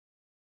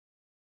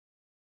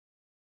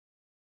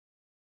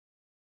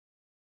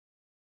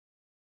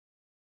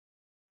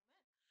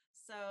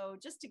So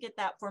just to get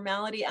that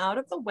formality out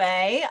of the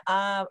way,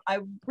 I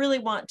really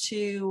want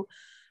to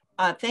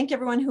thank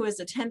everyone who has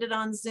attended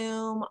on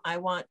Zoom. I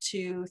want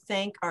to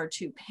thank our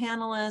two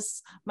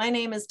panelists. My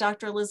name is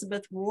Dr.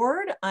 Elizabeth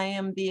Ward. I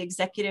am the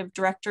Executive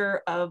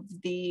Director of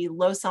the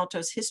Los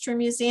Altos History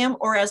Museum,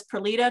 or as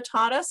Perlita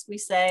taught us, we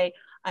say,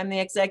 I'm the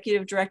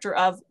Executive Director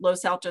of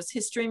Los Altos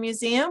History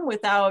Museum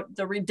without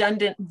the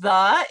redundant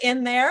 "the"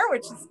 in there,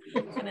 which is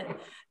kind of,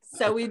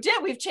 so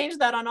we've changed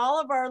that on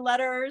all of our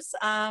letters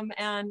and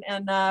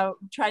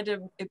tried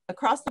to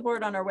across the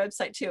board on our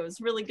website too. It was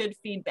really good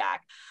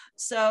feedback.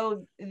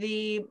 So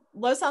the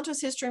Los Altos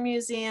History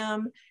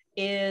Museum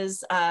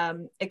is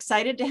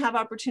excited to have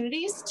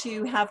opportunities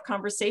to have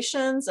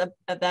conversations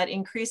that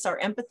increase our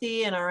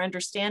empathy and our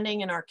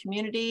understanding in our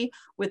community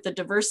with the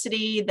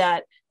diversity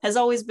that has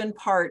always been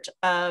part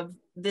of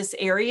this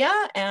area,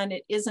 and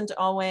it isn't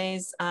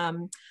always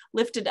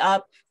lifted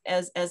up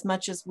as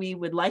much as we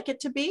would like it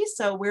to be.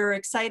 So we're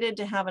excited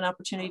to have an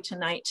opportunity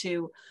tonight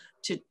to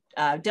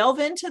delve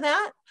into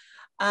that.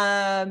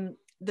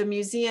 The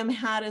museum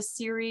had a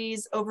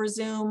series over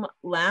Zoom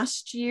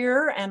last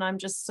year, and I'm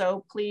just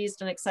so pleased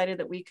and excited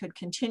that we could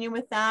continue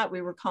with that.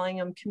 We were calling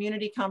them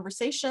community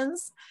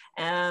conversations,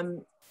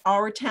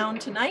 Our Town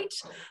Tonight.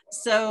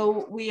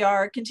 So we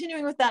are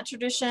continuing with that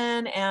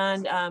tradition,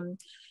 and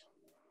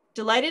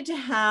delighted to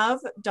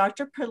have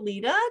Dr.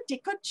 Perlita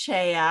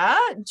Dicochea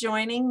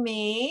joining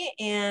me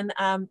in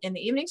the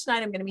evening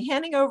tonight. I'm going to be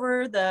handing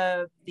over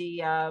the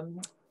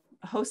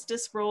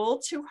hostess role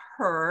to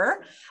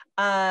her.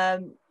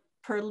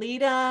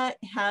 Perlita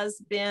has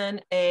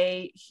been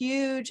a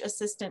huge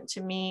assistant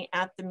to me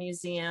at the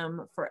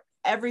museum for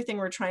everything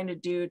we're trying to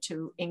do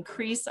to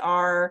increase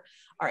our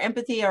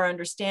empathy, our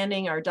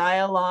understanding, our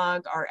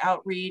dialogue, our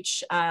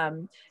outreach.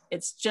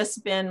 It's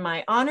just been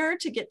my honor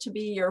to get to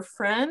be your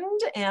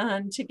friend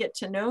and to get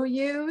to know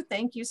you.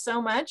 Thank you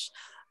so much.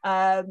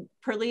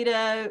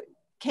 Perlita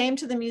came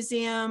to the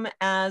museum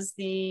as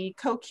the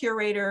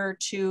co-curator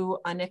to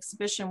an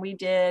exhibition we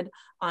did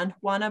on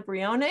Juana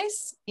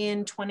Briones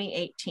in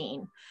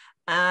 2018.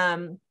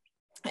 And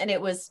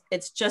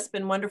it's just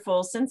been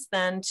wonderful since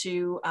then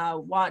to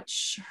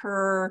watch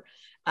her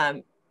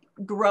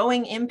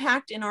growing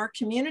impact in our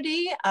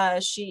community.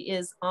 She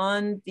is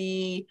on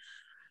the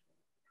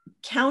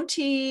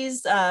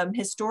county's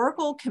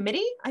historical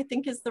committee, I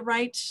think is the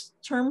right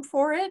term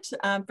for it,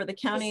 for the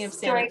county of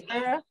Santa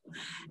Clara.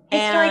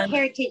 Historic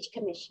Heritage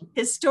Commission.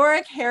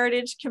 Historic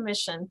Heritage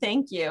Commission,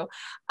 thank you.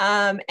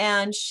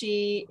 And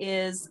she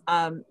is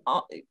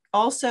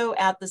also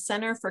at the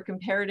Center for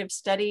Comparative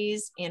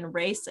Studies in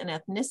Race and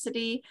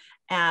Ethnicity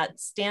at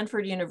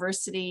Stanford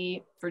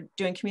University for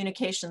doing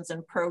communications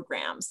and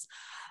programs.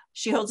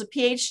 She holds a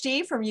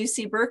PhD from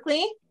UC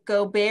Berkeley.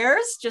 Go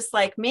Bears, just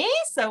like me.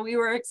 So we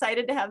were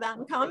excited to have that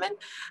in common.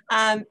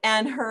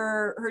 And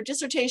her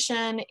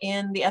dissertation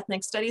in the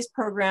Ethnic Studies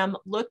program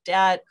looked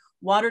at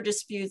water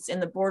disputes in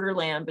the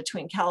borderland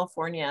between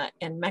California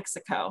and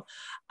Mexico.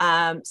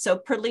 So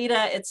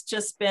Perlita, it's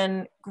just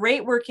been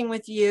great working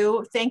with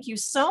you. Thank you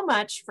so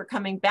much for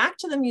coming back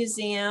to the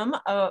museum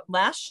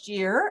last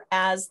year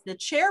as the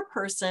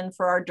chairperson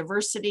for our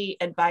diversity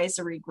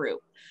advisory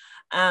group.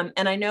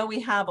 And I know we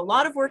have a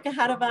lot of work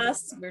ahead of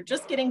us. We're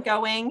just getting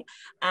going.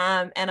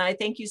 And I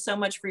thank you so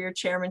much for your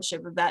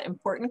chairmanship of that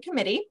important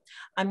committee.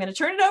 I'm going to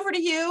turn it over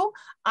to you.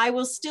 I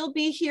will still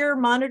be here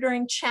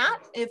monitoring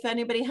chat if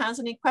anybody has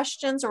any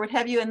questions or what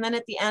have you. And then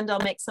at the end, I'll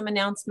make some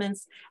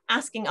announcements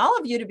asking all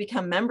of you to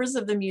become members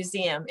of the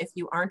museum if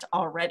you aren't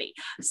already.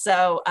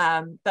 So,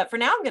 but for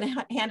now, I'm going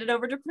to hand it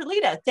over to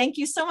Perlita. Thank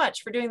you so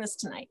much for doing this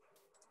tonight.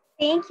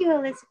 Thank you,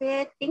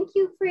 Elizabeth. Thank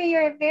you for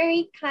your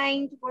very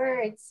kind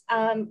words.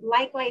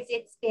 Likewise,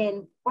 it's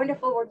been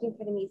wonderful working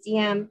for the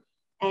museum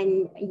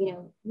and,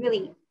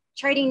 really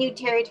charting new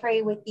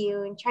territory with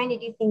you and trying to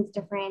do things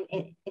different.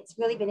 It's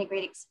really been a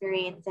great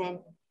experience,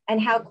 and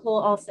how cool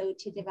also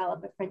to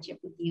develop a friendship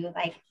with you.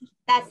 Like,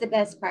 that's the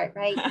best part,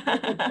 right?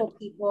 With cool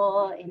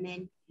people, and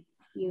then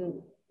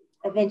you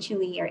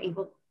eventually are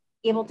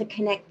able to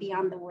connect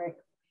beyond the work,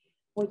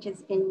 which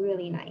has been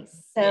really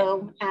nice.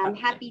 So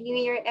Happy New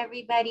Year,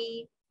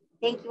 everybody.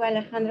 Thank you,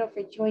 Alejandro,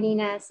 for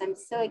joining us. I'm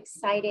so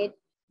excited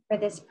for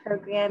this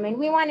program. And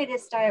we wanted to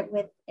start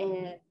with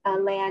a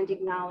land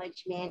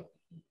acknowledgement.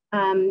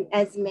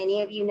 As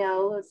many of you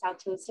know, Los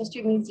Altos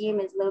History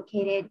Museum is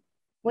located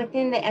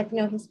within the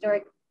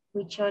ethno-historic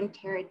Huichon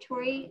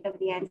territory of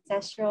the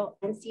ancestral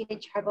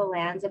unceded tribal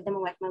lands of the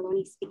Muwekma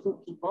Ohlone speaking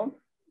people,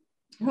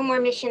 whom were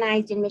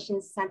missionized in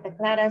missions Santa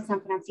Clara, San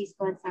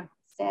Francisco, and San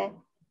Jose.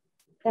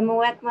 The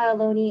Muwekma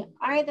Ohlone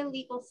are the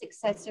legal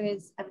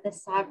successors of the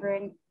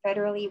sovereign,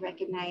 federally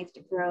recognized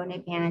Verona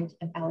Band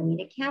of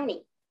Alameda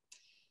County.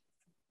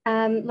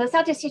 Los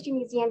Altos History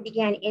Museum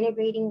began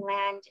integrating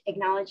land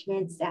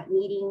acknowledgements at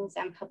meetings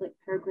and public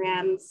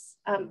programs,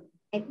 I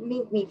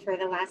think for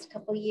the last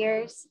couple of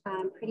years,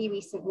 pretty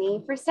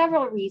recently, for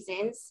several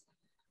reasons.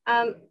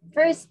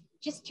 First,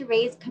 just to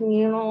raise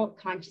communal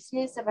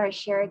consciousness of our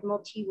shared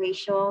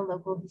multiracial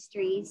local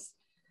histories.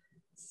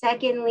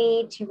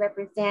 Secondly, to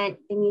represent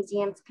the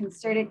museum's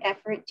concerted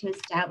effort to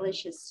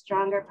establish a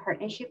stronger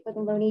partnership with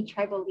Ohlone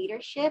tribal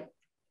leadership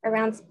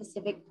around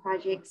specific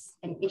projects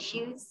and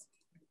issues,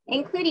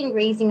 including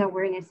raising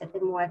awareness that the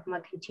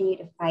Muwekma continue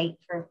to fight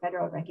for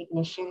federal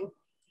recognition.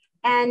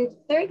 And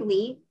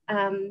thirdly,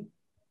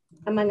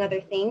 among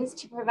other things,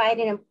 to provide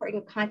an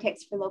important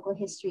context for local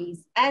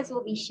histories, as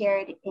will be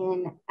shared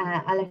in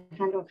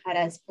Alexandro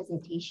Jara's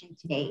presentation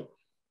today.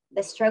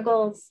 The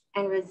struggles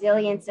and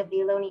resilience of the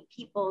Ohlone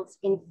peoples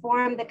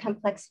inform the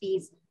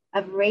complexities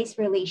of race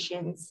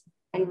relations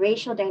and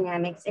racial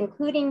dynamics,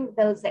 including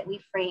those that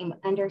we frame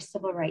under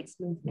civil rights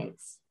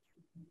movements.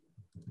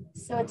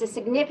 So it's a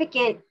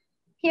significant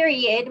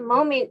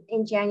moment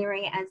in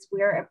January as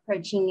we're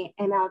approaching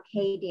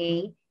MLK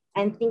Day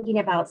and thinking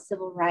about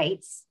civil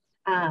rights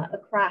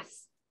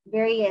across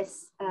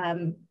various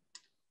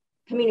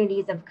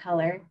communities of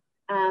color.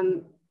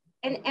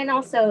 And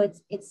also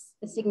it's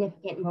a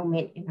significant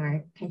moment in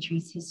our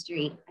country's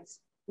history, as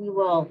we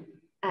will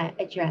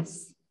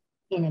address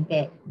in a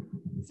bit.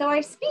 So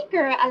our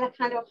speaker,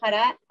 Alexandro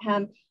Jara,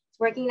 is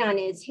working on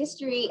his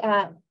history,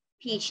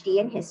 PhD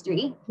in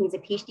history. He's a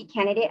PhD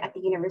candidate at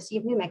the University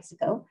of New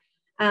Mexico.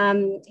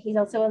 He's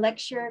also a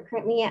lecturer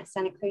currently at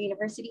Santa Clara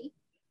University.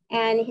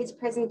 And his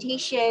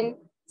presentation,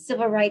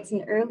 Civil Rights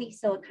in Early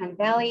Silicon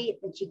Valley,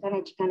 the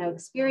Chicano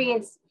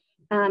Experience,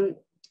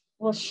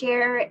 will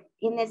share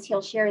in this,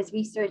 he'll share his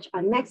research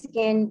on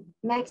Mexican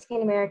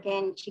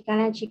American,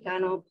 Chicana and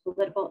Chicano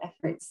political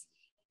efforts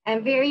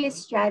and various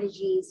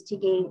strategies to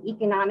gain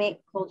economic,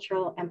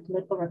 cultural, and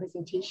political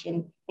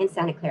representation in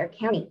Santa Clara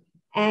County.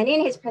 And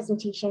in his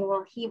presentation,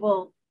 he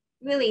will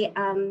really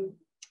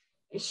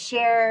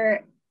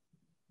share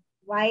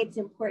why it's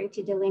important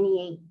to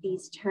delineate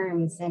these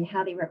terms and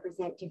how they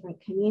represent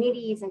different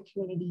communities and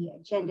community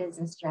agendas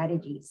and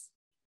strategies.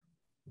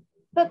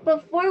 But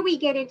before we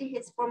get into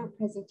his formal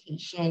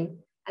presentation,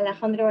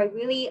 Alejandro, I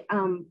really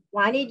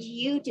wanted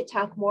you to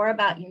talk more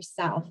about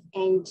yourself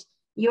and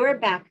your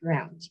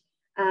background.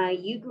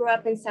 You grew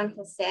up in San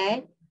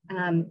Jose.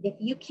 If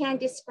you can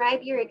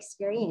describe your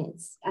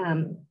experience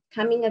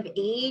coming of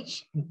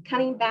age,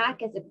 coming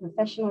back as a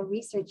professional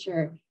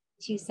researcher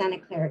to Santa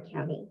Clara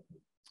County.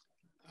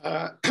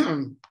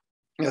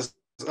 Yes.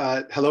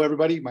 Hello,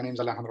 everybody. My name is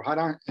Alexandro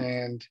Jara,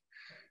 and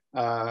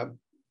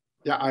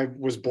yeah, I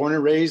was born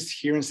and raised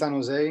here in San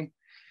Jose,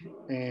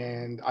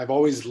 and I've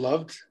always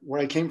loved where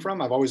I came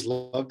from. I've always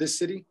loved this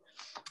city.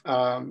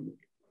 I'm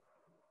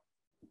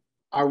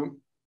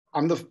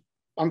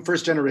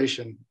first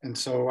generation, and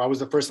so I was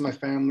the first in my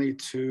family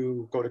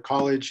to go to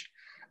college.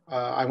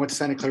 I went to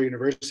Santa Clara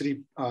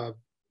University.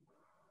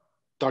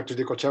 Dr.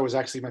 Dicochea was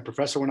actually my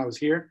professor when I was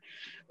here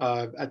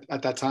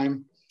at that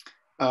time.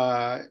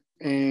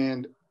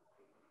 And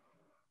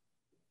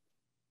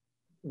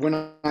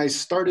when I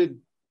started,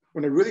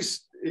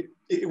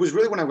 it was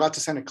really when I got to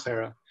Santa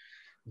Clara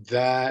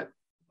that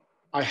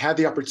I had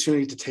the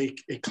opportunity to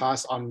take a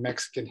class on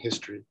Mexican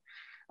history.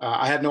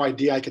 I had no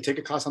idea I could take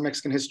a class on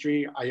Mexican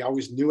history. I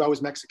always knew I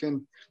was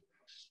Mexican,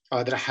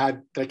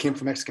 that I came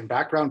from Mexican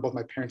background. Both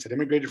my parents had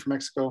immigrated from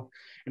Mexico,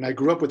 and I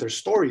grew up with their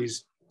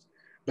stories,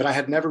 but I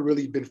had never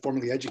really been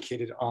formally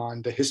educated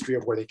on the history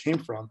of where they came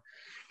from.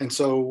 And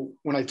so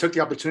when I took the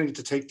opportunity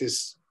to take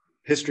this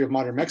History of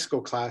Modern Mexico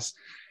class,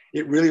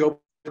 it really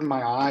opened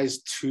my eyes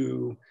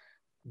to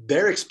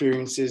their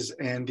experiences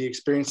and the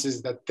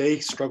experiences that they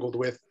struggled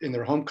with in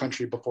their home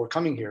country before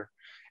coming here,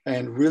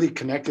 and really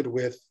connected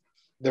with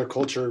their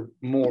culture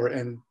more.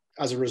 And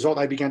as a result,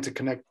 I began to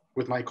connect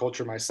with my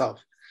culture myself.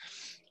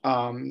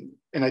 And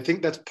I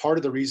think that's part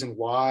of the reason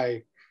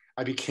why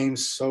I became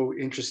so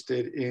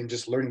interested in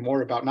just learning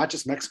more about not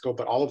just Mexico,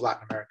 but all of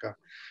Latin America.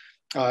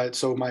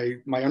 So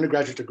my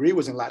undergraduate degree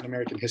was in Latin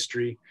American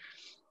history.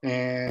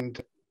 And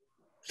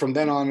from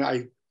then on,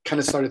 I kind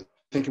of started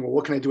thinking, well,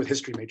 what can I do with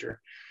history major?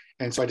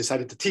 And so I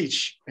decided to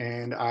teach.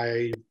 And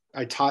I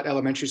taught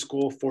elementary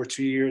school for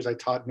 2 years. I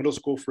taught middle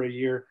school for a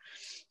year.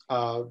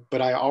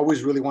 But I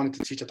always really wanted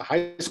to teach at the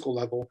high school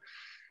level.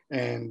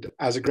 And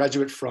as a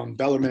graduate from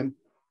Bellarmine,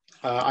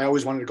 I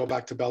always wanted to go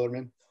back to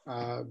Bellarmine,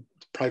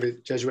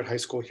 private Jesuit high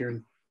school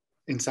here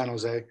in San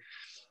Jose.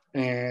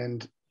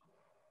 And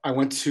I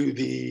went to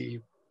the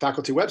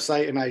faculty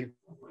website and I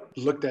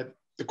looked at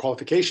the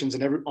qualifications,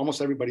 and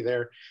almost everybody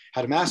there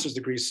had a master's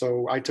degree.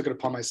 So I took it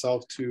upon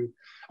myself to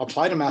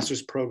apply to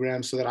master's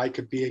programs so that I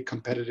could be a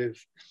competitive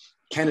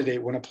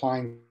candidate when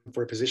applying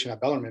for a position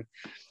at Bellarmine.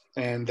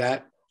 And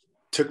that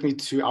took me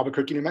to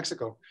Albuquerque, New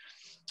Mexico.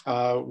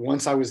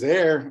 Once I was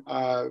there,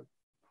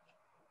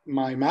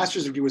 my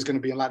master's degree was going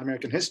to be in Latin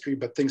American history,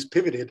 but things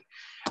pivoted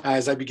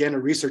as I began to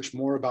research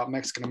more about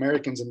Mexican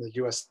Americans in the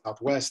US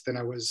Southwest than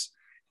I was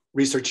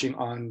researching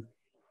on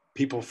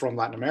people from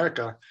Latin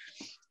America.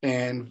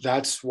 And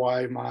that's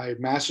why my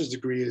master's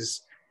degree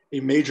is a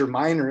major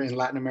minor in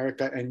Latin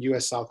America and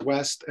US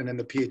Southwest. And then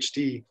the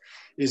PhD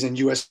is in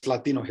US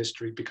Latino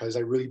history, because I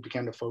really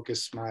began to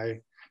focus my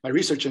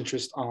research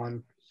interest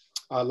on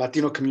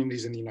Latino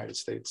communities in the United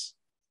States.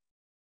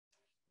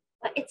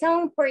 But it's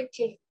so important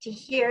to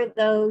hear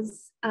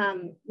those,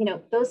 you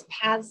know, those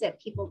paths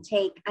that people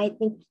take. I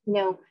think, you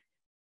know,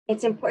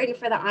 it's important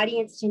for the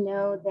audience to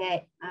know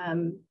that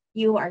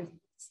you are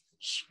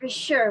for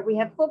sure, we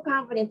have full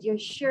confidence, you're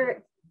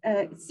sure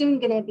soon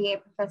going to be a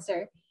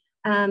professor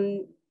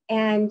and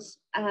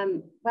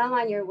well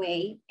on your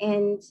way.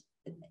 And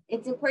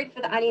it's important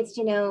for the audience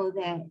to know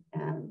that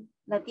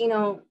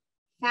Latino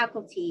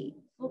faculty,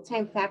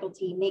 full-time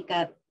faculty, make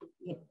up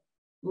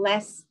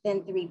less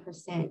than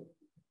 3%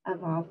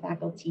 of all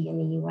faculty in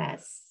the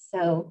US.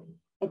 So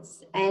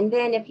it's, and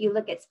then if you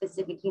look at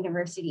specific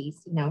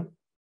universities, you know,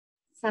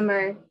 some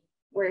are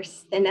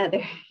worse than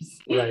others,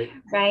 right?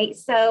 Right.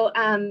 So,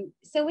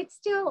 so it's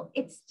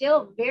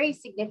still very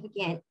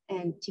significant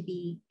and to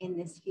be in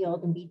this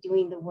field and be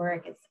doing the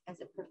work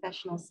as a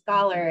professional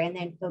scholar, and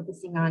then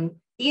focusing on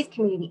these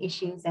community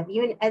issues that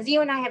as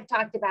you and I have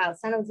talked about.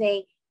 San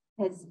Jose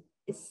is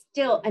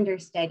still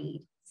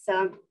understudied. So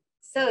I'm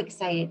so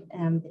excited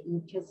that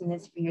you've chosen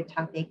this for your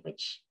topic,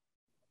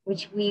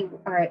 which we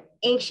are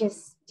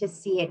anxious to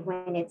see it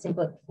when it's in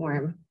book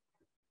form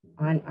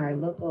on our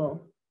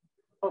local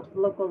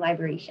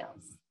library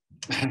shelves.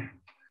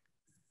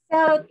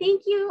 So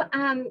thank you,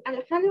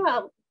 Alejandro.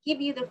 I'll give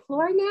you the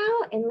floor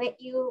now and let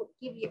you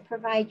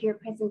provide your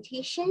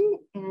presentation,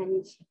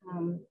 and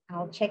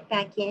I'll check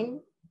back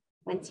in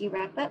once you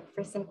wrap up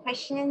for some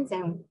questions,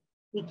 and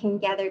we can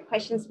gather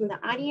questions from the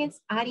audience.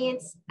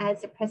 Audience,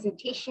 as the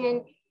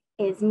presentation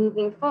is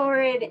moving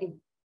forward and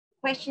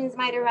questions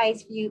might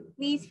arise for you,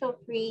 please feel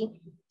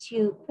free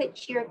to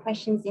put your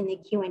questions in the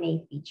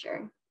Q&A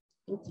feature.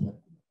 Thank you.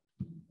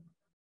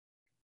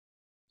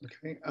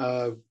 Okay,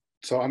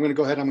 so I'm going to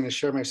go ahead. I'm going to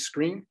share my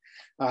screen.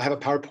 I have a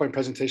PowerPoint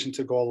presentation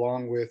to go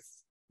along with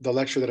the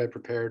lecture that I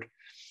prepared.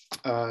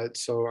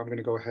 So I'm going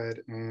to go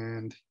ahead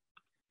and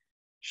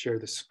share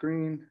the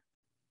screen.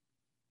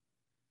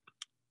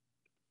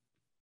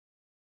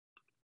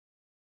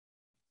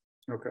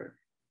 Okay.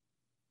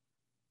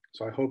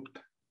 So I hope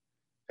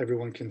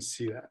everyone can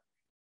see that.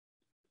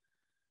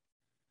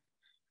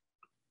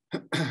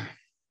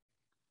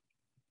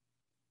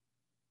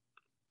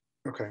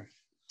 Okay.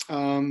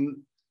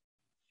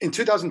 In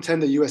 2010,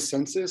 the US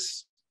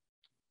Census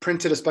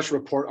printed a special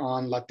report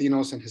on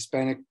Latinos and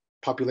Hispanic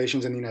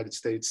populations in the United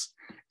States.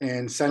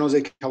 And San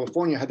Jose,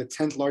 California had the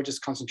 10th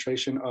largest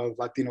concentration of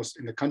Latinos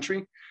in the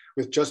country,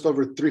 with just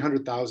over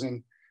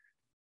 300,000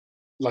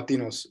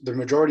 Latinos, the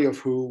majority of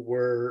who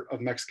were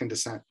of Mexican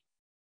descent.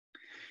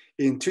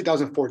 In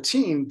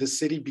 2014, the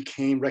city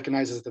became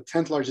recognized as the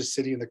 10th largest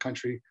city in the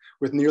country,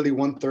 with nearly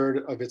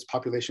 1/3 of its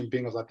population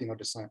being of Latino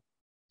descent.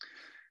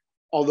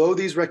 Although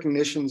these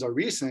recognitions are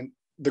recent,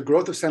 the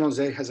growth of San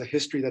Jose has a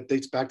history that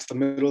dates back to the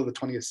middle of the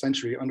 20th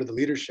century under the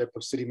leadership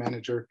of city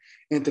manager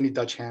Anthony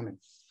Dutch Hammond.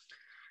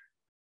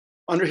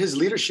 Under his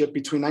leadership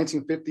between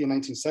 1950 and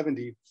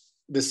 1970,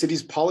 the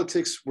city's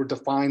politics were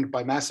defined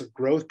by massive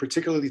growth,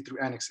 particularly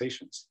through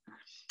annexations.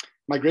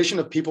 Migration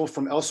of people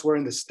from elsewhere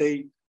in the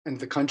state and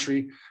the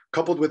country,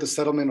 coupled with the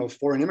settlement of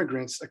foreign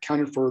immigrants,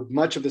 accounted for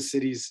much of the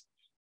city's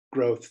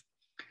growth.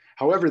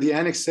 However, the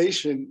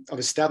annexation of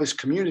established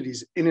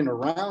communities in and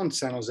around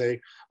San Jose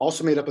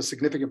also made up a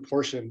significant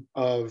portion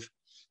of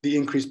the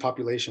increased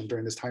population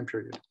during this time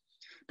period.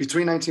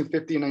 Between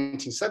 1950 and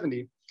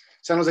 1970,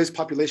 San Jose's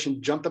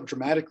population jumped up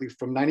dramatically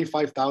from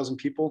 95,000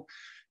 people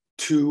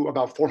to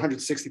about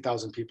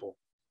 460,000 people.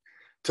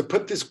 To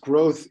put this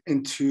growth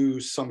into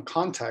some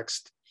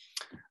context,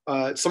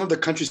 some of the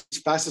country's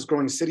fastest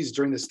growing cities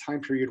during this time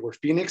period were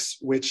Phoenix,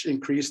 which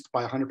increased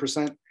by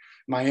 100%,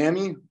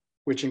 Miami,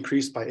 which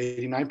increased by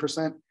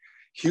 89%,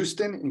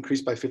 Houston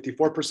increased by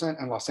 54%,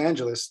 and Los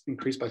Angeles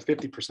increased by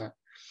 50%.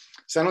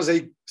 San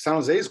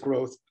Jose's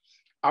growth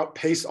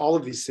outpaced all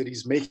of these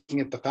cities, making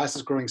it the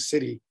fastest growing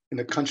city in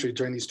the country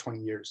during these 20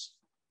 years.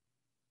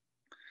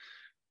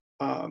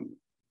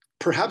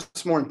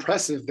 Perhaps more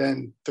impressive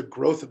than the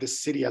growth of the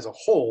city as a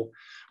whole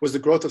was the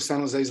growth of San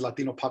Jose's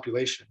Latino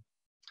population.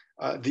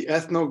 The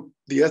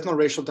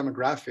ethno-racial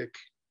demographic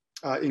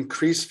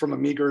increased from a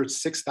meager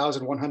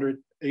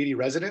 6,180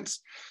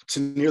 residents to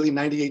nearly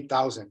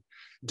 98,000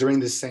 during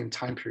this same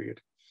time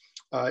period.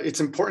 It's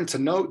important to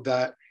note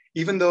that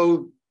even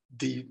though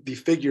the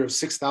figure of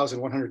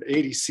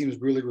 6,180 seems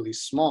really, really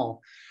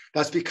small,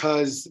 that's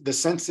because the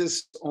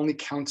census only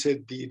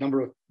counted the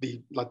number of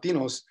the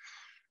Latinos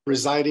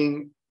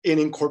residing in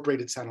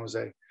incorporated San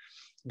Jose.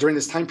 During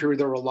this time period,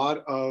 there were a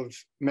lot of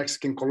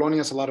Mexican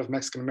colonias, a lot of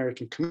Mexican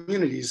American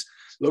communities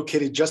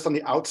located just on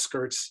the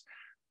outskirts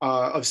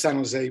of San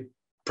Jose,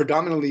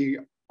 predominantly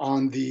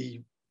on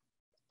the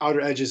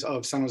outer edges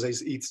of San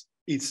Jose's east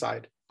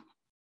side.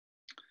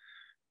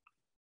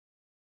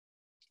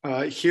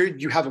 Here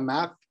you have a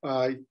map.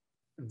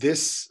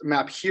 This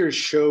map here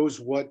shows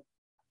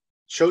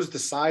the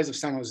size of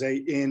San Jose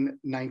in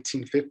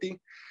 1950.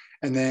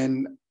 And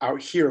then out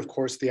here, of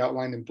course, the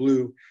outline in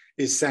blue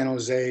is San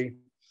Jose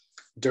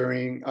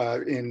during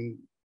in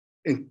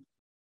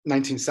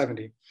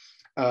 1970.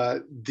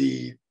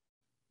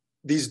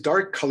 These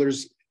dark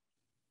colors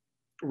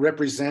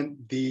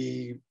represent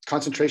the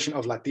concentration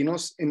of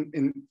Latinos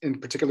in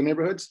particular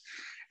neighborhoods.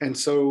 And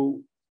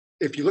so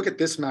if you look at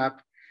this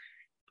map,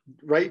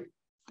 right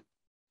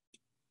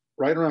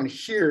around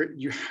here,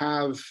 you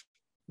have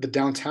the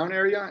downtown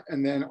area,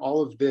 and then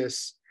all of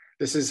this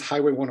is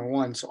Highway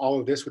 101. So all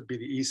of this would be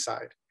the east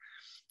side.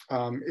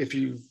 If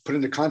you put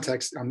into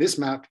context on this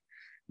map,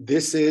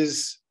 this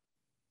is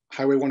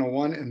Highway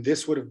 101, and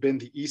this would have been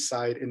the east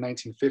side in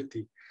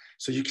 1950.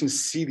 So you can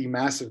see the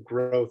massive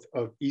growth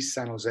of East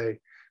San Jose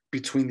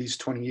between these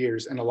 20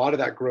 years. And a lot of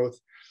that growth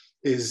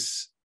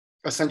is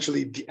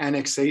essentially the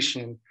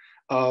annexation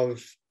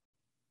of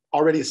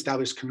already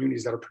established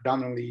communities that are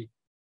predominantly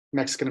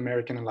Mexican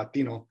American and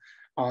Latino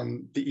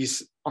on the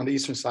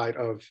eastern side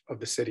of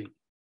the city.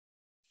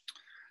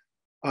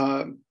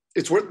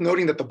 It's worth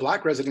noting that the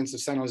Black residents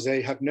of San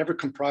Jose have never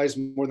comprised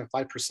more than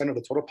 5% of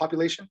the total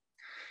population.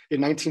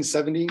 In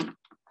 1970,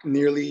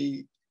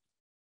 nearly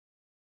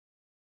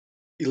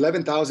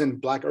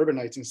 11,000 Black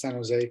urbanites in San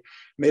Jose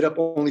made up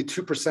only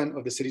 2%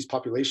 of the city's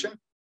population,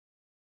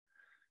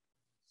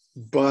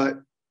 but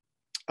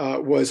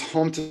was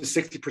home to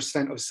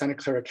 60% of Santa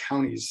Clara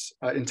County's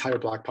entire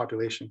Black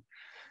population.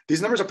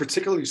 These numbers are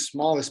particularly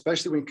small,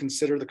 especially when you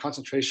consider the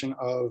concentration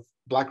of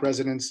Black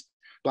residents,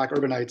 Black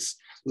urbanites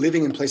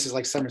living in places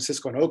like San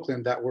Francisco and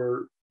Oakland that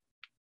were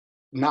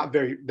not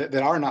very, that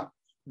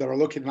are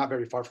located not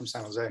very far from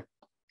San Jose.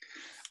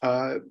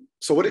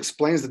 So what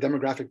explains the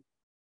demographic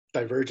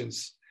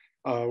divergence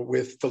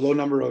with the low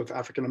number of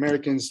African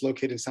Americans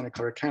located in Santa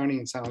Clara County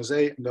and San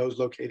Jose, and those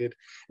located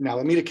in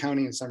Alameda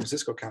County and San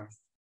Francisco County?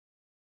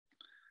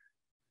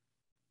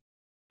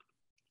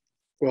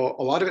 Well,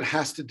 a lot of it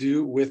has to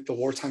do with the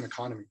wartime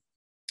economy.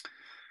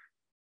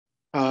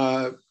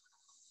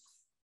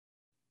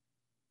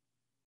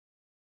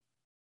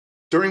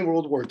 During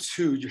World War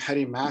II, you had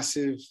a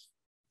massive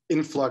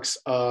influx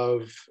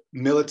of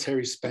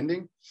military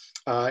spending,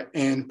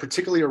 and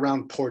particularly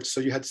around ports.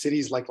 So you had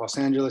cities like Los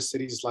Angeles,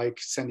 cities like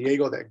San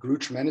Diego that grew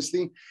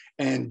tremendously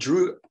and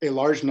drew a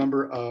large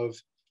number of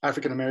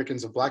African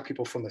Americans and Black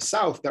people from the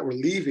South that were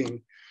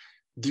leaving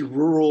the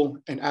rural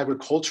and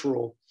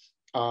agricultural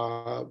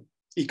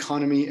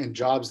economy and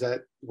jobs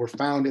that were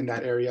found in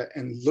that area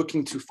and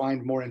looking to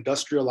find more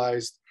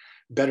industrialized,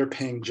 better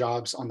paying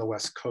jobs on the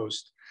West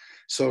Coast.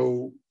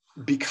 So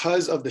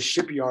because of the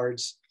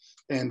shipyards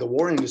and the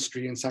war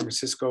industry in San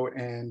Francisco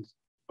and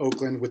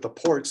Oakland with the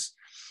ports,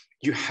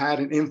 you had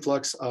an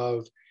influx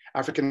of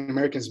African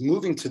Americans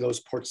moving to those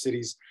port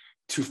cities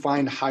to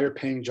find higher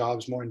paying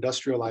jobs, more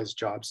industrialized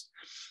jobs.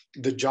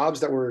 The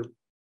jobs that were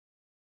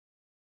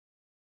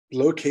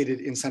located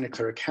in Santa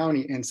Clara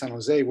County and San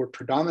Jose were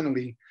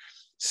predominantly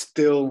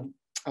still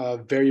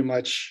very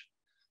much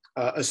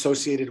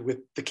associated with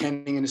the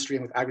canning industry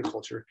and with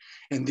agriculture.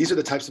 And these are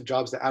the types of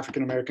jobs that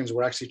African Americans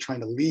were actually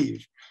trying to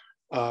leave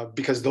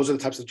because those are the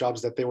types of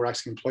jobs that they were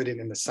actually employed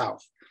in the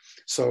South.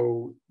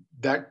 So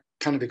that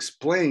kind of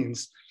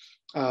explains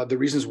the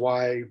reasons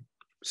why,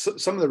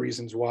 some of the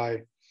reasons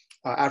why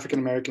African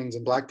Americans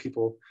and Black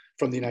people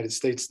from the United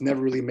States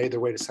never really made their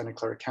way to Santa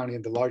Clara County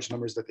in the large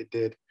numbers that they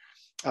did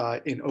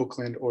in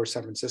Oakland or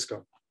San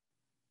Francisco.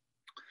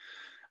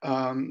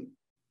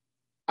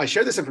 I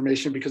share this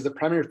information because the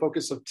primary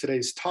focus of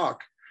today's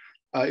talk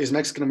is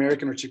Mexican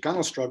American or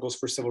Chicano struggles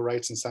for civil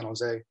rights in San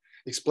Jose.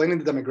 Explaining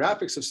the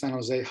demographics of San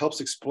Jose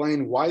helps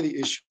explain why the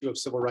issue of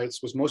civil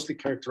rights was mostly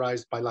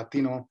characterized by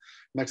Latino,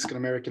 Mexican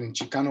American, and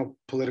Chicano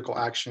political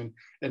action,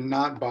 and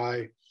not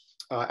by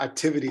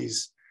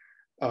activities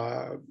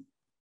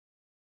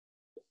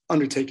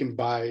undertaken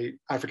by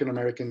African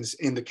Americans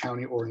in the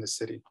county or in the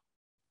city.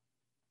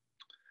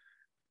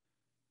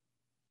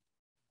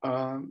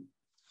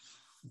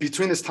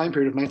 Between this time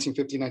period of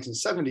 1950 and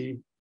 1970,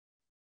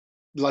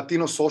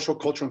 Latino social,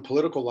 cultural, and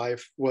political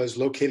life was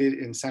located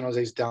in San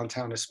Jose's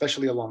downtown,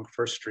 especially along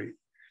First Street.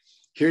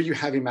 Here you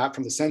have a map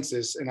from the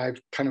census, and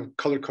I've kind of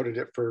color-coded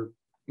it for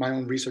my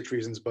own research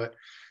reasons, but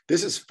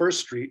this is First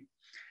Street,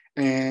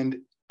 and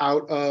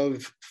out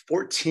of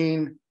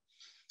 14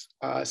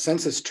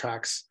 census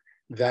tracts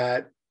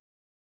that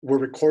were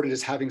recorded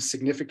as having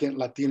significant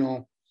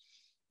Latino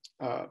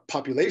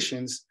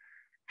populations,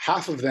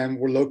 half of them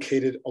were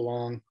located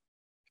along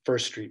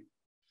First Street.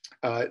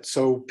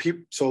 So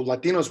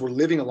Latinos were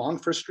living along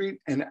First Street,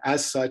 and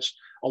as such,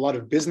 a lot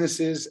of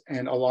businesses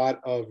and a lot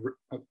of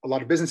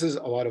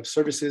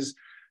services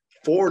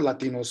for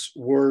Latinos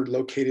were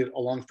located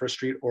along First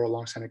Street or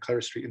along Santa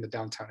Clara Street in the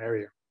downtown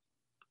area.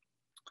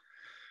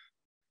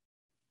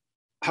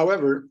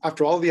 However,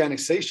 after all the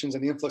annexations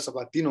and the influx of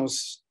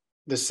Latinos,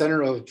 the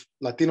center of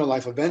Latino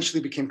life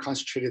eventually became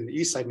concentrated in the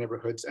East Side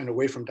neighborhoods and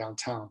away from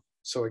downtown.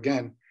 So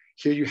again,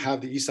 here you have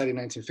the East Side in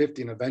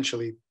 1950, and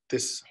eventually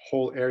this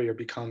whole area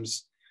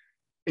becomes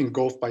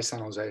engulfed by San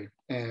Jose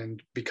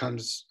and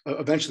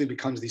eventually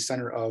becomes the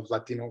center of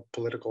Latino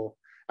political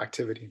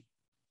activity.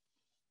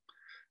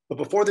 But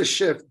before this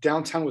shift,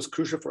 downtown was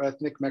crucial for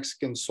ethnic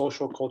Mexican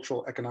social,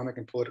 cultural, economic,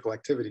 and political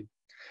activity.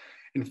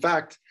 In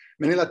fact,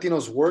 many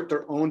Latinos worked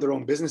or owned their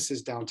own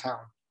businesses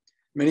downtown.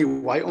 Many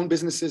white-owned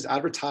businesses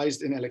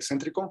advertised in El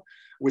Excéntrico,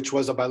 which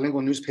was a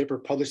bilingual newspaper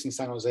published in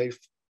San Jose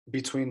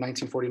between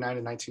 1949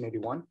 and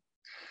 1981.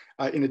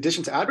 In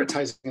addition to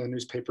advertising in the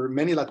newspaper,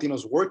 many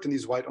Latinos worked in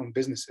these white-owned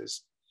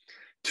businesses.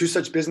 Two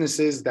such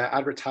businesses that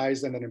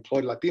advertised and then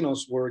employed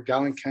Latinos were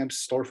Gallenkamp's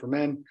Store for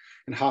Men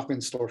and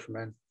Hoffman's Store for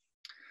Men.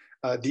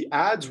 The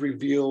ads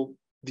reveal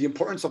the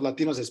importance of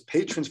Latinos as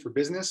patrons for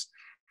business,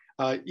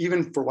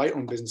 even for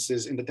white-owned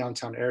businesses in the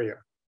downtown area.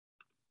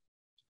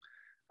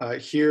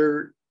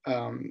 Here,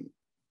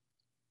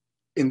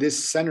 in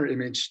this center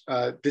image,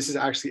 this is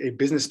actually a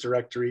business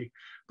directory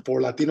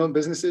for Latino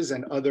businesses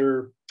and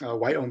other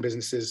white-owned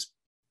businesses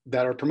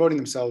that are promoting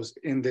themselves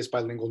in this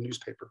bilingual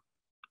newspaper.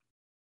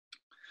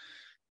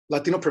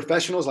 Latino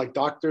professionals like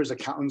doctors,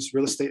 accountants,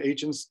 real estate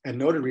agents, and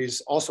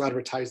notaries also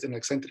advertised in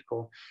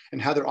Excéntrico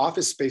and had their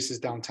office spaces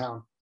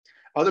downtown.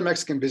 Other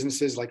Mexican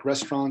businesses like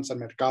restaurants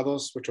and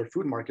mercados, which are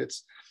food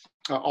markets,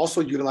 also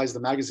utilized the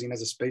magazine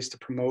as a space to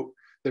promote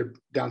their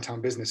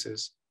downtown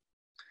businesses.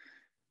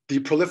 The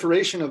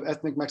proliferation of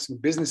ethnic Mexican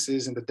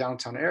businesses in the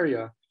downtown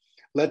area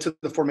led to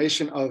the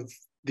formation of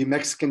the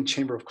Mexican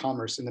Chamber of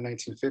Commerce in the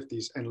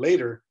 1950s, and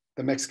later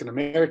the Mexican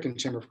American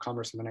Chamber of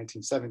Commerce in the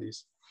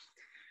 1970s.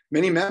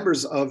 Many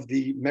members of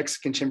the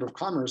Mexican Chamber of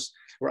Commerce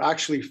were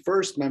actually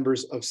first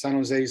members of San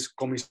Jose's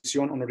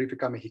Comisión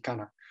Honorífica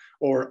Mexicana,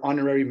 or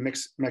Honorary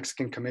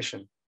Mexican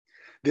Commission.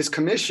 This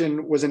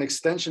commission was an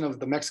extension of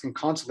the Mexican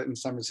consulate in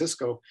San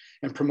Francisco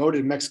and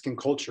promoted Mexican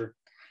culture,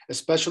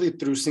 especially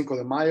through Cinco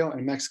de Mayo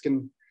and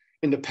Mexican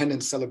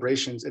independence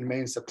celebrations in May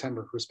and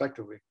September,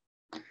 respectively.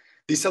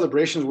 These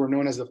celebrations were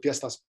known as the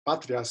Fiestas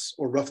Patrias,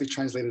 or roughly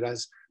translated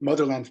as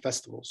Motherland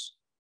Festivals.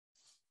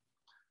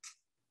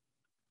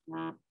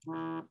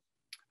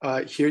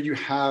 Here you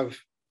have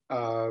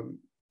a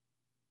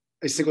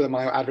Cinco de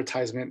Mayo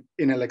advertisement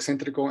in El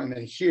Excéntrico, and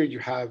then here you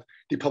have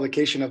the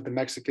publication of the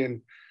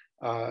Mexican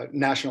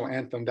national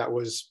anthem that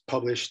was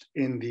published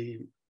in the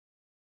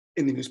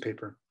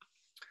newspaper.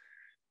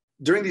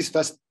 During these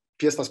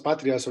Fiestas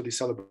Patrias, or these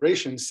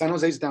celebrations, San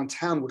Jose's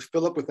downtown would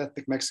fill up with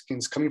ethnic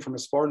Mexicans coming from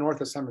as far north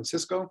as San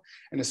Francisco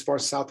and as far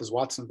south as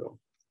Watsonville.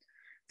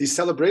 These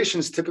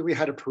celebrations typically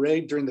had a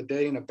parade during the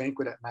day and a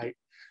banquet at night,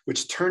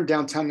 which turned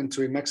downtown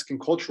into a Mexican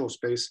cultural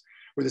space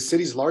where the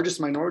city's largest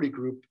minority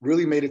group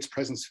really made its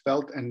presence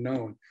felt and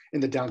known in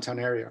the downtown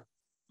area.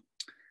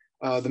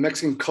 The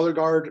Mexican Color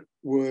Guard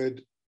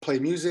would play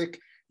music,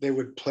 they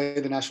would play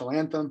the national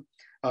anthem,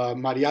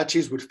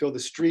 mariachis would fill the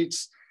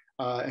streets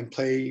and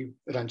play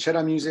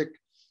ranchera music.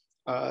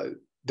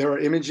 There are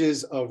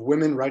images of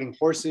women riding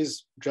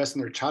horses, dressed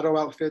in their charo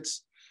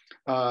outfits.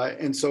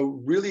 And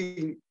so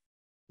really,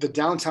 the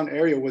downtown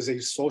area was a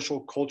social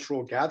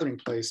cultural gathering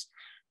place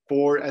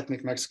for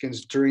ethnic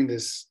Mexicans during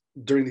these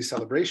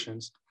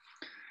celebrations.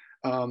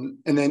 And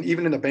then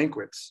even in the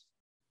banquets.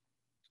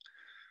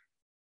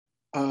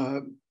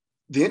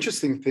 The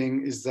interesting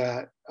thing is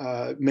that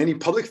many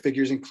public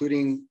figures,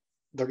 including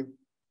the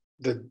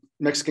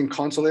Mexican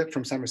consulate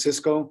from San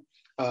Francisco,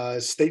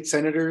 state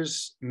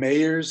senators,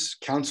 mayors,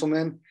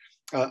 councilmen,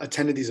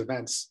 attended these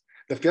events.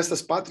 The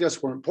Fiestas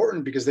Patrias were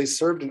important because they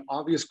served an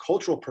obvious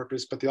cultural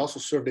purpose, but they also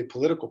served a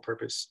political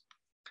purpose.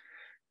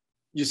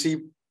 You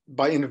see,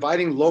 by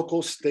inviting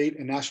local, state,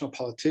 and national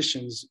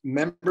politicians,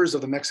 members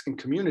of the Mexican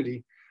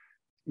community,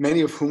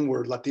 many of whom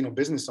were Latino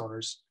business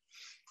owners,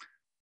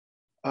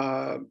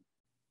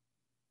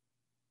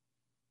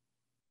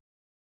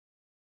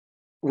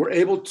 were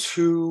able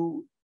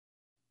to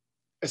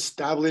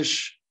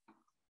establish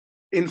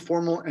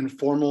informal and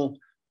formal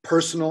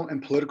personal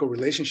and political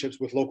relationships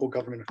with local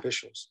government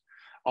officials.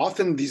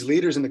 Often these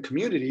leaders in the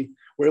community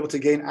were able to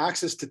gain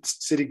access to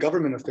city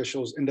government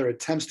officials in their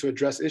attempts to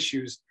address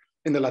issues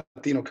in the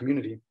Latino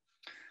community.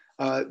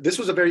 This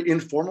was a very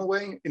informal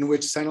way in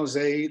which San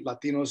Jose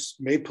Latinos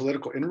made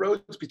political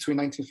inroads between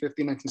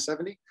 1950 and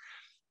 1970,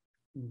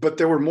 but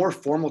there were more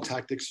formal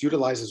tactics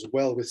utilized as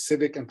well with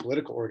civic and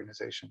political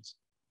organizations.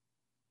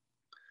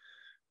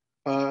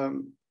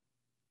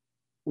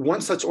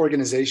 One such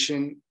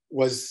organization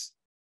was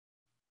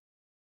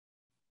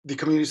the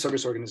Community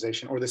Service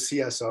Organization, or the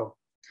CSO.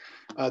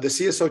 The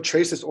CSO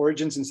traced its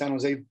origins in San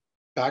Jose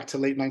back to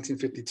late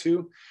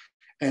 1952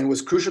 and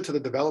was crucial to the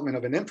development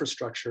of an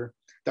infrastructure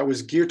that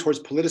was geared towards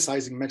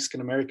politicizing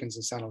Mexican Americans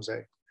in San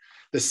Jose.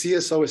 The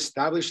CSO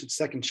established its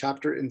second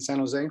chapter in San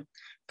Jose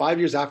 5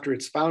 years after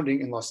its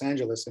founding in Los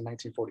Angeles in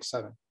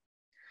 1947.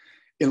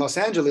 In Los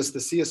Angeles, the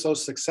CSO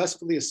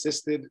successfully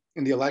assisted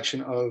in the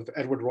election of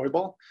Edward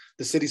Roybal,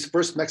 the city's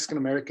first Mexican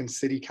American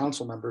city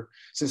council member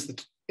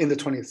in the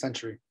 20th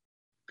century.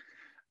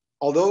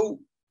 Although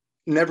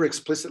never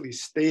explicitly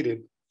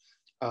stated,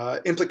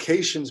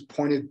 implications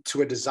pointed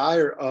to a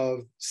desire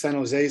of San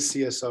Jose's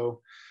CSO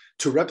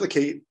to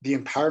replicate the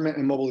empowerment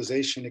and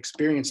mobilization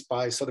experienced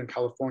by Southern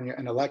California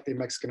and elect a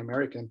Mexican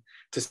American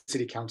to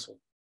city council.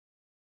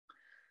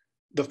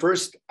 The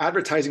first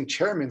advertising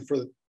chairman for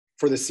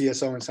the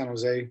CSO in San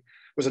Jose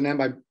was a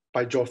man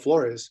by Joe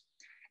Flores.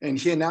 And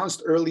he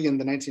announced early in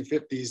the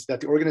 1950s that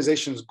the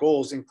organization's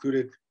goals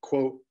included,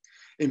 quote,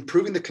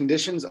 improving the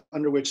conditions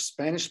under which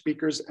Spanish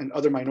speakers and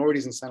other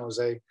minorities in San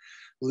Jose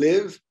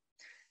live,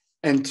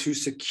 and to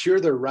secure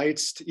their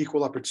rights to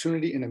equal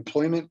opportunity in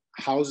employment,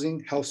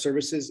 housing, health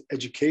services,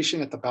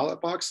 education at the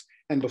ballot box,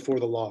 and before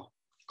the law,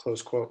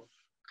 close quote.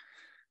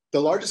 The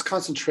largest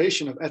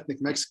concentration of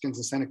ethnic Mexicans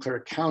in Santa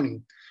Clara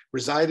County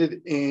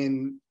resided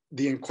in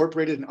the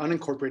incorporated and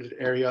unincorporated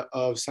area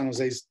of San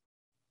Jose's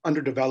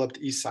underdeveloped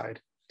east side.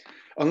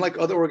 Unlike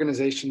other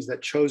organizations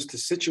that chose to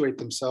situate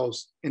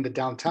themselves in the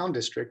downtown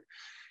district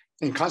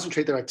and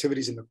concentrate their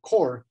activities in the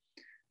core,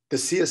 the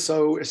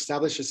CSO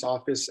established its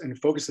office and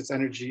focused its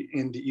energy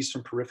in the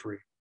eastern periphery.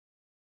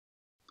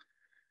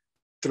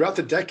 Throughout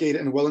the decade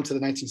and well into the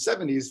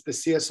 1970s, the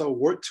CSO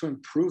worked to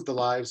improve the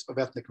lives of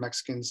ethnic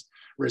Mexicans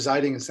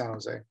residing in San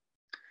Jose.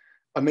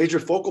 A major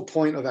focal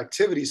point of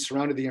activities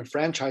surrounded the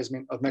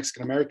enfranchisement of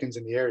Mexican Americans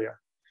in the area.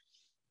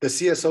 The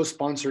CSO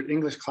sponsored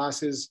English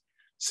classes,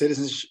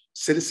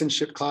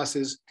 citizenship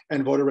classes,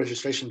 and voter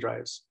registration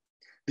drives.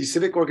 The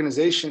civic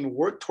organization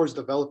worked towards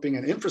developing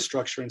an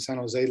infrastructure in San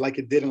Jose like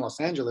it did in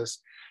Los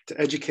Angeles to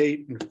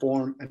educate,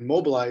 inform, and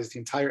mobilize the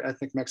entire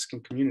ethnic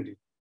Mexican community.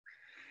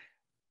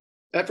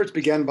 Efforts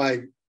began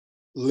by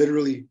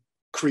literally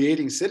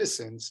creating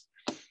citizens,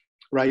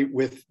 right,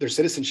 with their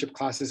citizenship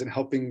classes and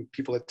helping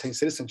people attain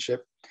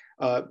citizenship,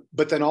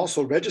 but then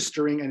also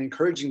registering and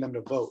encouraging them to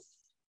vote.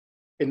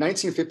 In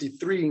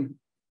 1953,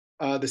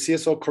 the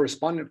CSO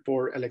correspondent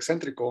for El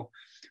Excéntrico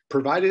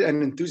provided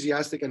an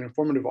enthusiastic and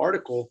informative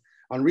article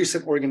on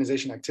recent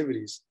organization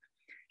activities.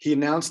 He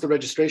announced the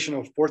registration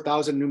of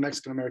 4,000 new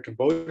Mexican American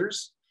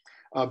voters,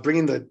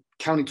 bringing the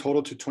county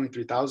total to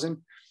 23,000.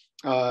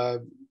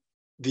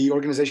 The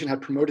organization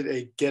had promoted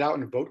a Get Out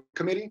and Vote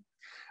committee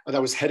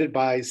that was headed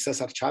by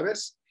Cesar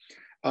Chavez.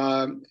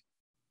 And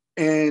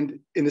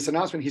in this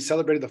announcement, he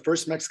celebrated the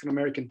first Mexican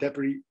American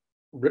deputy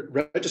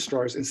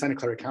registrars in Santa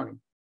Clara County.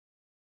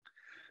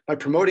 By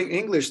promoting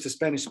English to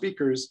Spanish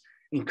speakers,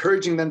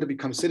 encouraging them to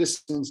become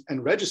citizens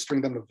and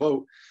registering them to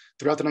vote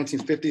throughout the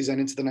 1950s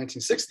and into the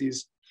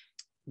 1960s,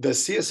 the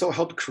CSO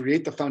helped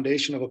create the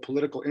foundation of a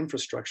political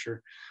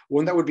infrastructure,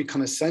 one that would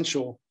become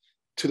essential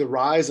to the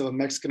rise of a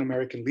Mexican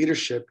American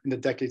leadership in the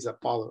decades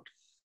that followed.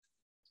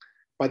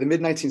 By the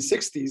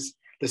mid-1960s,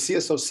 the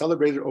CSO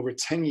celebrated over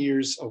 10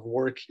 years of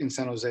work in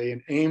San Jose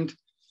and aimed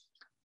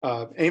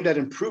at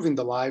improving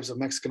the lives of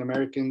Mexican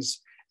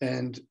Americans,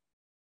 and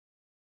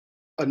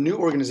a new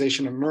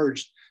organization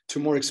emerged to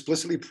more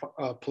explicitly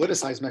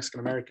politicize Mexican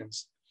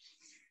Americans.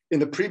 In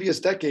the previous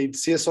decade,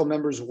 CSO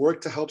members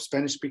worked to help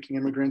Spanish-speaking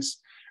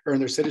immigrants earn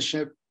their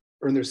citizenship,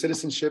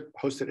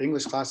 hosted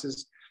English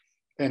classes,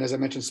 and as I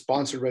mentioned,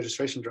 sponsored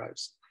registration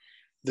drives.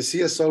 The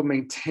CSO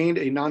maintained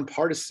a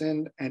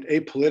nonpartisan and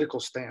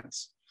apolitical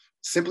stance,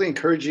 simply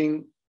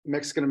encouraging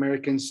Mexican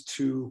Americans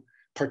to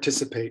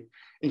participate,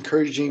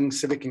 encouraging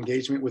civic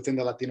engagement within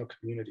the Latino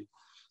community.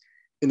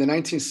 In the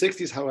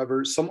 1960s,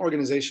 however, some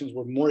organizations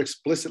were more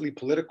explicitly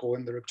political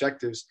in their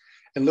objectives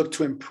and looked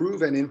to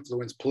improve and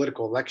influence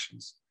political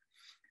elections.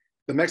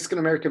 The Mexican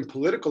American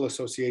Political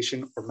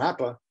Association, or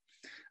MAPA,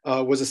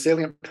 was a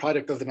salient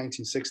product of the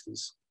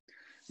 1960s.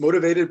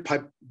 Motivated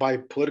by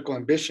political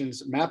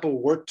ambitions, MAPA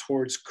worked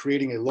towards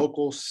creating a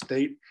local,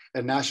 state,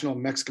 and national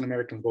Mexican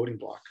American voting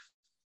bloc.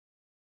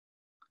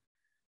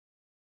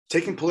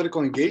 Taking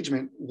political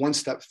engagement one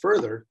step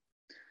further,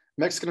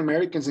 Mexican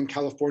Americans in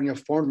California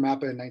formed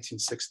MAPA in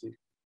 1960.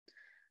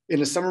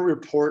 In a summary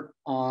report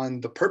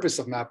on the purpose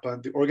of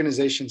MAPA, the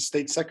organization's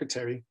state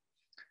secretary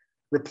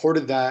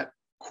reported that,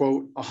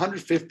 quote,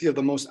 150 of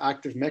the most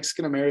active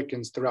Mexican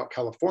Americans throughout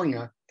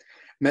California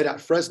met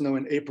at Fresno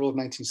in April of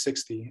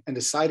 1960 and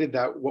decided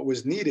that what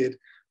was needed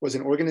was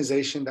an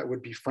organization that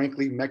would be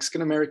frankly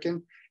Mexican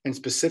American and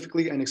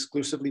specifically and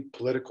exclusively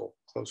political,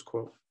 close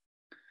quote.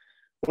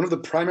 One of the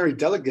primary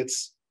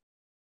delegates,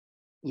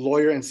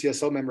 lawyer and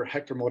CSO member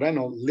Hector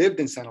Moreno, lived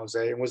in San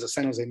Jose and was a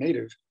San Jose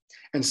native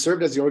and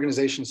served as the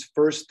organization's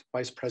first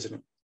vice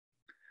president.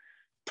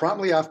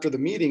 Promptly after the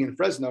meeting in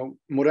Fresno,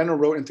 Moreno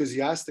wrote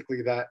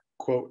enthusiastically that,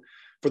 quote,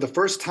 for the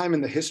first time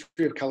in the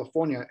history of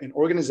California, an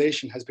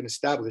organization has been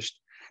established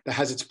that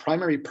has its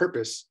primary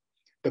purpose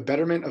the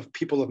betterment of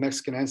people of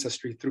Mexican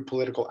ancestry through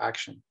political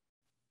action.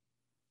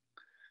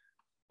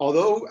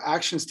 Although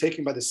actions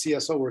taken by the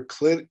CSO were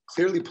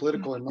clearly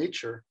political in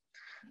nature,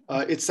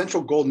 its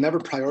central goal never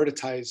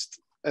prioritized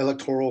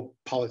electoral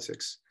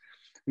politics.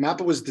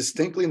 MAPA was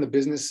distinctly in the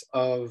business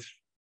of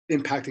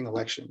impacting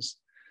elections.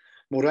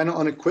 Moreno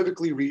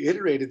unequivocally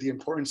reiterated the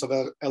importance of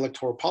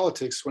electoral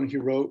politics when he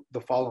wrote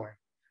the following,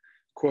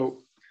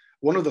 quote,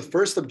 one of the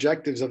first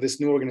objectives of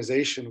this new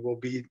organization will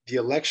be the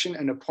election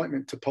and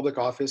appointment to public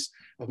office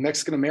of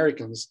Mexican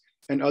Americans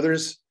and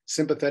others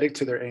sympathetic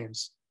to their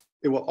aims.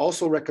 It will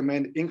also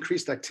recommend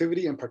increased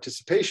activity and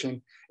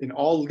participation in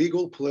all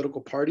legal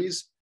political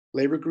parties,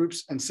 labor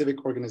groups, and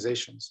civic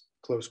organizations,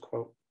 close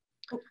quote.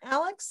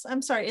 Alex,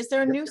 I'm sorry, is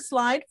there a new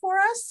slide for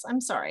us? I'm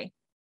sorry.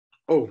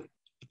 Oh,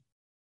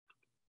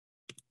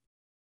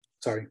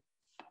 sorry.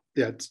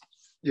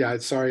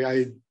 Sorry,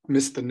 I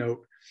missed the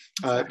note.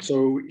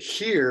 So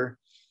here,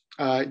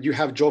 You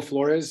have Joe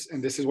Flores,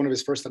 and this is one of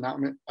his first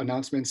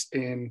announcements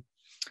in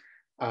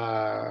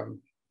El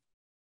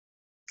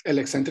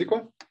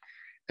Excentrico.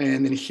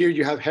 And then here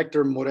you have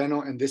Hector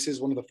Moreno, and this is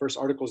one of the first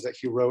articles that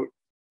he wrote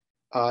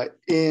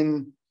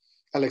in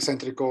El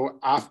Excentrico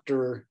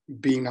after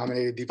being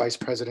nominated the vice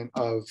president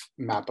of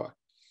MAPA.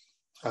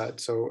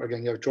 So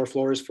again, you have Joe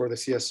Flores for the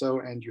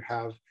CSO, and you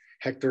have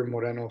Hector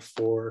Moreno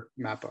for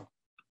MAPA.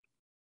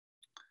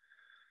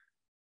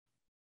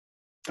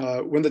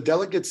 When the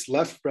delegates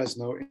left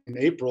Fresno in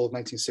April of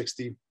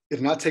 1960, it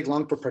did not take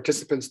long for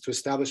participants to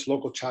establish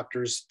local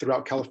chapters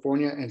throughout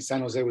California, and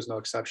San Jose was no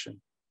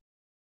exception.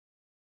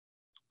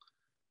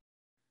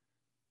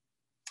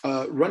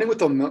 Running with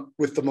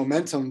the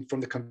momentum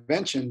from the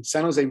convention,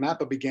 San Jose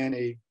MAPA began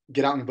a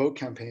get out and vote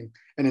campaign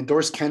and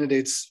endorsed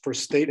candidates for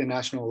state and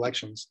national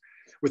elections.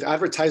 With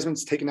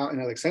advertisements taken out in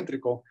El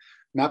Excentrico,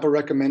 MAPA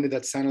recommended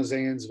that San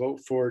Joseans vote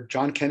for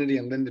John Kennedy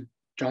and Lyndon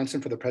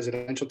Johnson for the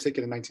presidential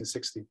ticket in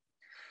 1960.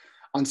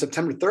 On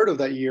September 3rd of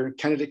that year,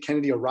 candidate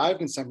Kennedy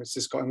arrived in San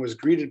Francisco and was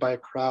greeted by a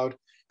crowd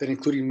that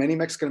included many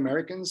Mexican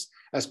Americans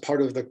as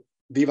part of the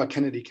Viva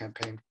Kennedy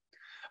campaign.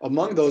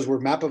 Among those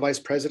were MAPA Vice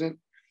President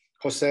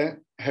Jose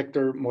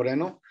Hector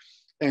Moreno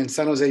and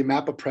San Jose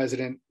MAPA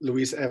President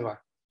Luis Eva.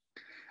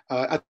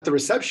 At the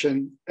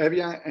reception,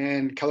 Evia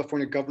and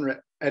California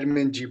Governor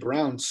Edmund G.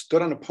 Brown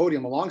stood on a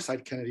podium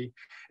alongside Kennedy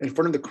in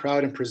front of the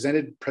crowd and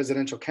presented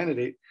presidential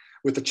candidate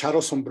with the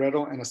charro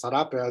sombrero and a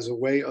sarape as a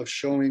way of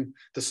showing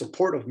the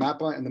support of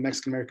MAPA and the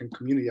Mexican American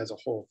community as a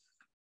whole.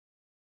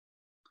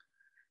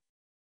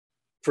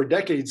 For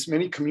decades,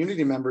 many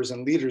community members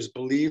and leaders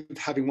believed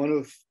having one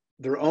of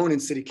their own in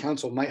city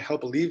council might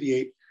help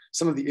alleviate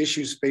some of the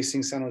issues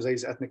facing San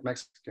Jose's ethnic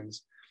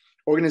Mexicans.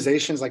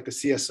 Organizations like the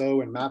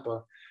CSO and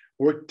MAPA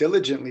worked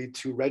diligently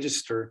to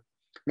register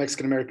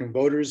Mexican American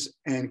voters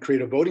and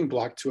create a voting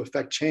bloc to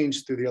effect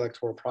change through the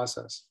electoral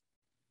process.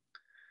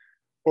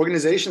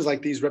 Organizations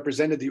like these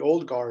represented the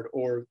old guard,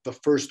 or the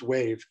first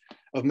wave,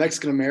 of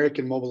Mexican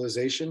American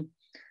mobilization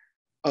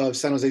of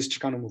San Jose's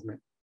Chicano movement.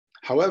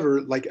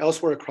 However, like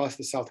elsewhere across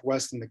the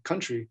Southwest in the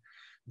country,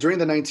 during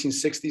the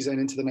 1960s and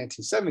into the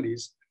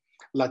 1970s,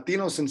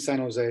 Latinos in San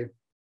Jose,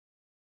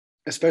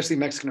 especially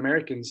Mexican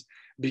Americans,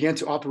 began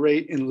to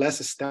operate in less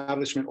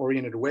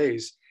establishment-oriented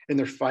ways in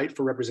their fight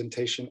for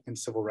representation and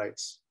civil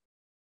rights.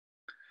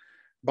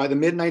 By the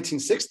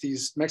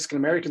mid-1960s, Mexican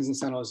Americans in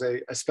San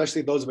Jose,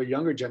 especially those of a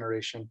younger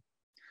generation,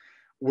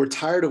 were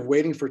tired of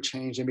waiting for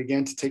change and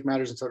began to take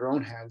matters into their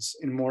own hands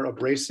in more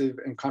abrasive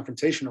and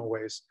confrontational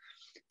ways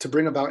to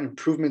bring about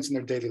improvements in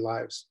their daily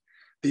lives.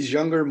 These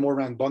younger, more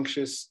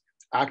rambunctious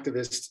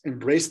activists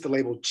embraced the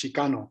label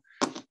Chicano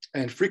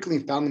and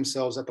frequently found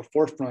themselves at the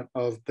forefront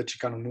of the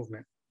Chicano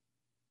movement.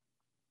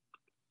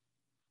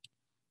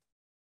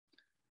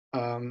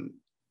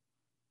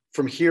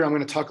 From here, I'm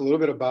going to talk a little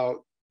bit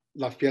about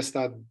La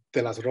Fiesta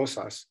de las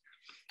Rosas.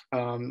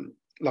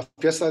 La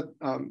Fiesta,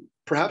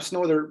 perhaps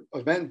no other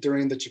event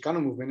during the Chicano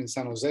movement in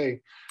San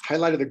Jose,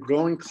 highlighted the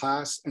growing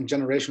class and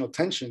generational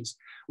tensions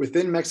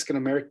within the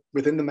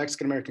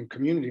Mexican American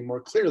community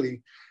more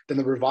clearly than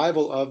the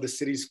revival of the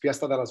city's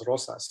Fiesta de las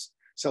Rosas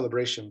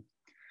celebration.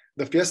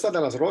 The Fiesta de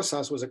las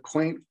Rosas was a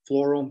quaint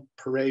floral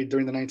parade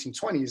during the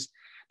 1920s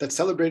that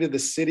celebrated the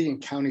city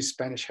and county's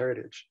Spanish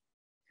heritage.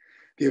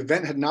 The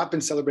event had not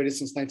been celebrated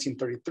since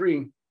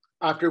 1933,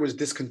 after it was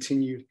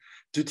discontinued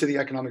due to the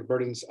economic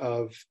burdens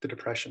of the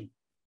Depression.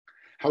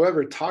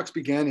 However, talks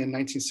began in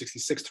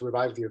 1966 to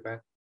revive the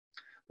event.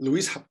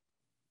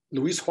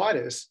 Luis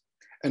Juarez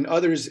and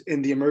others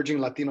in the emerging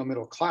Latino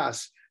middle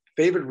class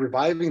favored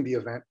reviving the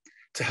event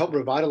to help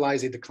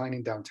revitalize a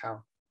declining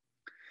downtown.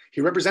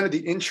 He represented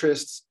the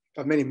interests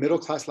of many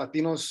middle-class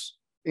Latinos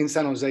in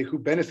San Jose who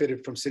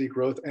benefited from city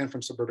growth and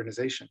from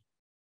suburbanization.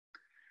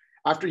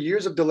 After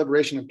years of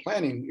deliberation and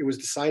planning, it was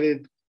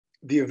decided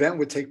the event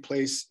would take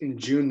place in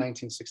June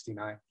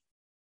 1969.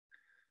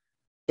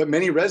 But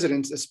many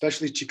residents,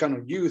 especially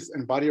Chicano youth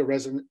and barrio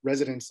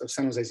residents of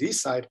San Jose's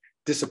east side,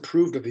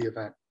 disapproved of the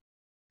event.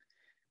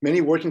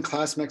 Many working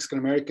class Mexican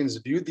Americans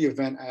viewed the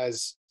event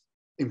as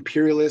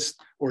imperialist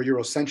or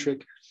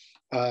Eurocentric,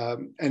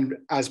 and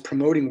as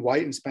promoting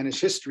white and Spanish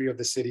history of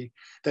the city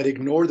that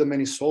ignored the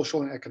many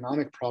social and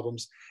economic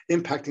problems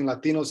impacting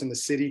Latinos in the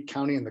city,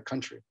 county, and the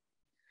country.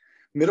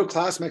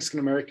 Middle-class Mexican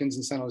Americans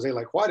in San Jose,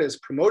 like Juarez,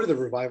 promoted the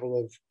revival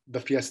of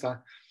the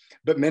fiesta,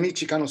 but many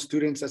Chicano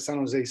students at San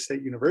Jose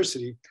State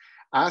University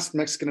asked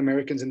Mexican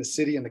Americans in the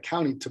city and the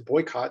county to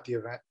boycott the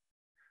event.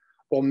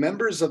 While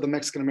members of the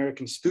Mexican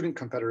American Student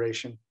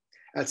Confederation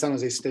at San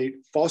Jose State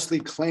falsely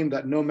claimed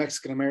that no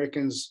Mexican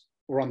Americans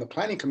were on the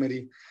planning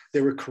committee,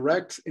 they were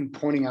correct in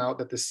pointing out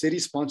that the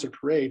city-sponsored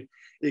parade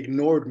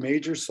ignored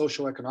major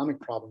socioeconomic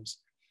problems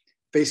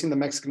facing the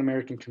Mexican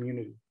American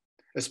community,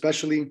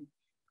 especially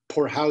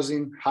poor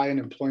housing, high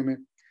unemployment,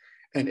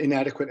 and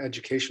inadequate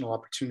educational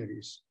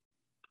opportunities.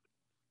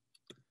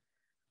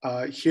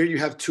 Here you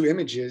have two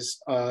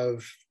images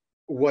of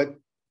what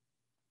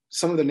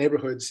some of the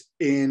neighborhoods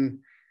in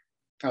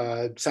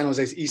San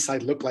Jose's east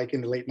side looked like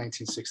in the late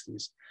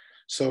 1960s.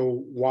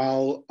 So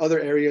while other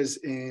areas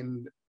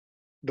in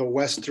the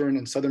western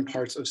and southern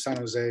parts of San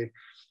Jose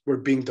were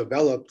being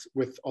developed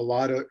with a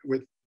lot of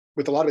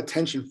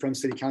attention from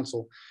city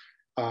council.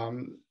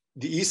 The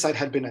east side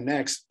had been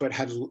annexed, but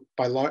had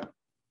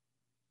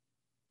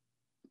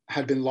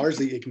been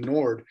largely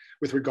ignored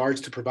with regards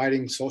to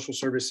providing social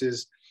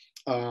services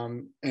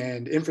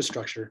and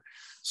infrastructure.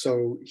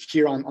 So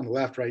here on the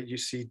left, right, you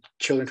see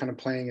children kind of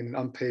playing in an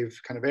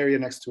unpaved kind of area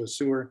next to a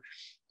sewer.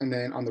 And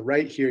then on the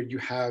right here, you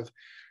have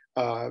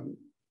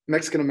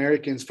Mexican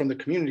Americans from the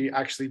community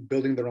actually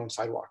building their own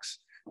sidewalks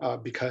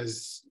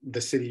because the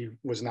city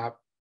was not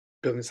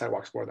building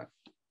sidewalks for them.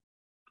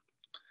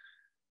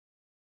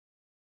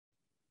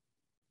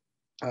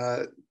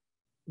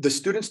 The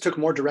students took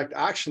more direct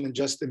action than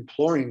just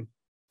imploring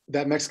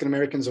that Mexican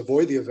Americans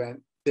avoid the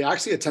event. They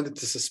actually attempted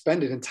to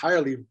suspend it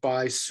entirely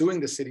by suing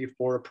the city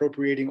for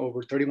appropriating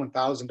over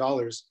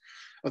 $31,000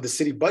 of the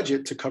city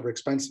budget to cover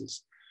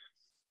expenses.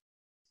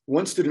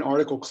 One student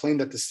article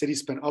claimed that the city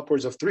spent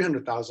upwards of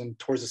 $300,000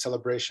 towards the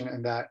celebration,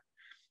 and that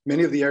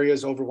many of the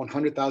area's over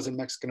 100,000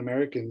 Mexican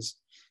Americans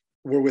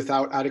were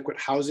without adequate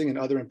housing and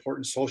other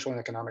important social and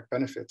economic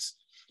benefits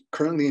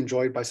currently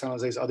enjoyed by San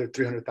Jose's other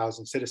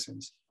 300,000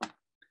 citizens.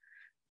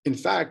 In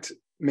fact,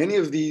 many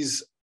of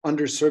these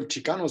underserved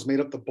Chicanos made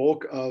up the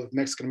bulk of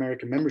Mexican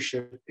American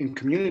membership in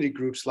community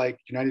groups like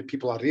United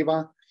People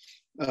Arriba,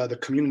 the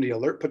Community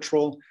Alert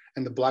Patrol,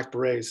 and the Black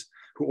Berets,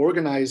 who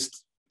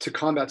organized to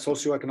combat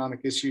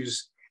socioeconomic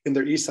issues in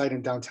their east side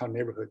and downtown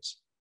neighborhoods.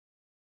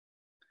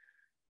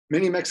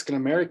 Many Mexican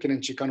American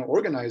and Chicano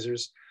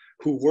organizers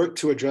who worked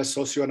to address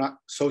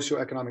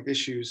socioeconomic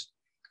issues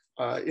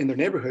in their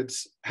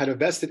neighborhoods had a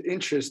vested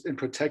interest in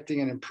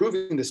protecting and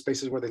improving the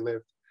spaces where they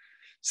lived.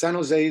 San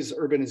Jose's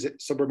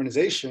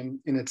suburbanization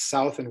in its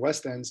south and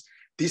west ends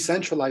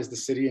decentralized the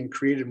city and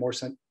created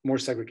more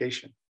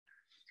segregation.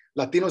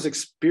 Latinos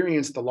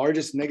experienced the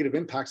largest negative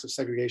impacts of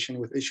segregation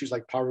with issues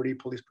like poverty,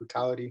 police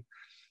brutality,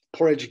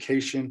 poor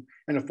education,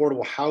 and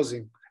affordable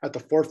housing at the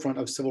forefront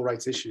of civil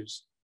rights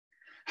issues.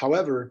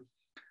 However,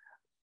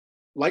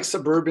 like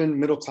suburban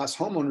middle-class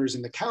homeowners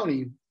in the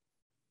county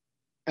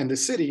and the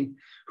city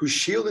who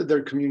shielded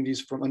their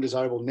communities from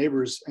undesirable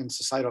neighbors and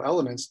societal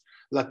elements,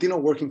 Latino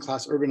working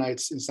class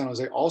urbanites in San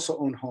Jose also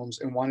owned homes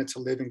and wanted to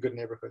live in good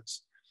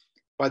neighborhoods.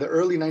 By the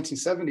early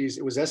 1970s,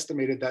 it was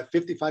estimated that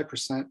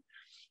 55%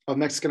 of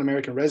Mexican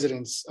American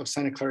residents of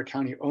Santa Clara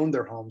County owned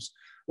their homes,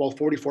 while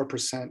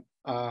 44%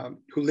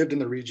 who lived in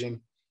the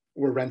region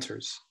were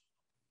renters.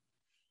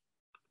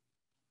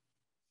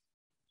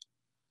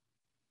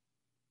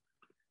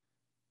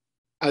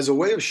 As a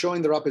way of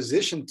showing their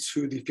opposition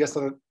to the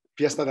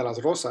Fiesta de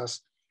las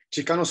Rosas,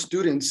 Chicano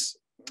students,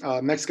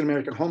 Mexican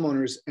American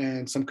homeowners,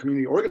 and some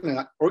community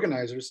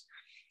organizers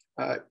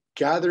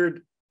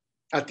gathered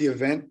at the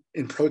event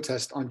in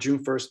protest on June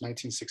 1st,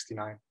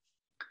 1969.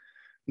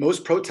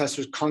 Most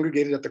protesters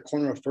congregated at the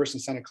corner of First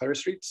and Santa Clara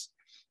Streets,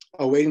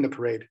 awaiting the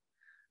parade.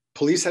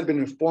 Police had been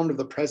informed of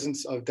the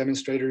presence of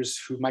demonstrators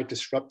who might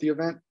disrupt the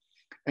event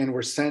and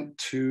were sent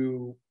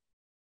to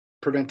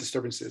prevent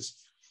disturbances.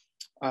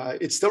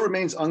 It still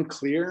remains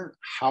unclear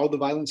how the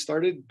violence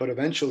started, but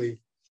eventually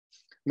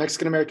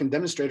Mexican American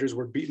demonstrators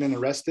were beaten and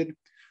arrested.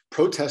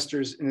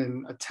 Protesters, in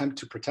an attempt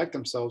to protect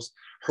themselves,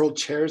 hurled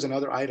chairs and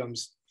other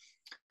items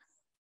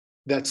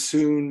that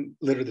soon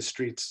littered the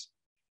streets.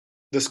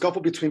 The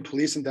scuffle between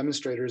police and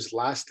demonstrators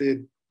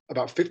lasted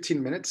about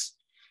 15 minutes,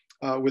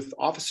 with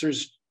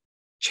officers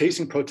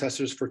chasing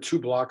protesters for 2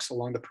 blocks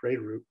along the parade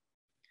route.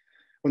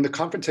 When the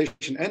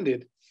confrontation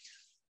ended,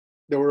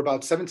 there were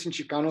about 17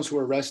 Chicanos who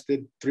were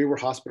arrested, 3 were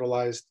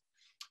hospitalized,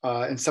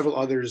 and several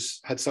others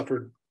had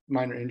suffered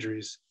minor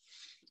injuries.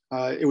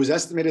 It was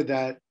estimated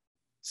that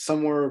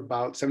somewhere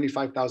about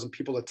 75,000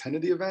 people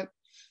attended the event,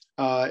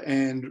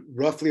 and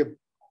roughly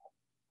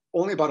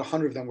only about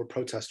 100 of them were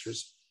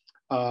protesters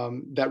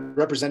that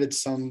represented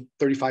some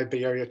 35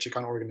 Bay Area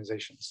Chicano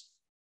organizations.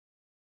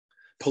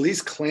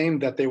 Police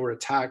claimed that they were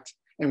attacked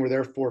and were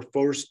therefore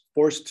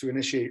forced to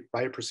initiate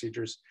riot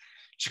procedures.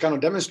 Chicano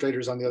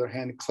demonstrators, on the other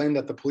hand, claimed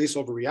that the police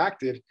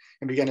overreacted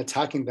and began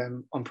attacking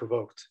them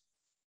unprovoked.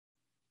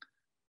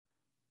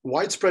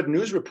 Widespread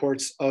news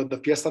reports of the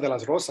Fiesta de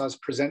las Rosas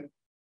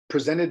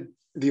presented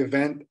the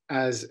event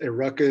as a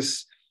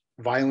ruckus,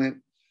 violent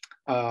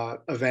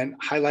event,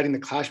 highlighting the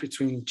clash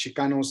between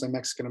Chicanos and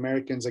Mexican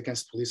Americans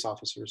against police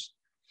officers.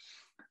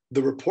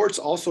 The reports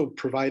also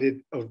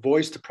provided a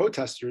voice to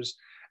protesters,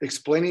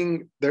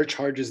 explaining their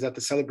charges that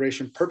the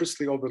celebration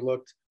purposely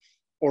overlooked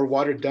or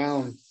watered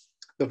down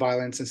the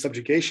violence and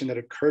subjugation that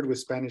occurred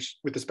with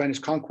the Spanish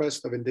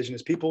conquest of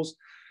indigenous peoples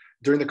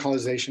during the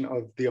colonization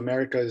of the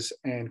Americas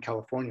and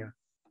California.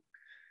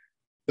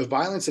 The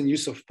violence and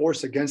use of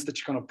force against the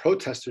Chicano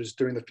protesters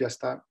during the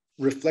fiesta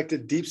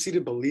reflected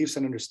deep-seated beliefs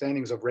and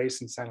understandings of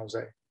race in San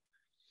Jose.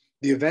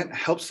 The event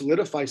helped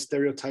solidify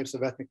stereotypes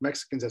of ethnic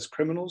Mexicans as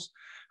criminals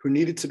who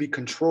needed to be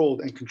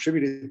controlled, and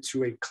contributed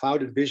to a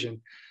clouded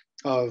vision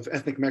of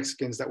ethnic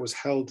Mexicans that was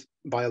held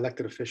by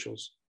elected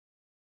officials.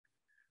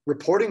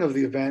 Reporting of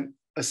the event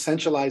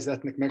essentialized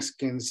ethnic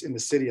Mexicans in the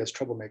city as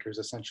troublemakers,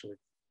 essentially.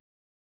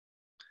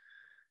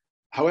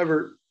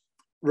 However,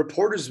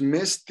 reporters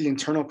missed the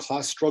internal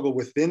class struggle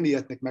within the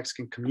ethnic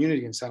Mexican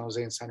community in San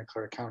Jose and Santa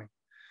Clara County.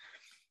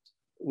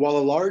 While a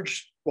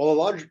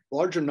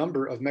larger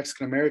number of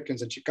Mexican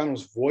Americans and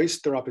Chicanos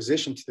voiced their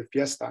opposition to the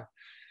fiesta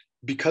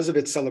because of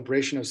its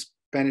celebration of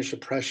Spanish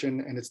oppression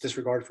and its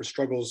disregard for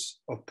struggles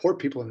of poor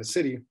people in the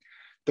city,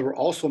 there were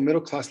also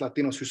middle-class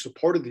Latinos who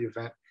supported the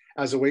event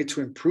as a way to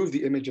improve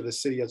the image of the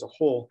city as a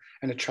whole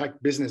and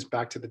attract business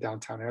back to the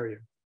downtown area.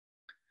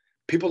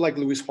 People like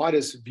Luis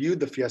Juarez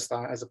viewed the fiesta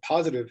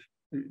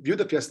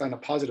in a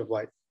positive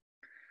light,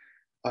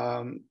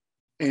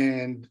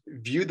 and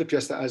viewed the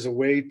fiesta as a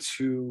way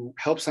to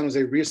help San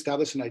Jose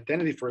reestablish an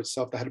identity for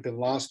itself that had been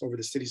lost over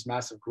the city's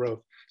massive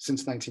growth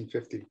since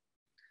 1950.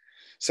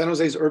 San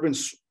Jose's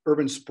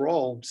urban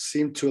sprawl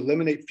seemed to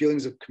eliminate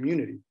feelings of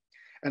community,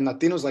 and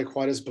Latinos like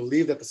Juarez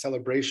believed that the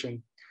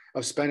celebration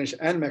of Spanish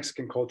and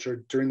Mexican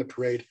culture during the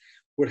parade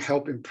would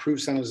help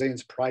improve San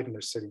Joseans' pride in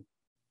their city.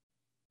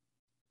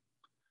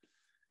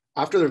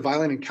 After their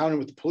violent encounter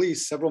with the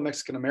police, several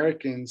Mexican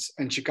Americans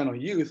and Chicano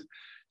youth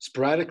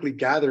sporadically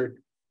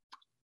gathered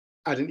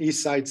at an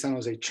East Side San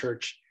Jose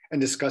church and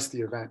discussed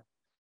the event.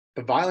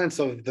 The violence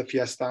of the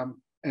fiesta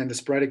and the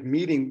sporadic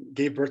meeting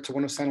gave birth to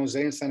one of San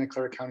Jose and Santa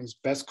Clara County's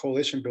best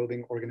coalition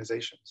building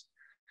organizations.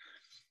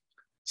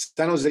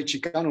 San Jose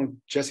Chicano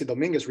Jesse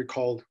Dominguez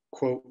recalled,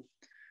 quote,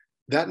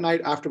 "That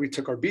night after we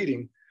took our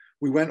beating,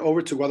 we went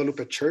over to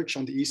Guadalupe Church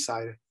on the East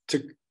Side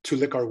to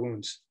lick our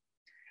wounds.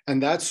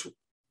 And that's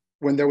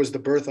when there was the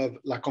birth of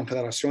La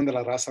Confederación de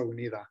la Raza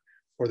Unida,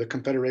 or the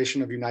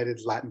Confederation of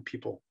United Latin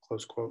People,"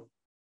 close quote.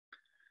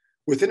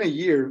 Within a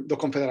year, the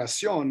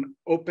Confederación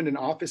opened an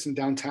office in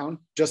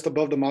downtown, just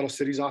above the Model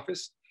Cities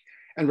office,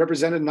 and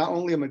represented not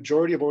only a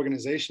majority of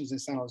organizations in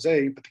San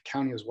Jose, but the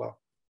county as well.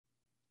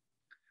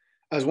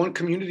 As one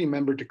community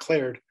member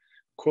declared,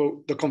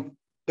 quote, the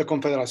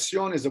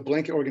Confederación is a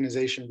blanket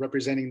organization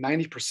representing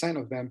 90%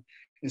 of them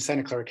in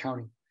Santa Clara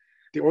County.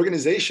 The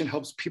organization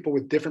helps people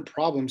with different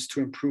problems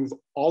to improve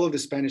all of the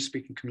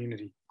Spanish-speaking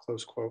community,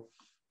 close quote.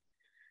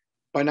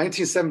 By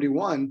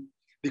 1971,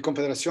 the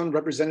Confederación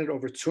represented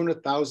over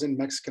 200,000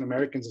 Mexican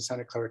Americans in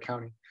Santa Clara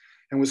County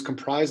and was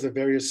comprised of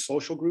various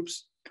social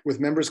groups with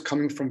members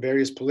coming from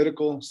various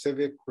political,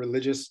 civic,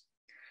 religious,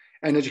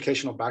 and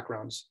educational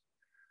backgrounds.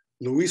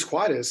 Luis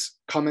Juarez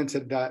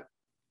commented that,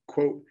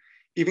 quote,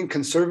 "Even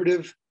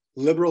conservative,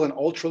 liberal, and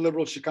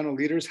ultra-liberal Chicano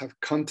leaders have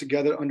come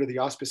together under the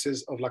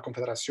auspices of La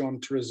Confederación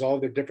to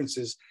resolve their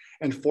differences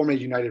and form a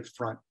united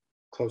front,"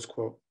 close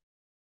quote.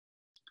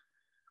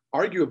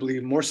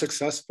 Arguably more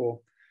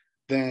successful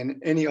than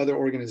any other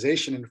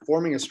organization in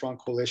forming a strong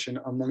coalition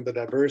among the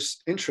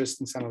diverse interests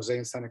in San Jose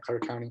and Santa Clara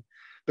County,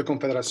 the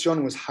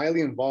Confederación was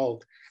highly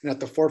involved and at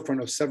the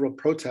forefront of several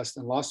protests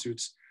and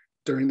lawsuits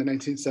during the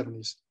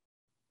 1970s.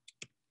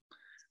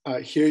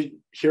 Here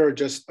are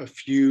just a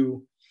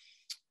few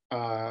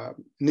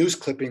news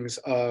clippings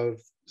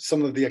of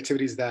some of the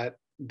activities that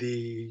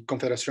the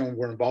Confederación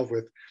were involved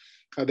with.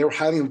 They were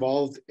highly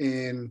involved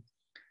in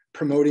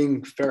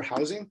promoting fair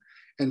housing,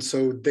 and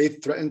so they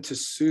threatened to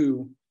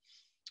sue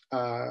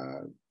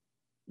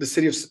the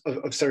city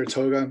of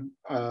Saratoga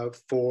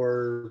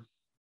for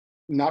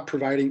not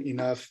providing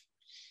enough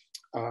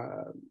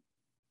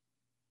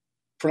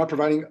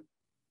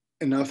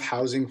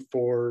housing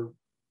for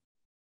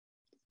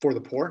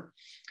the poor,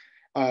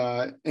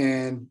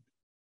 and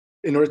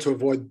in order to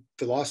avoid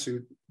the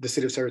lawsuit, the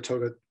city of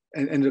Saratoga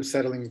ended up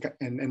settling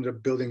and ended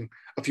up building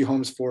a few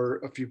homes for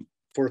a few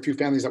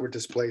families that were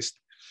displaced,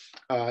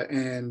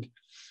 and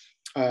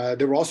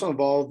they were also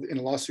involved in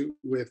a lawsuit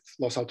with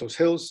Los Altos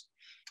Hills,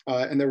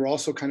 and they were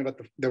also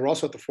at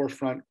the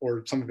forefront,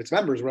 or some of its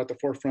members were at the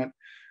forefront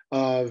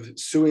of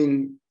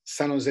suing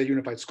San Jose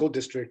Unified School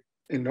District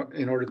in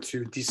order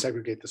to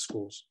desegregate the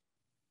schools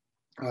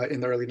in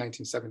the early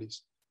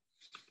 1970s.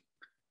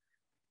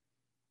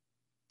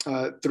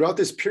 Throughout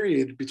this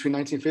period between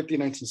 1950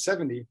 and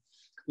 1970,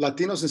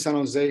 Latinos in San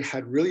Jose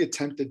had really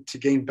attempted to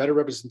gain better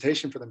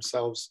representation for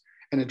themselves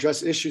and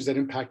address issues that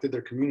impacted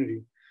their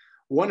community.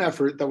 One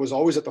effort that was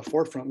always at the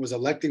forefront was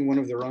electing one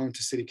of their own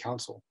to city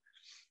council.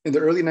 In the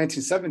early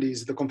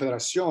 1970s, the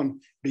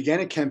Confederación began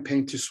a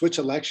campaign to switch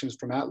elections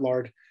from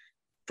at-large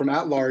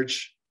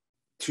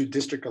to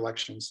district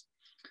elections.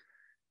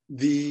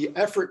 The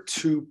effort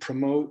to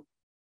promote,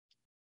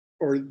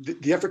 or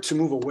the effort to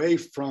move away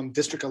from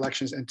district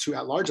elections and to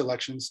at-large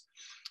elections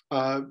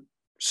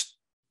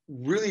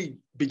really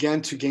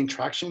began to gain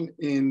traction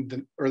in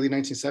the early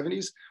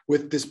 1970s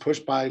with this push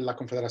by La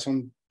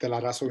Confederación de la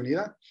Raza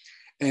Unida.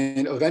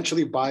 And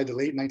eventually by the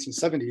late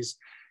 1970s,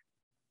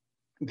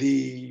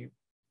 the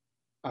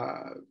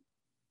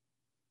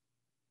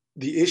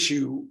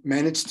issue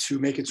managed to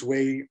make its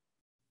way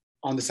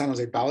on the San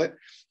Jose ballot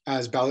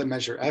as ballot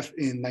measure F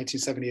in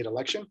 1978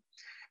 election.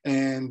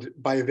 And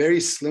by a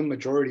very slim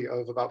majority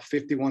of about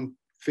 51%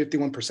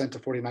 to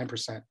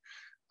 49%,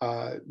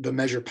 the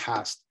measure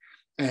passed.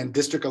 And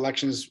district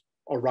elections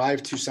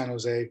arrived to San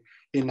Jose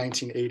in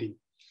 1980.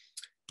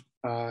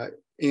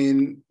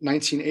 In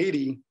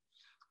 1980,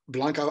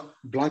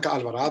 Blanca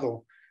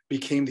Alvarado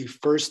became the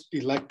first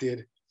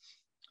elected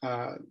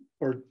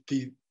or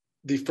the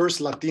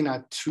first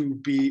Latina to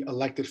be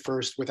elected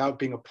first without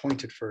being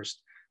appointed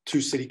first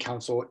to city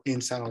council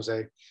in San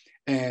Jose.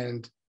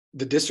 And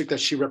the district that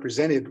she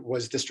represented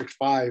was District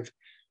 5,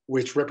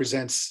 which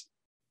represents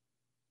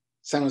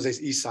San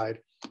Jose's east side.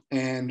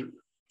 And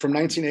from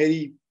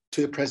 1980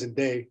 to the present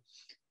day,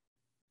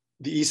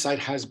 the east side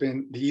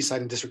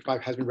in District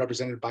 5 has been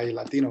represented by a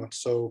Latino.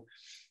 So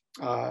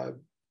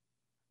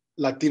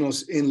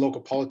Latinos in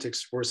local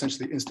politics were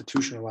essentially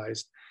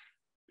institutionalized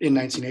in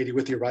 1980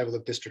 with the arrival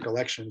of district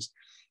elections.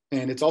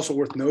 And it's also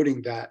worth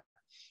noting that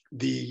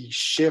the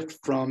shift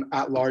from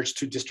at-large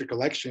to district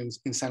elections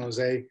in San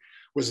Jose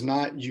was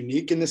not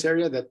unique in this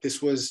area, that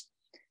this was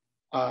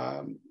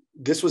an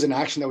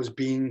action that was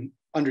being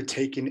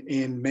undertaken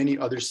in many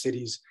other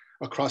cities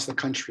across the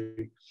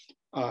country,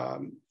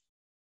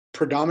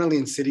 predominantly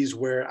in cities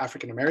where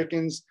African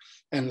Americans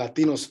and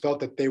Latinos felt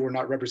that they were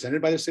not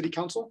represented by the city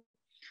council.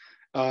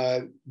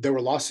 There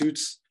were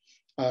lawsuits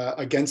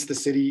against the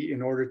city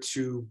in order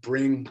to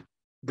bring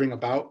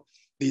about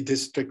the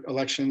district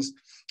elections.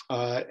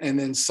 And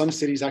then some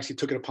cities actually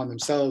took it upon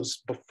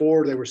themselves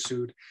before they were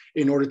sued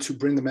in order to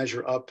bring the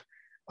measure up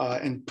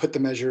and put the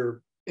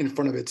measure in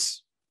front of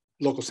its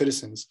local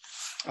citizens.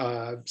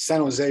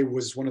 San Jose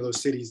was one of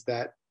those cities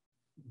that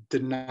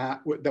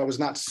was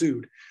not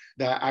sued,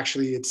 that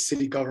actually its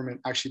city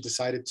government actually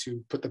decided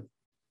to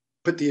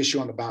put the issue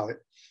on the ballot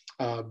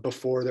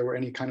before there were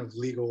any kind of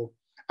legal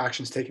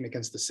actions taken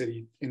against the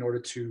city in order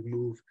to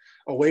move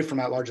away from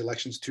at-large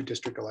elections to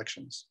district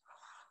elections.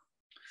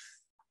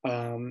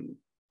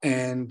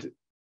 And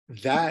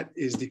that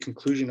is the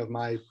conclusion of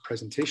my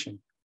presentation.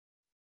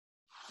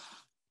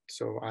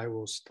 So I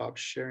will stop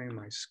sharing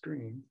my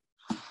screen.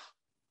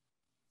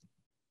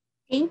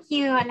 Thank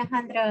you,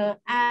 Alejandro.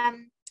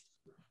 I'm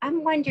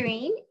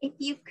wondering if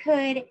you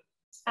could,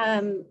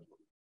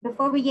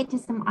 before we get to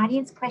some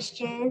audience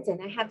questions,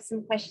 and I have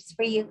some questions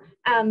for you,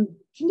 can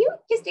you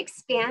just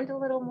expand a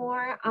little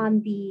more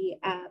on the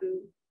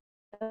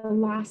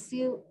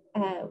lawsuit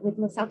with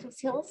Los Altos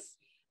Hills?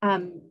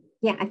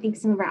 Yeah, I think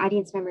some of our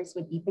audience members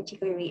would be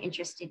particularly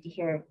interested to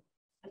hear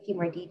a few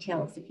more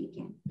details if you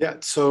can. Yeah,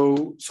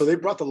 so they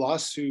brought the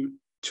lawsuit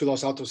to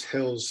Los Altos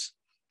Hills,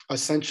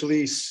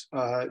 essentially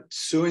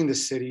suing the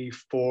city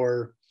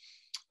for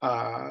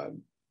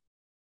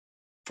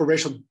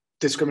racial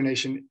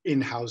discrimination in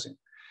housing.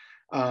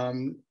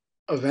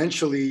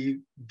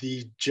 Eventually,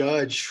 the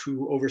judge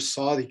who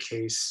oversaw the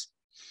case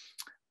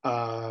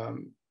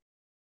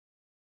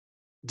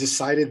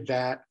decided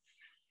that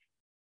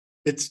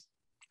it's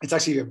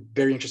actually a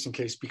very interesting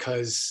case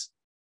because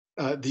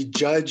the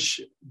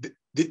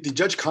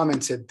judge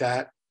commented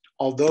that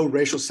although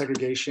racial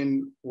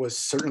segregation was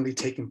certainly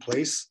taking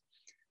place,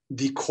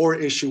 the core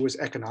issue was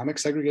economic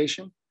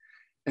segregation.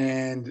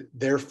 And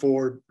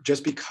therefore,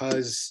 just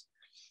because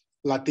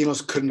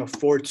Latinos couldn't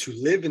afford to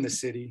live in the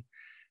city,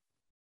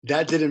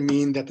 that didn't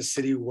mean that the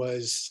city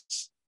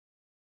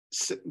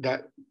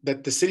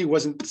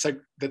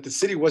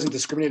wasn't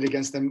discriminating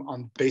against them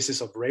on the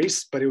basis of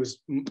race, but it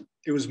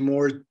was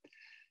more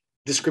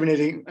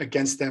discriminating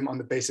against them on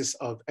the basis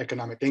of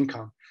economic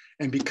income.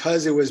 And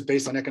because it was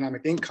based on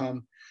economic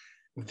income,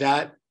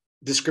 that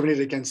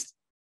discriminated against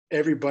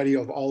everybody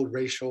of all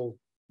racial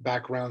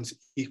backgrounds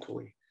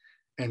equally.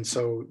 And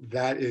so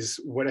that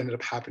is what ended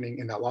up happening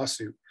in that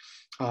lawsuit.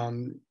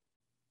 The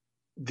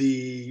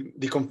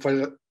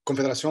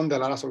Confederación de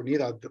la Raza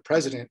Unida, the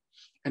president,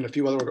 and a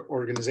few other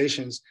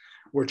organizations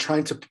were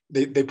trying to,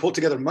 they pulled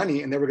together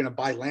money and they were going to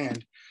buy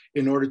land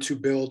in order to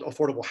build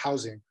affordable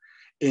housing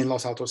in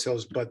Los Altos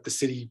Hills, but the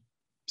city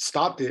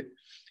stopped it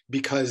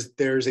because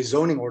there's a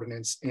zoning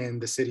ordinance in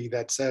the city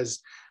that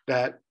says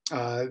that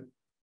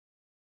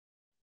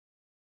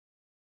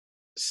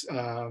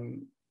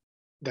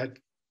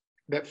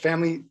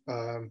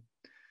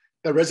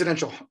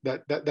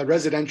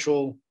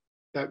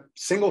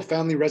single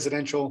family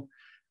residential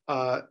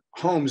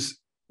homes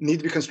need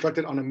to be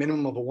constructed on a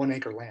minimum of a 1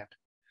 acre land.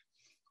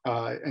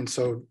 And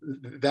so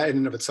that in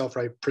and of itself,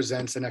 right,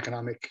 presents an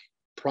economic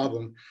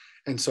problem.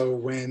 And so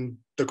when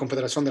the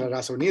Confederación de la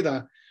Raza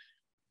Unida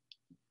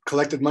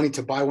collected money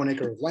to buy 1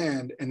 acre of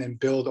land and then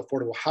build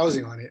affordable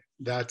housing on it,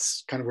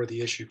 that's kind of where the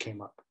issue came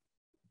up.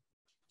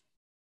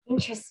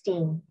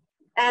 Interesting.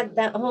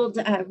 The old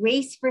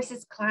race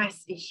versus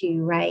class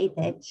issue, right,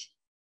 that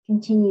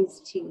continues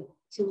to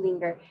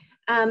linger.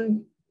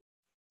 And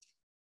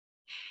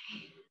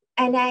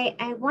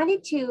I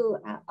wanted to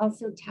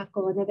also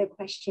tackle another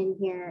question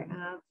here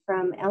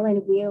from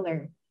Ellen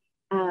Wheeler,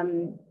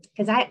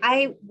 because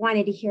I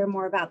wanted to hear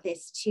more about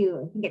this too.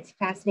 I think it's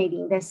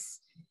fascinating,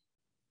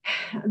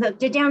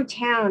 the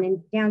downtown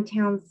and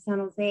downtown San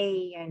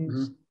Jose,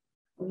 and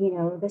you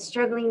know, the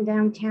struggling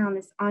downtown,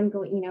 this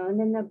ongoing, you know, and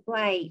then the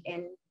blight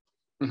and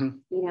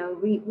you know,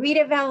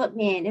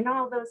 redevelopment and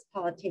all those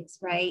politics,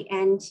 right?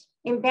 And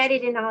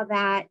embedded in all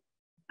that,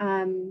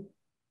 you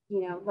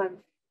know, a lot of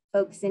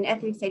folks in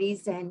ethnic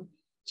studies and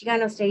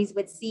Chicano studies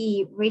would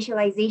see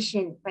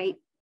racialization, right,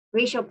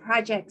 racial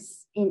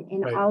projects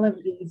in Right. all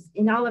of these,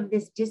 in all of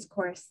this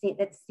discourse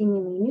that's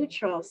seemingly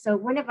neutral. So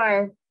one of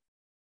our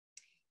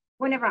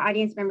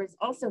audience members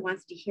also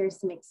wants to hear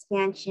some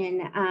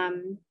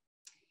expansion.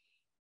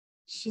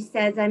 She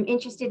says, I'm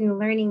interested in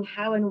learning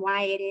how and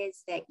why it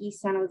is that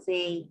East San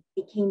Jose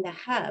became the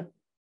hub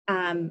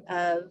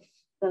of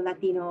the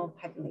Latino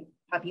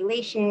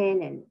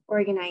population and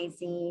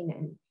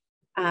organizing,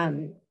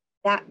 and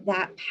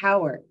that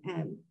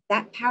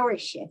power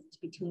shift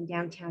between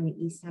downtown and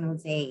East San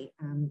Jose.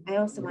 I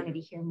also wanted to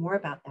hear more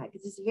about that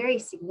because it's very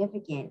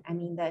significant. I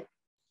mean, the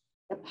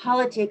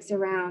politics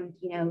around,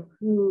 you know,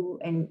 who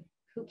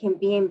can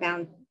be in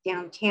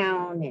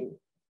downtown, and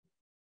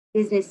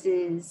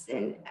businesses,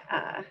 and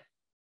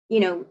you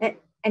know,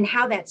 and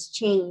how that's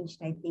changed,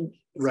 I think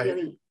is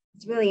Right.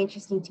 it's really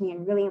interesting to me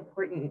and really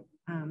important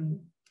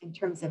in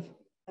terms of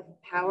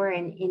power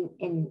and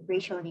in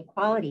racial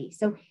inequality.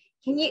 So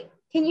can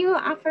you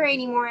offer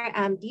any more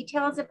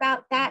details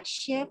about that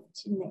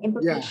shift and the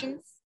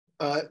implications?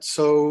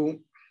 So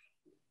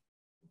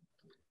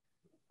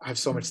I have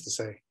so much to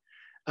say.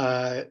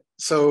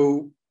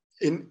 So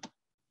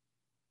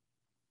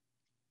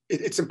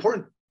it's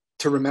important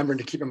to remember and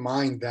to keep in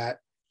mind that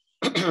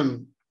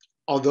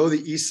although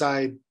the East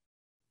Side,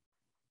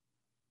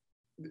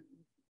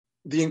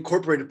 the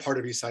incorporated part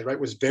of East Side, right,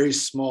 was very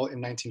small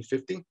in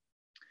 1950,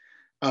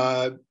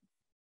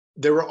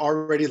 there were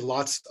already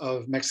lots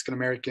of Mexican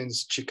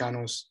Americans,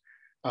 Chicanos,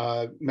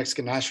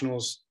 Mexican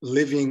nationals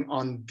living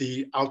on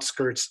the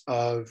outskirts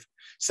of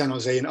San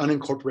Jose in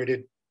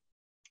unincorporated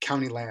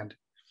county land,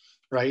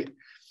 right?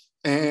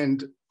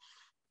 And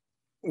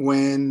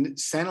when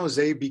San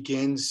Jose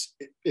begins,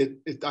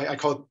 I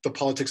call it the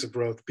politics of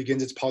growth,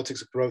 begins its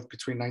politics of growth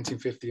between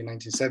 1950 and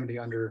 1970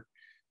 under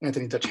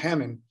Anthony Dutch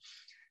Hammond.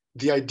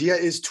 The idea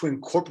is to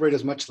incorporate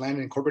as much land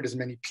and incorporate as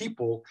many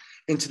people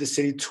into the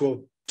city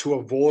to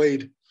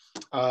avoid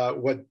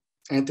what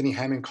Anthony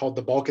Hammond called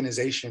the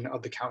balkanization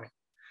of the county.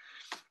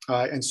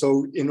 And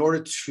so in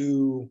order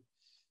to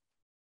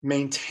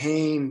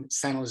maintain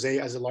San Jose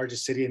as the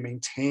largest city and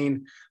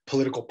maintain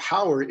political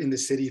power in the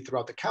city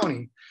throughout the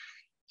county,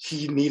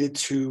 he needed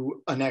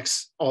to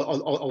annex a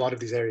lot of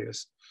these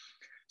areas.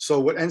 So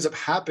what ends up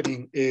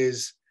happening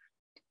is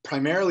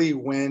primarily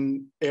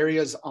when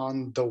areas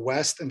on the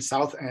west and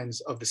south ends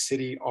of the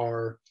city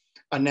are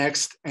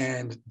annexed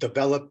and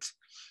developed,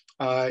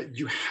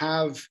 you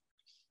have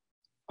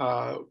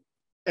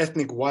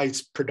ethnic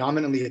whites,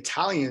 predominantly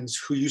Italians,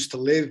 who used to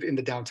live in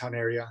the downtown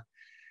area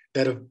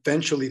that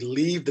eventually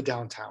leave the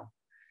downtown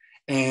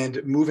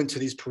and move into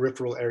these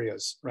peripheral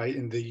areas, right,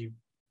 in the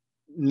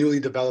newly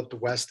developed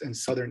west and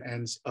southern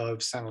ends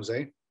of San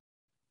Jose.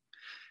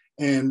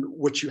 And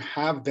what you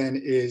have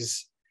then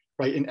is,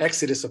 right, an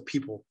exodus of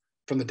people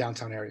from the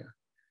downtown area.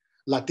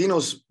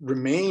 Latinos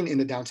remain in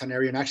the downtown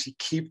area and actually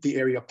keep the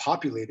area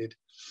populated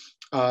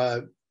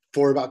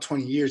for about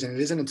 20 years. And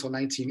it isn't until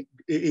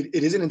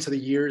the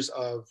years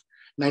of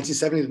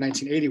 1970 to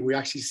 1980 we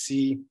actually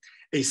see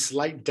a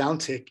slight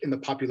downtick in the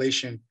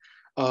population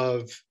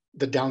of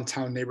the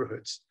downtown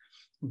neighborhoods.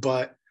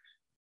 But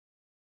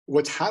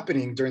what's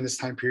happening during this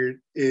time period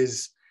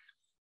is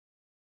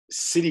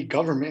city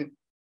government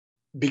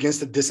begins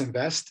to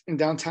disinvest in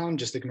downtown,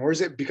 just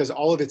ignores it, because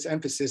all of its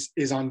emphasis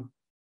is on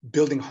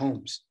building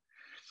homes.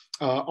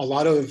 A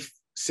lot of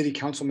city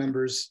council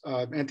members,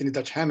 Anthony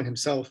Dutch Hammond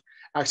himself,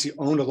 actually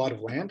owned a lot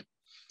of land.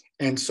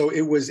 And so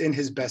it was in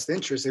his best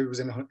interest, it was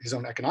in his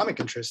own economic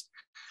interest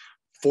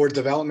for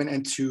development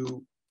and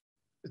to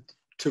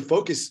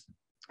focus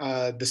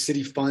the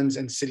city funds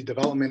and city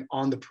development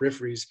on the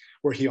peripheries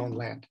where he owned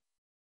land.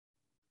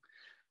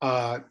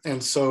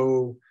 And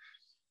so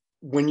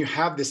when you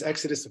have this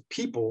exodus of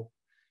people,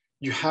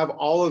 you have a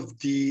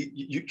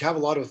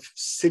lot of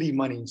city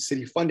money,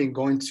 city funding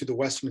going to the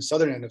western and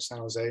southern end of San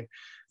Jose.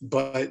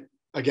 But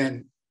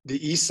again,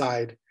 the east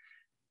side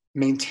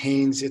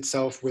maintains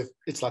itself with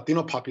its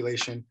Latino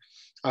population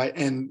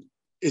and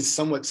is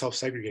somewhat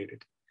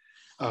self-segregated.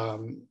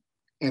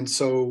 And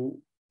so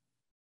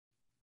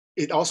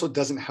it also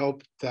doesn't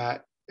help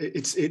that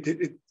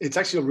it's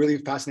actually a really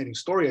fascinating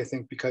story, I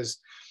think, because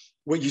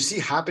what you see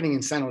happening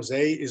in San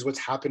Jose is what's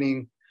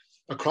happening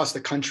across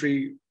the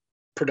country,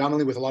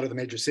 predominantly with a lot of the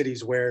major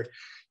cities, where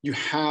you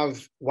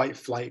have white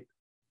flight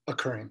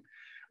occurring,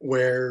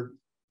 where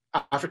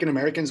African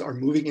Americans are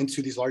moving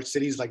into these large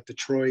cities like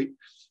Detroit,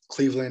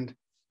 Cleveland,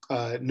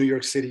 New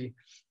York City.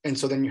 And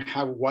so then you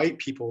have white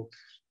people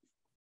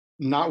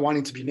not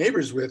wanting to be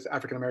neighbors with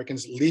African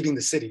Americans leaving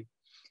the city.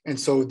 And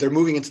so they're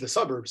moving into the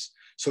suburbs.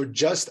 So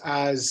just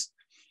as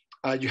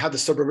you have the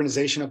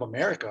suburbanization of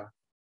America,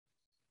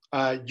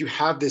 you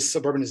have this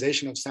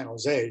suburbanization of San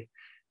Jose,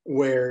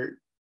 where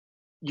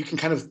you can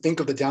kind of think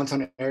of the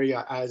downtown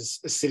area as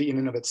a city in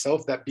and of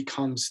itself that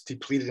becomes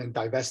depleted and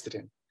divested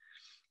in.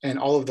 And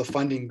all of the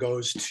funding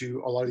goes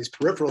to a lot of these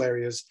peripheral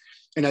areas.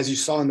 And as you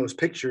saw in those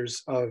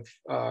pictures of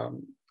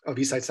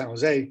Eastside San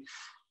Jose,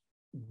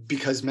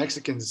 because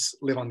Mexicans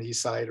live on the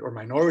east side or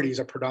minorities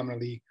are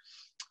predominantly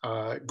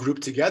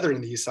grouped together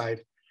in the east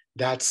side,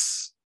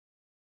 that's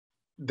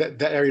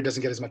that area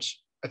doesn't get as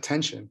much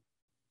attention.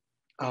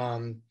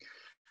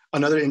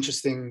 Another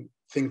interesting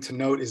thing to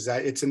note is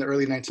that it's in the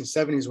early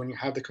 1970s when you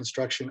have the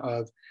construction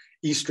of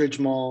East Ridge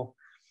Mall,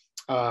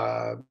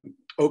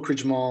 Oak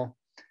Ridge Mall,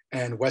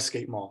 and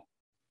Westgate Mall.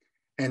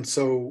 And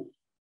so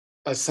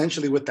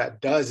essentially what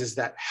that does is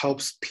that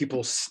helps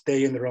people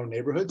stay in their own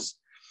neighborhoods.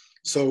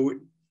 So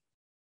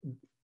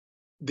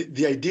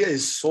the idea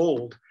is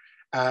sold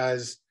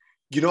as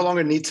you no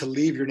longer need to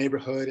leave your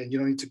neighborhood and you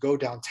don't need to go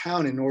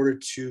downtown in order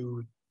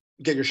to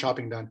get your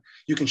shopping done.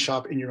 You can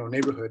shop in your own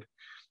neighborhood.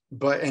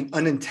 But an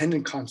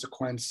unintended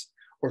consequence,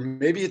 or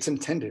maybe it's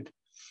intended,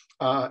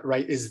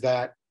 right, is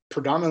that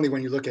predominantly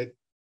when you look at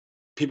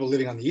people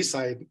living on the east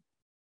side,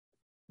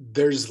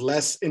 there's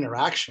less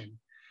interaction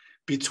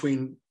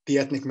between the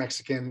ethnic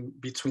Mexican,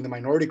 between the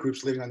minority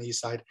groups living on the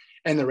east side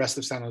and the rest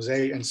of San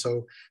Jose. And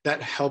so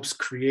that helps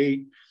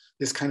create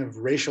this kind of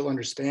racial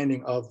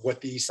understanding of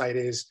what the east side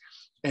is,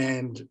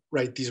 and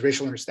right, these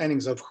racial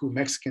understandings of who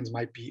Mexicans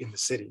might be in the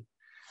city,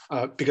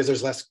 because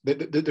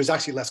there's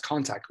actually less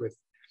contact with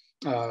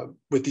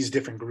these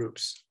different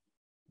groups.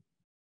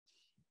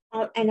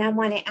 And I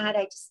want to add,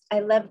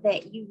 I love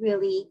that you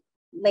really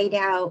laid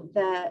out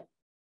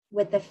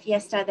with the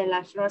Fiesta de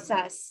las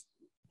Rosas,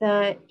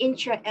 the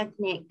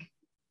intra-ethnic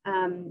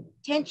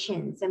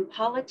tensions and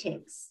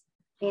politics,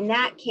 in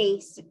that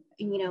case,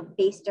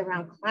 based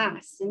around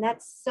class. And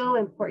that's so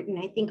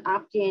important. I think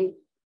often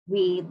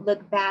we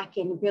look back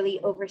and really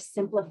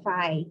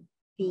oversimplify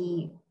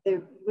the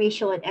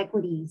racial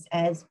inequities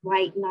as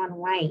white,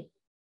 non-white.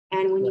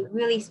 And when you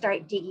really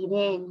start digging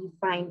in, you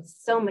find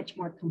so much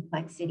more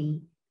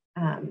complexity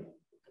there.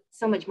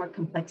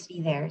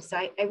 So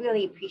I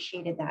really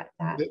appreciated that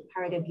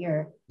part of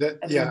your.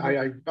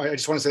 I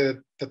just want to say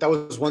that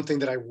was one thing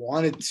that I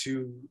wanted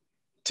to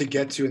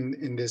get to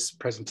in this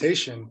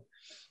presentation,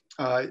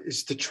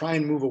 is to try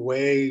and move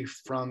away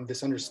from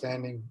this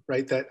understanding,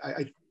 right? That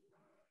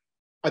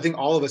I think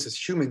all of us as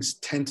humans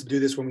tend to do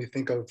this when we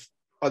think of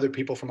other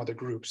people from other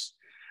groups,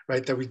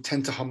 right? That we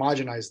tend to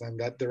homogenize them,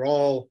 that they're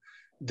all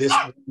this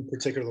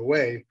particular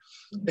way.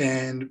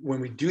 And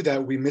when we do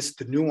that, we miss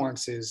the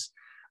nuances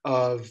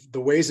of the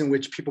ways in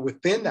which people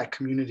within that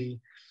community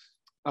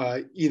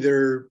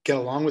either get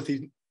along with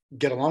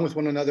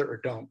one another or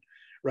don't,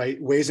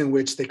 right? Ways in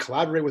which they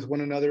collaborate with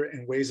one another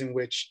and ways in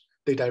which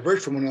they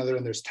diverge from one another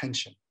and there's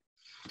tension.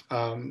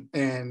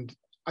 And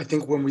I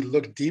think when we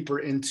look deeper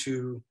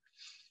into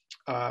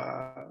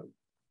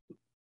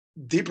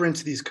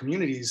these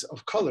communities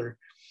of color,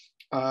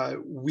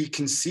 we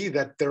can see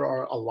that there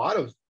are a lot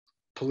of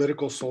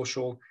political,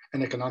 social,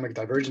 and economic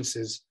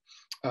divergences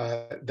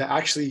that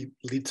actually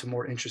lead to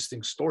more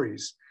interesting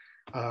stories,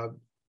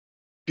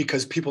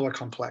 because people are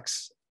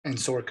complex and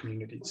so are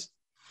communities.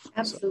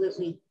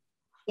 Absolutely. So.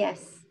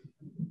 Yes.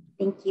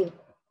 Thank you.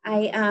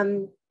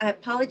 I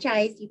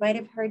apologize. You might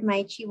have heard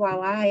my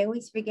Chihuahua. I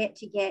always forget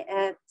to get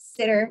a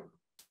sitter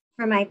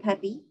for my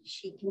puppy.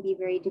 She can be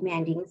very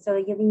demanding. So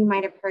you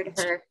might have heard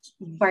her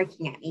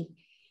barking at me.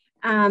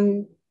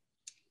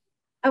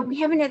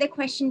 We have another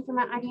question from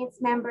an audience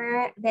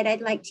member that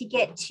I'd like to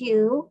get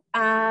to,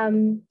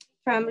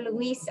 from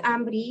Luis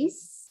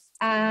Ambris.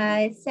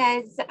 It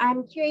says,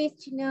 I'm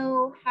curious to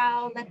know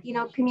how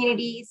Latino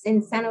communities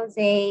in San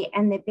Jose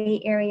and the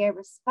Bay Area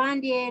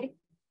responded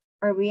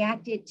or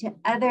reacted to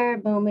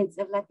other moments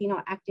of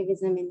Latino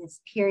activism in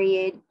this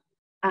period.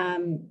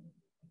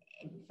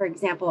 For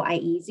example,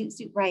 i.e. Zoot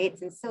Suit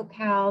riots in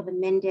SoCal, the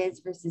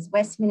Mendez versus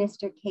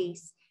Westminster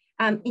case.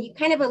 And you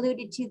kind of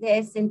alluded to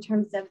this in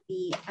terms of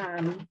the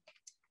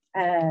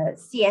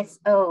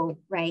CSO,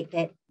 right?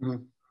 That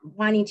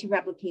wanting to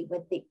replicate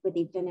what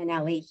they've done in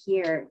LA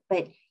here.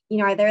 But,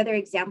 are there other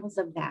examples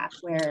of that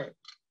where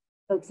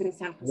folks in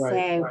San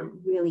Jose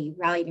really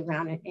rallied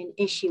around an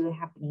issue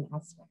happening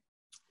elsewhere?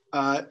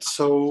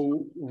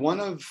 So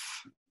I'm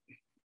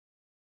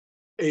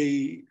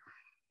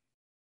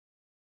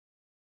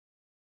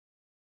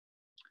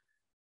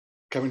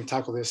going to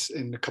tackle this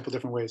in a couple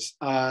different ways.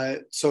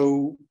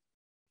 So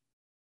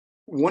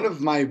one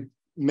of my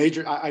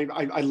major,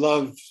 I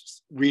love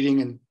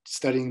reading and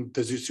studying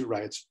the Zoot Suit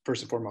riots,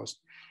 first and foremost.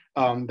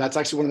 That's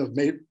actually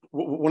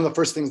one of the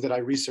first things that I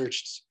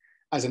researched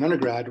as an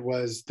undergrad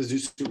was the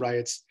Zoot Suit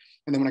riots.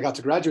 And then when I got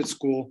to graduate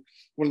school,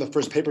 one of the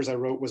first papers I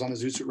wrote was on the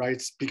Zoot Suit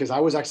riots, because I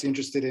was actually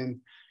interested in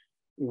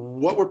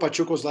what were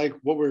Pachucos like,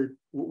 what were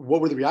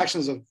the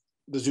reactions of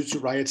the Zoot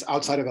Suit riots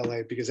outside of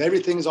LA, because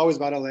everything is always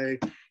about LA.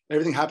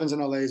 Everything happens in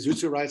LA, Zoot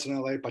Suit riots in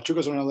LA,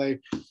 Pachucos are in LA.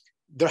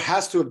 There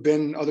has to have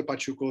been other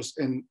Pachucos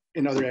in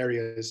other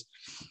areas.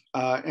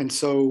 And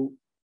so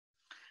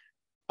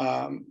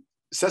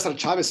Cesar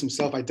Chavez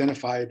himself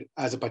identified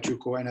as a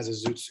Pachuco and as a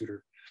Zoot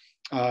Suiter.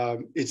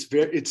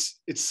 It's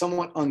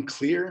somewhat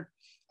unclear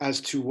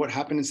as to what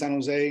happened in San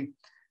Jose.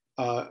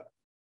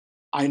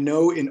 I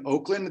know in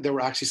Oakland, there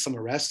were actually some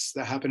arrests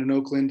that happened in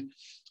Oakland.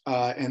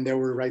 And there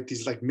were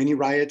these mini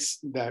riots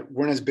that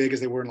weren't as big as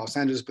they were in Los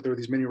Angeles, but there were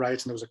these mini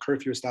riots and there was a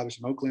curfew established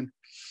in Oakland.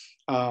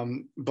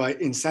 But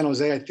in San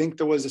Jose, I think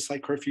there was a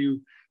slight curfew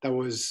that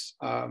was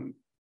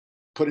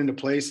put into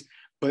place.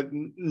 but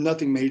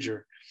nothing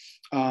major.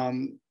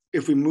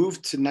 If we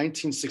move to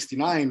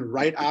 1969,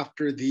 right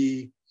after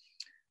the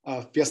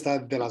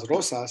Fiesta de las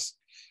Rosas,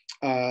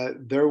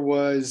 there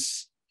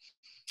was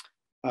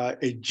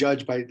a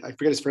judge I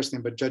forget his first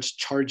name, but Judge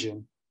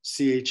Chargin,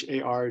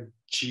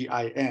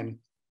 Chargin,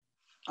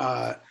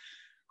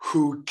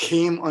 who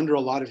came under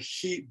a lot of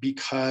heat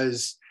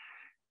because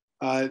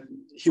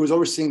he was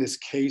overseeing this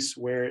case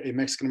where a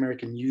Mexican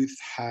American youth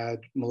had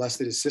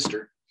molested his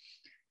sister.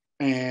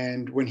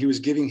 And when he was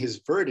giving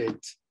his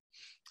verdict,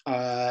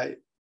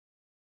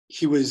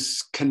 he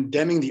was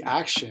condemning the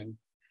action.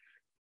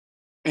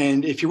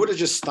 And if he would have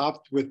just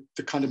stopped with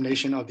the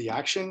condemnation of the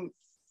action,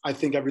 I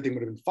think everything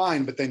would have been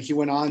fine. But then he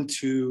went on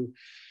to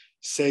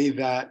say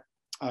that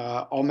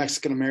all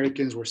Mexican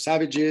Americans were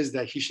savages,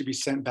 that he should be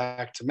sent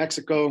back to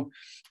Mexico.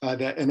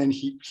 And then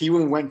he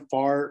even went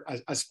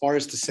as far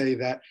as to say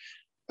that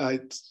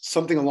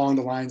something along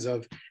the lines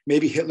of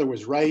maybe Hitler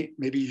was right,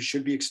 maybe you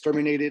should be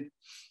exterminated.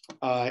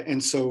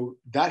 And so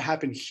that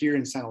happened here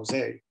in San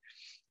Jose.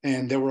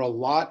 And there were a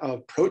lot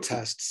of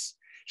protests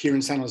here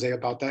in San Jose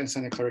about that in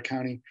Santa Clara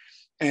County.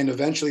 And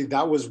eventually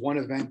that was one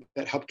event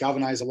that helped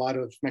galvanize a lot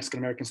of Mexican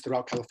Americans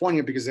throughout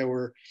California, because there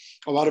were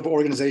a lot of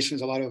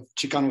organizations, a lot of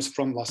Chicanos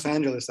from Los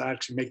Angeles that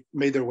actually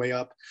made their way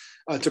up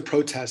to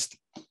protest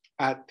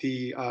at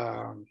the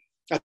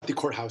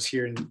courthouse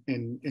here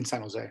in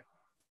San Jose.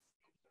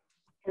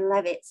 I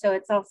love it. So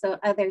it's also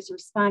others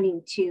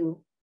responding to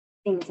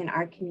things in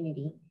our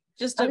community.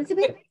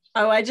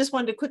 I just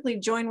wanted to quickly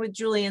join with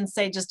Julie and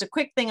say just a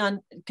quick thing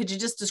on, could you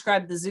just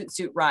describe the Zoot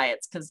Suit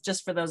riots? Because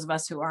just for those of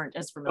us who aren't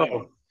as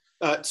familiar.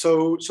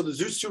 So the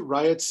Zoot Suit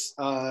riots,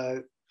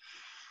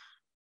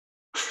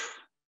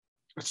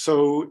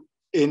 so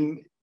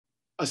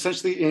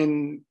essentially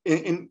in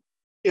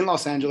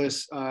Los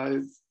Angeles,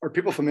 are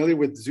people familiar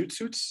with Zoot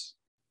Suits?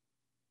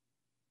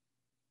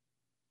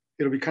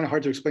 It'll be kind of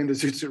hard to explain the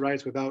Zoot Suit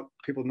riots without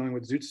people knowing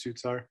what Zoot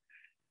Suits are.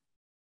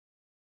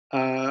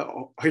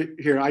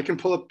 Here, I can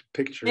pull up a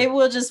picture. Maybe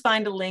we'll just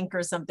find a link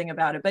or something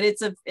about it, but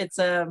it's a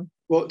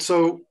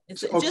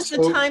just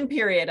the time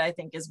period, I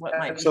think, is what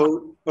might be.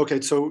 So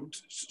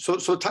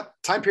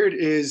time period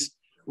is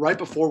right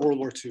before World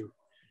War II.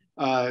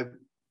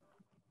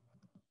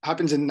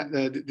 Happens in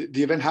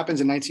the event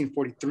happens in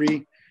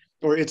 1943,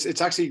 or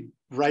it's actually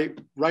right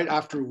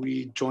after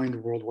we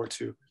joined World War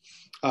II.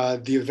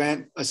 The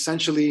event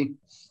essentially,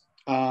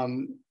 there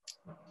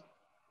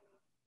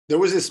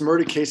was this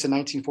murder case in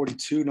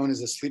 1942 known as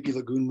the Sleepy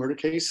Lagoon murder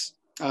case,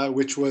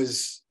 which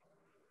was,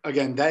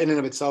 again, that in and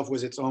of itself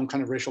was its own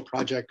kind of racial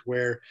project,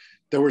 where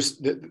there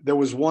was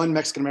one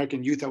Mexican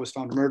American youth that was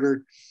found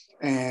murdered,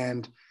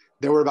 and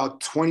there were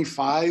about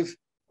 25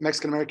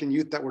 Mexican American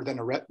youth that were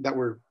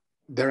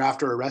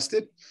thereafter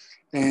arrested,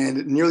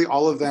 and nearly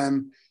all of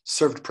them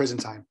served prison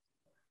time.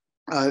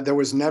 There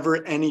was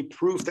never any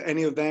proof that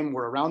any of them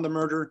were around the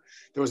murder.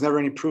 There was never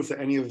any proof that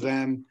any of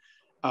them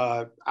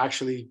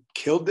actually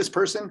killed this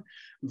person,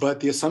 but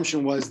the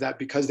assumption was that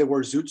because they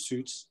wore Zoot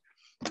Suits,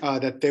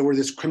 that they were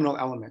this criminal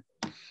element.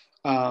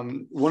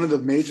 One of the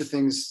major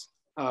things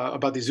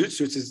about these Zoot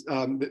Suits is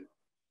that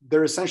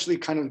they're essentially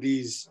kind of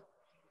these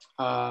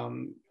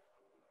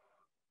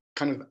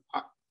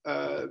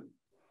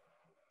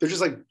they're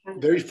just like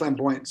very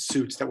flamboyant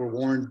suits that were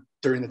worn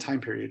during the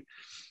time period.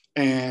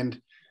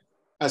 And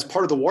as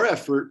part of the war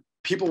effort,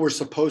 people were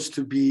supposed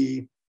to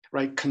be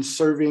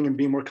conserving and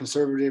being more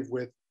conservative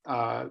with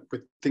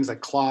things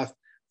like cloth,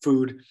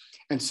 food.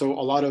 And so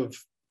a lot of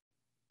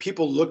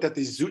people looked at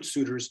these Zoot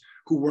Suiters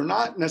who were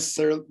not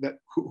necessarily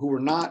who were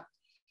not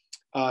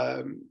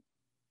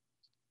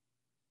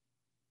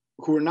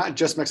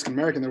just Mexican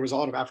American. There was a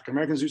lot of African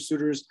American Zoot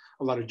Suiters,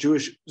 a lot of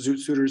Jewish Zoot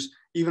Suiters,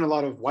 even a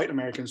lot of white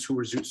Americans who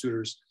were Zoot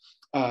Suiters.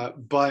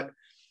 But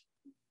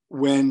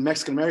when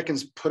Mexican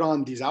Americans put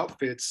on these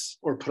outfits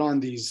or put on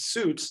these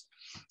suits,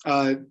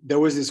 there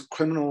was this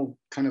criminal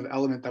kind of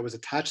element that was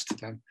attached to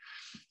them.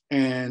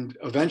 And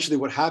eventually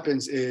what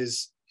happens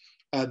is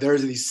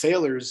there's these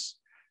sailors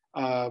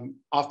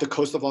off the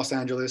coast of Los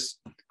Angeles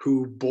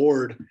who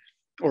board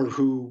or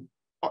who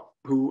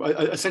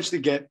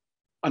essentially get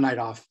a night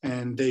off,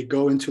 and they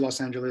go into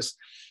Los Angeles.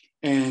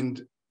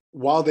 And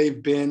while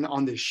they've been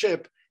on this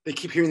ship, they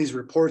keep hearing these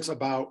reports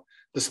about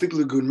the Sleepy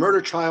Lagoon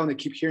murder trial, and they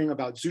keep hearing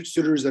about Zoot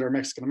Suiters that are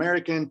Mexican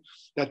American,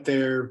 that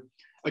they're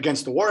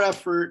against the war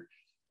effort,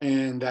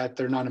 and that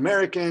they're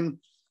non-American,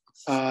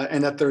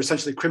 and that they're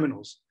essentially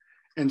criminals.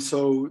 And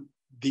so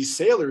these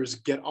sailors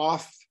get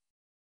off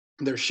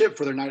their ship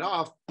for their night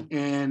off,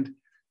 and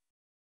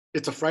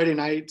it's a Friday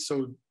night,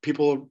 so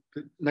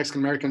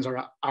Mexican Americans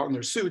are out in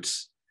their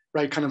suits,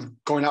 right, kind of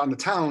going out in the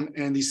town,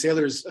 and these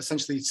sailors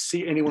essentially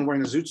see anyone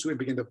wearing a Zoot suit and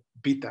begin to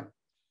beat them.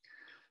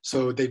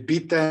 So they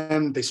beat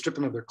them, they strip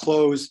them of their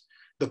clothes.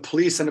 The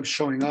police end up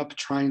showing up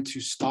trying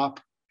to stop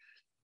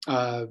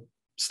the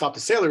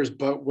sailors,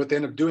 but what they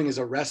end up doing is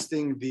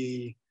arresting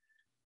the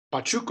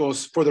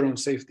Pachucos for their own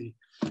safety.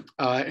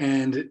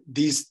 And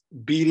these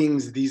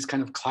beatings, these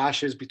kind of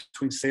clashes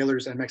between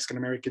sailors and Mexican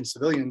American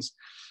civilians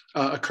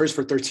occurs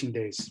for 13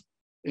 days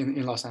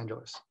in Los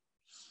Angeles.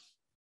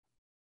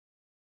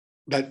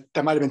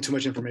 that might have been too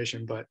much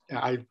information, but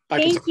I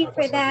thank you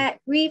for that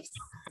brief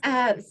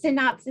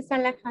synopsis,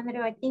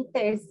 Alejandro. I think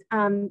there's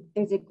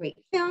a great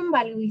film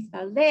by Luis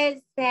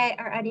Valdez that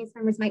our audience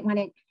members might want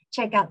to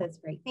check out. That's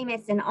very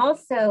famous, and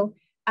also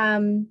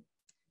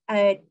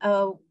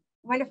a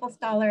wonderful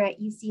scholar at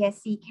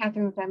UCSC,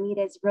 Catherine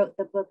Ramirez, wrote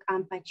the book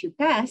on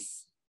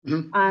Pachucas,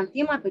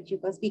 Female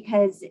Pachucos,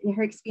 because in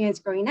her experience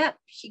growing up,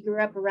 she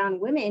grew up around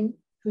women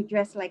who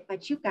dressed like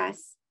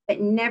Pachucas,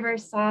 but never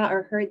saw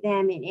or heard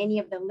them in any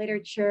of the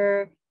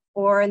literature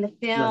or in the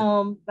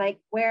film. Right. Like,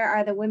 where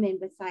are the women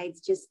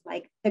besides just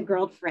like the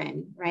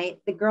girlfriend, right?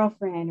 The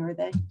girlfriend or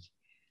the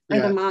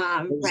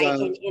mom,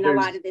 right? In a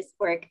lot of this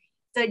work.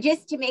 So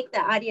just to make the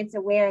audience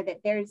aware that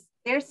there's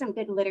some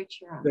good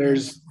literature on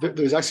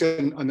there's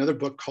actually another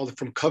book called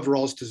From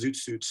Coveralls to Zoot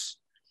Suits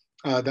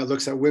that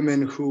looks at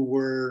women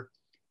who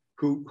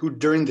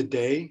during the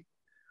day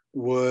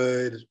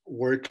would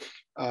work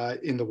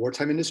in the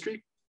wartime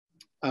industry,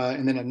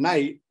 and then at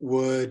night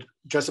would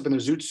dress up in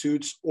their zoot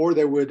suits, or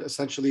they would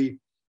essentially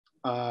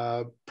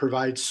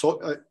provide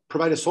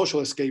a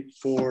social escape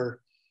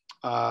for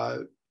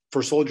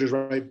soldiers,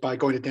 right, by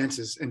going to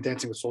dances and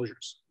dancing with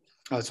soldiers.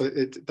 So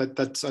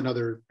that's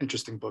another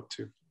interesting book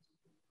too.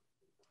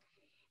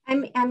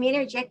 I'm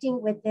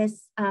interjecting with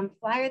this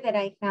flyer that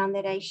I found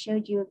that I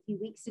showed you a few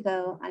weeks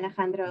ago,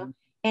 Alejandro,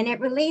 and it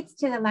relates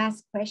to the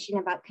last question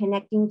about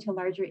connecting to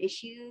larger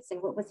issues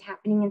and what was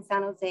happening in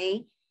San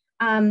Jose.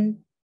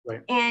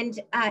 Right. And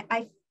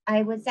I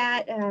was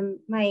at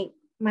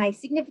my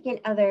significant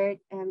other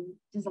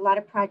does a lot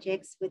of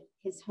projects with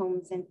his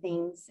homes and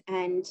things,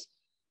 and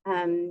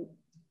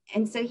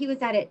so he was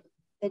at it.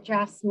 The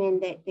draftsman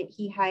that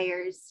he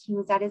hires, he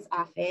was at his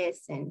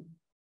office and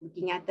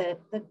looking at the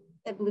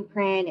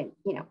blueprint and,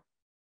 you know,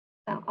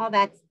 all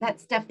that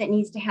stuff that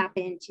needs to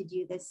happen to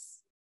do this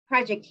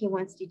project he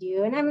wants to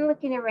do. And I'm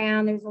looking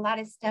around, there's a lot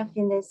of stuff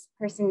in this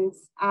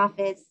person's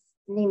office.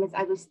 His name is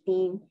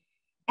Agustin.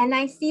 And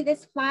I see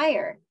this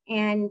flyer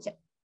and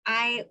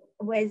I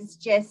was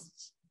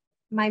just,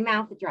 my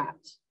mouth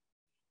dropped.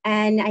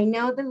 And I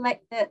know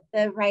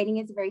the writing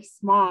is very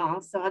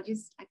small, so I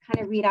kind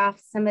of read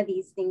off some of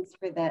these things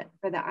for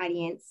the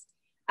audience.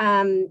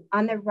 On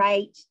the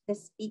right, the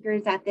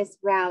speakers at this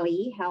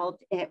rally held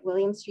at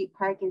William Street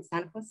Park in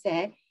San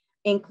Jose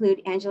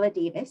include Angela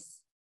Davis,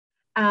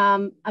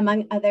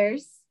 among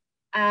others.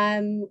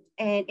 And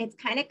it's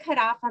kind of cut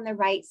off on the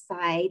right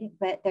side,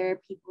 but there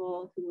are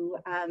people who,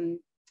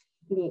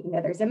 you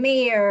know, there's a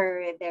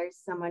mayor, there's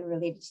someone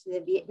related to the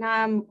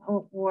Vietnam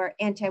War,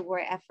 anti-war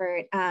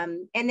effort.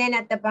 And then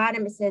at the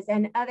bottom it says,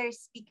 and other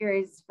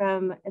speakers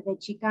from the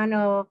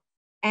Chicano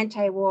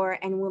anti-war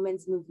and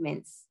women's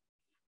movements.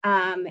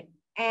 And,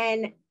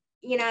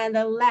 you know, on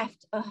the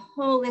left, a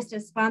whole list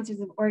of sponsors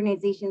of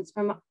organizations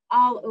from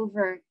all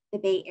over the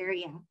Bay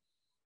Area.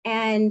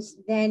 And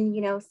then,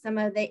 you know, some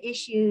of the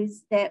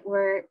issues that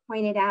were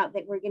pointed out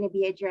that were going to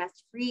be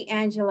addressed: free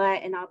Angela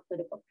and all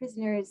political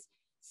prisoners,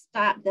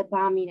 stop the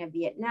bombing of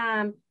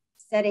Vietnam,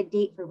 set a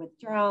date for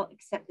withdrawal,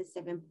 accept the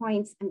 7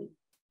 points. I mean,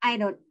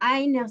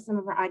 I know some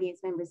of our audience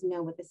members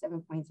know what the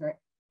 7 points were.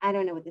 I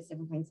don't know what the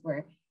 7 points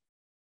were.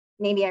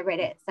 Maybe I read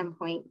it at some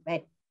point,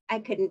 but I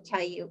couldn't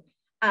tell you.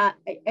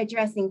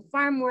 Addressing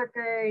farm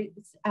workers,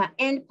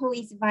 end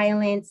police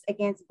violence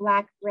against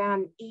Black,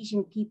 Brown,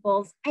 Asian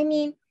peoples. I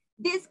mean,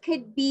 this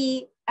could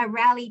be a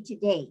rally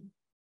today,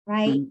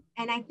 right?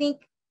 Mm-hmm. And I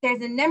think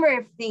there's a number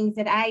of things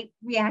that I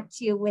react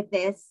to with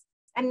this.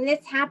 I mean,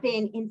 this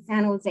happened in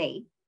San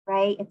Jose,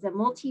 right? It's a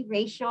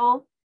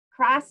multiracial,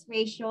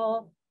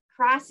 cross-racial,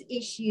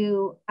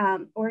 cross-issue,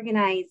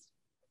 organized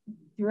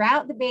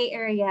throughout the Bay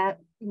Area,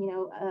 you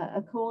know,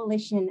 a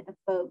coalition of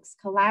folks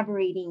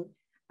collaborating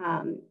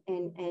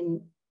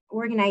and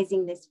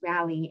organizing this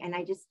rally. And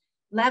I just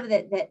love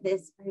that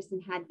this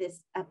person had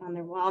this up on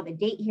their wall. The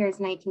date here is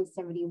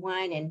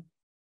 1971, and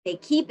they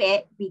keep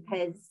it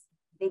because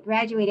they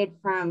graduated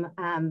from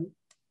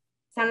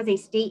San Jose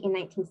State in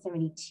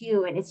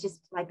 1972. And it's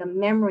just like a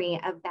memory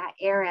of that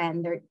era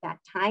and that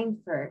time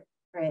for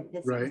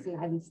this person,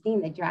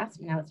 Agustin, the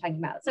draftsman I was talking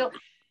about. So,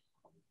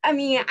 I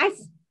mean, I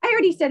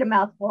already said a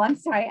mouthful. I'm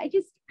sorry. I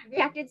just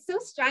reacted so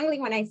strongly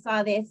when I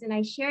saw this, and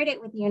I shared it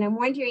with you. And I'm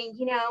wondering,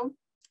 you know,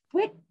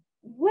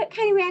 what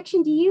kind of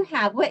reaction do you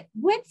have?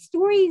 What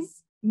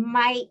stories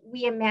might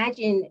we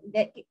imagine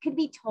that could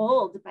be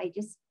told by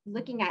just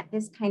looking at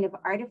this kind of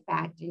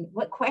artifact, and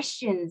what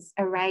questions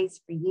arise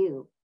for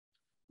you?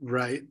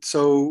 Right.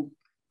 So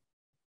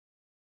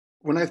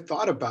when I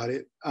thought about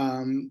it,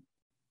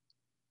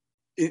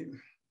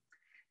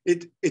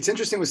 it's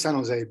interesting with San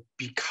Jose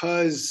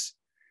because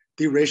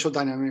the racial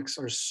dynamics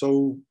are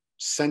so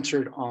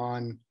centered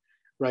on,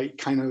 right,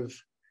 kind of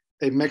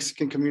a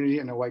Mexican community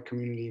and a white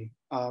community,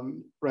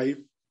 right?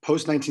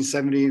 Post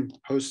 1970 and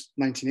post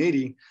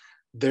 1980,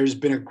 there's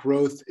been a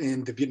growth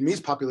in the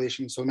Vietnamese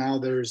population. So now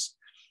there's,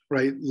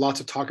 right, lots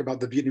of talk about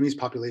the Vietnamese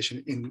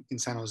population in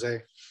San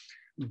Jose.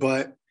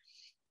 But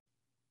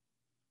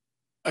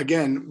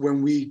again,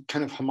 when we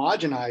kind of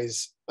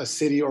homogenize a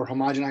city or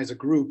homogenize a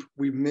group,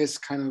 we miss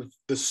kind of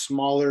the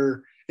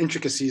smaller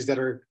intricacies that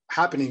are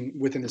happening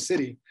within the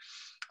city.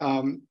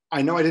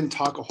 I know I didn't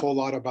talk a whole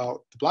lot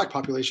about the Black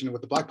population and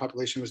what the Black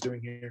population was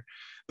doing here,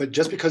 but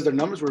just because their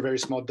numbers were very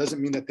small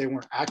doesn't mean that they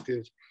weren't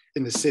active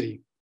in the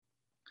city.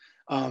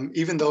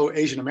 Even though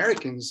Asian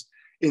Americans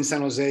in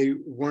San Jose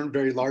weren't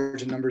very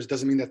large in numbers,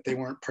 doesn't mean that they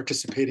weren't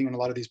participating in a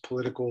lot of these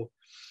political,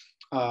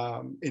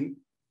 in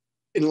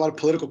a lot of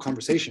political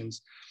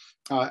conversations.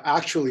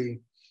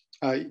 Actually,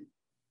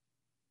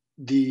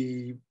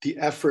 the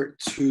effort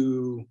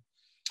to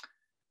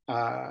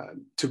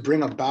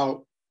bring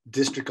about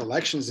district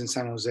elections in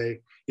San Jose,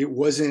 it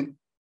wasn't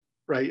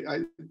right.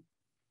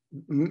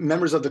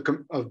 Members of the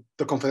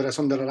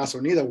Confederación de la Raza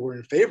Unida were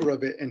in favor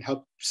of it and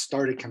helped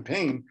start a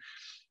campaign,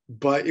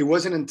 but it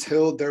wasn't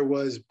until there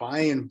was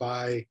buy-in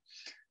by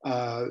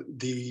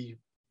the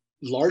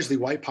largely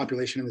white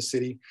population in the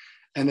city,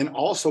 and then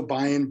also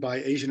buy-in by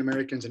Asian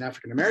Americans and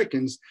African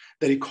Americans,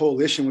 that a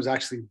coalition was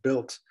actually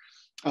built.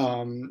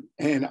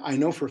 And I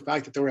know for a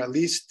fact that there were at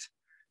least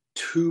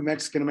 2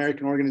 Mexican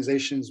American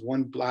organizations,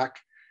 1 Black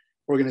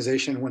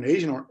organization, 1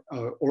 Asian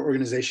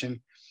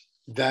organization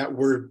that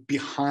were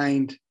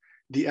behind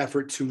the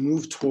effort to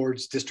move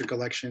towards district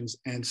elections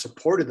and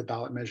supported the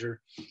ballot measure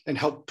and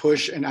helped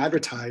push and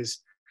advertise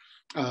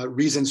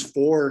reasons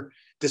for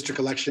district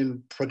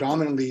election,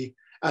 predominantly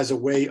as a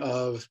way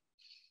of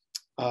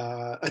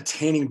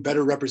attaining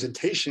better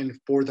representation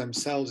for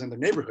themselves and their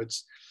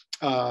neighborhoods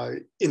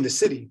in the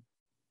city.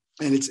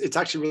 And it's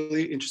actually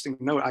really interesting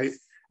to note.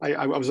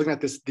 I was looking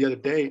at this the other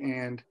day,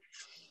 and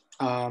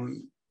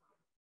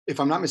if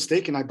I'm not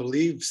mistaken, I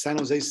believe San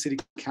Jose City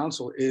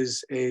Council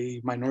is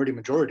a minority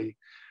majority,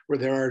 where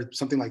there are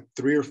something like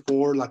 3 or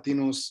 4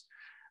 Latinos,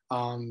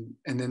 and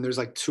then there's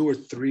like 2 or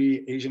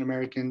 3 Asian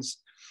Americans,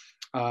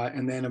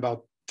 and then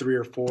about 3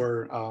 or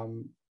 4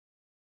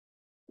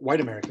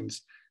 white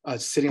Americans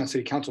sitting on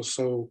city council.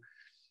 So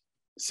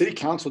city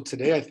council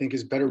today, I think,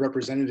 is better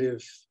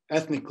representative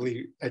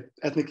ethnically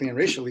and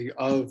racially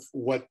of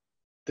what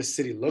the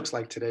city looks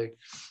like today.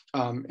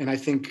 And I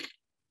think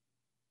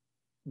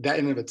that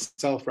in and of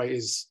itself,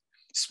 right,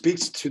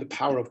 speaks to the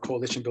power of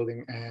coalition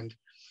building. And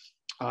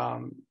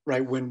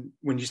right, when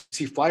you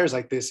see flyers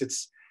like this,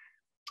 it's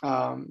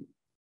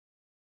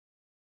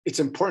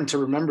important to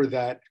remember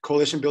that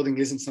coalition building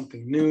isn't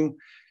something new,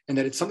 and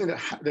that it's something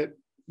that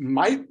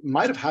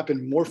might have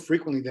happened more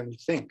frequently than we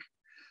think.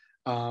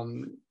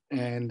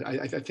 And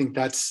I think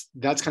that's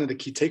kind of the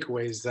key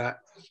takeaway, is that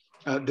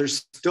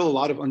there's still a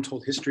lot of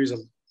untold histories, a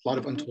lot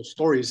of untold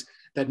stories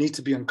that need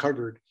to be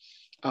uncovered.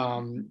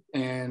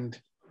 And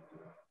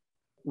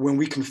when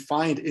we can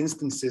find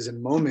instances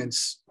and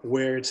moments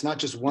where it's not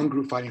just one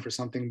group fighting for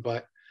something,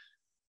 but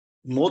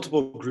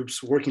multiple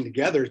groups working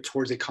together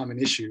towards a common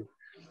issue,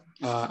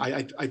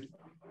 I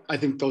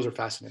think those are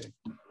fascinating.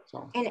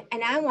 So.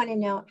 And I want to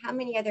know how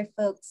many other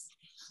folks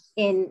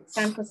in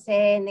San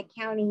Jose and the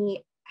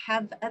county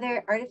have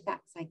other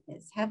artifacts like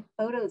this, have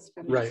photos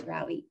from this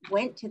rally,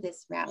 went to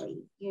this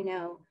rally, you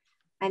know.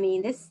 I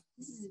mean, this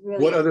is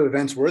really what other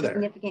events were there?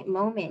 Significant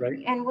moment, right?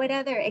 And what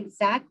other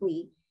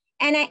exactly?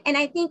 And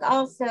I think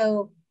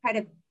also part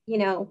of, you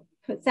know,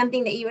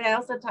 something that you had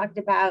also talked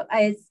about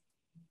is,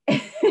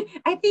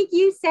 I think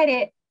you said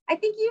it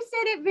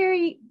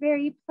very,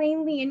 very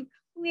plainly and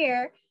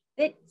clear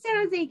that San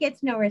Jose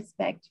gets no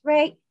respect,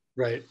 right?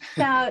 Right.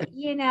 So,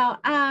 you know,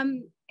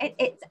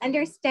 it's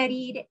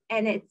understudied,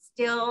 and it's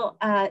still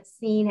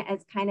seen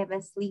as kind of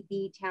a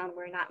sleepy town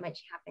where not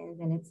much happens,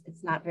 and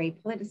it's not very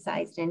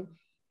politicized,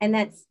 and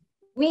that's,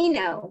 we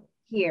know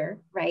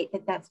here, right,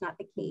 that's not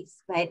the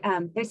case, but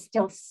there's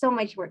still so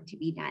much work to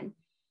be done.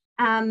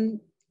 I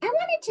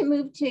wanted to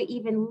move to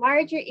even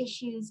larger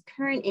issues,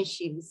 current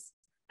issues,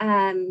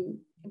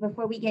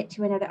 before we get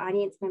to another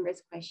audience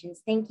member's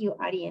questions. Thank you,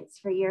 audience,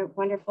 for your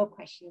wonderful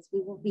questions. We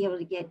will be able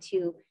to get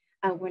to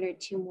 1 or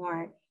 2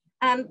 more.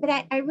 But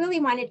I really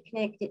wanted to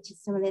connect it to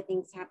some of the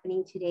things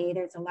happening today.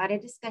 There's a lot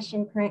of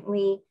discussion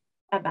currently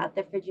about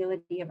the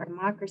fragility of our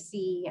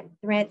democracy and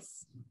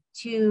threats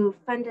to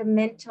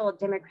fundamental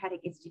democratic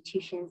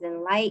institutions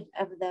in light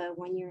of the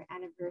 1-year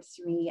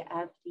anniversary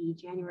of the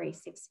January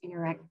 6th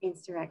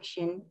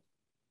insurrection,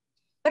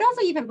 but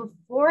also even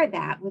before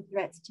that, with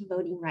threats to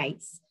voting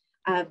rights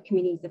of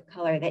communities of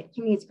color that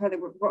communities of color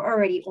were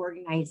already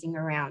organizing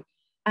around.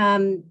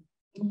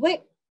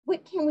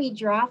 What can we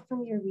draw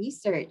from your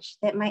research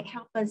that might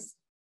help us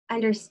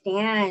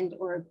understand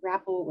or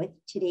grapple with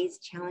today's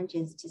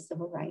challenges to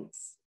civil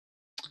rights?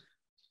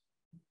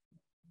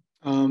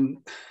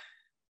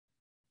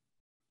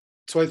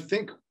 So I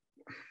think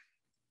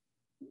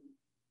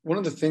one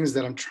of the things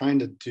that I'm trying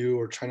to do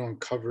or trying to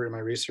uncover in my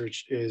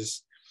research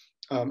is,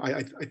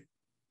 I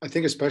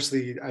think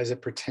especially as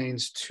it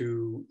pertains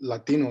to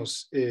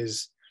Latinos,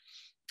 is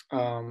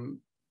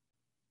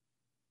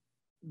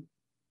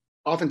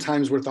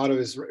oftentimes we're thought of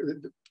as,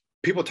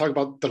 people talk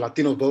about the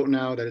Latino vote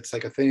now, that it's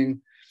like a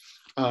thing.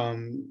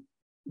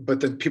 But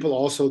then people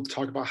also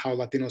talk about how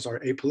Latinos are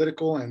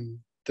apolitical and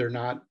they're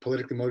not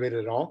politically motivated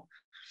at all.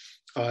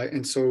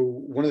 And so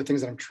one of the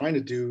things that I'm trying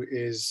to do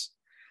is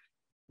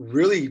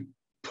really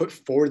put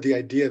forward the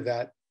idea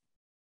that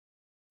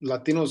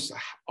Latinos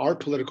are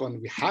political,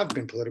 and we have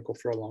been political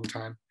for a long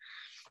time.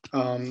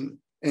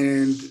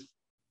 And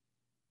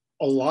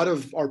a lot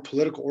of our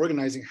political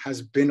organizing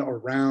has been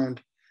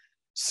around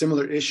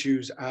similar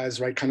issues as,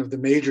 right, kind of the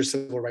major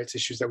civil rights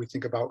issues that we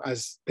think about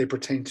as they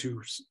pertain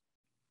to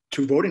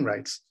voting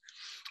rights,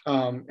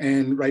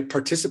 and, right,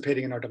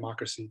 participating in our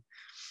democracy.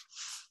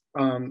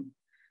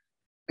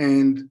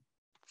 And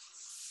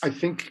I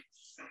think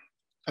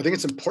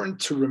it's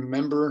important to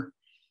remember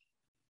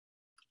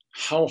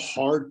how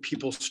hard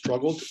people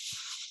struggled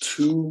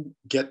to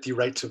get the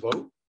right to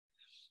vote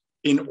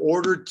in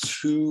order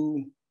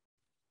to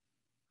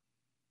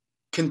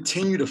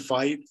continue to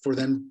fight for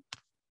them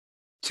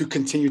to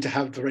continue to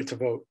have the right to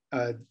vote.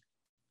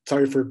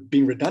 Sorry for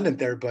being redundant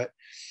there, but,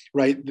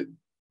 right,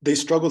 they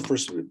struggled for,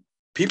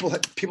 people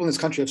in this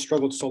country have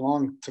struggled so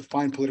long to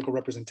find political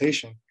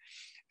representation.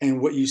 And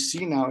what you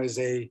see now is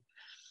a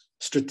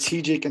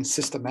strategic and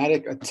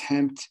systematic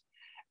attempt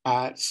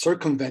at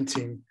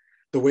circumventing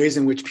the ways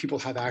in which people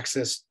have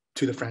access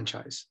to the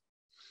franchise.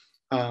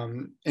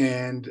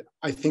 And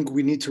I think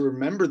we need to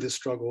remember the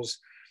struggles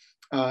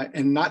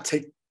and not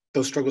take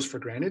those struggles for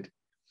granted.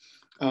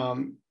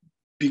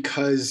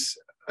 Because,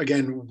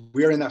 again,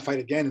 we're in that fight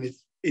again, and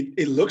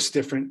it looks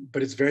different,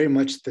 but it's very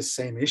much the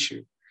same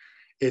issue.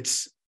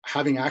 It's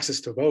having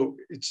access to vote.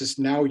 It's just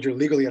now you're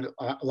legally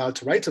allowed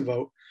to right to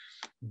vote,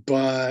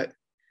 but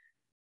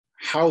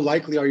how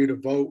likely are you to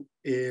vote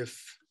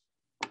if,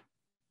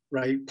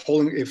 right,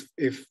 polling,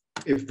 if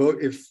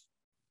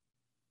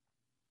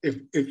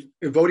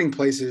voting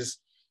places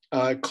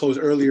close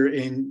earlier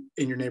in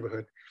your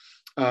neighborhood,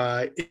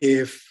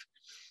 if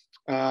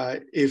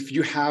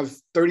you have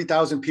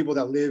 30,000 people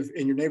that live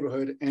in your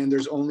neighborhood and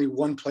there's only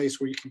one place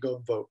where you can go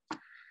and vote,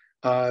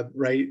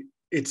 right?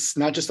 It's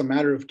not just a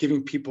matter of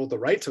giving people the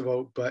right to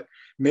vote, but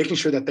making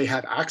sure that they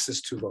have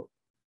access to vote.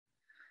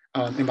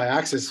 And by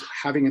access,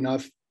 having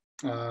enough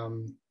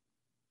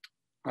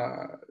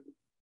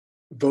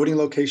voting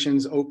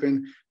locations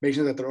open, making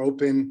sure that they're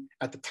open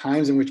at the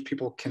times in which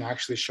people can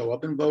actually show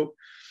up and vote.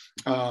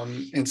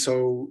 And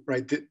so,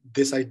 right,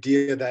 this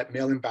idea that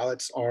mail-in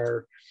ballots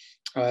are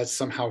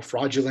somehow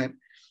fraudulent,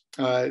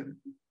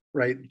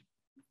 right,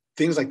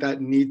 things like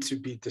that need to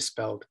be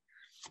dispelled.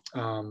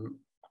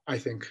 I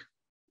think,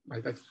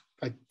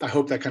 I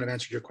hope that kind of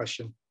answered your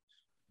question.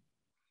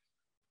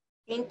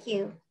 Thank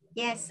you.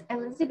 Yes,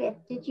 Elizabeth,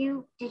 did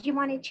you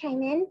want to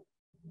chime in?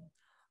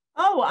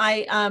 Oh,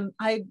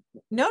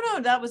 no,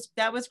 that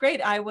was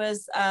great.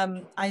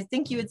 I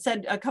think you had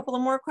said a couple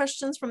of more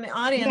questions from the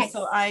audience, yes.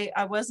 So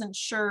I wasn't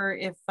sure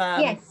if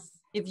yes,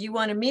 if you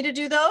wanted me to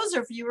do those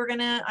or if you were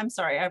gonna. I'm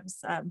sorry, I was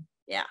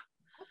yeah.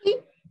 Okay.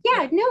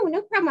 Yeah,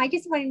 no problem. I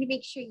just wanted to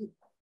make sure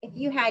if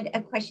you had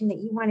a question that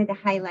you wanted to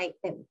highlight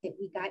that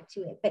we got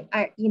to it. But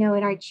in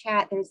our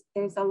chat,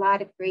 there's a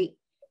lot of great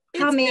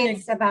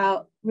comments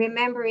about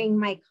remembering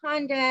Mike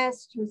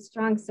Hondas, whose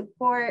strong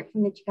support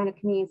from the Chicano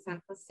community in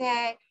San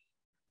Jose.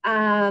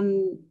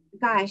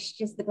 Gosh,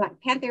 just the Black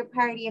Panther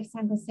Party of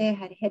San Jose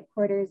had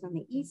headquarters on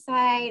the east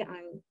side,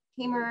 on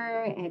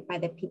Kamer, and by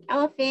the Pink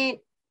Elephant.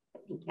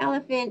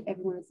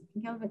 Everyone was a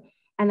Pink Elephant,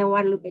 and the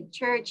Guadalupe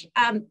Church.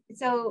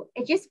 So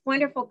it's just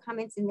wonderful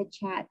comments in the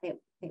chat that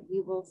we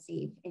will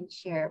save and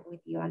share with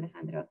you,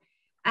 Alejandro.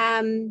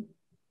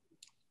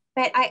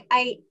 But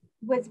I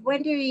was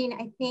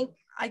wondering,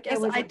 I guess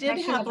I did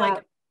have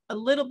like a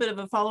little bit of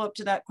a follow-up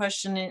to that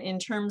question in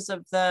terms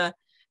of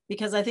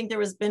because I think there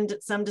has been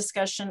some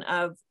discussion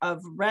of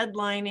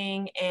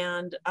redlining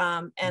and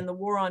the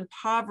war on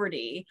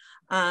poverty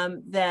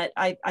that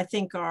I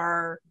think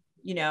are,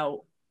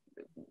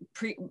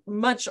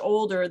 much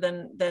older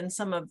than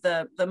some of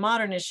the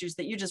modern issues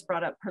that you just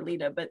brought up,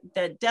 Perlita, but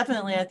that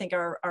definitely I think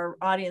our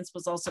audience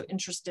was also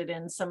interested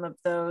in some of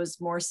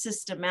those more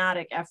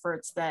systematic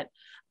efforts that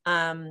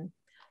and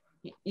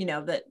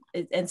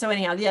so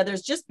anyhow, yeah,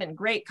 there's just been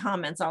great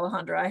comments,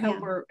 Alejandro. I hope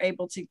we're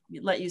able to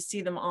let you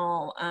see them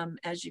all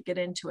as you get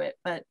into it.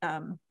 But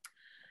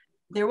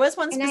there was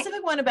one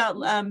specific one about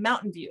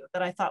Mountain View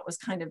that I thought was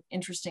kind of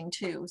interesting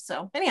too.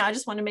 So anyhow, I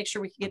just wanted to make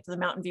sure we could get to the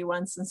Mountain View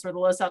one since we're the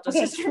Los Altos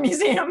History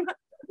Museum.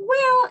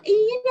 Well,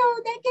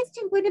 that gets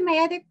to one of my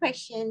other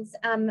questions,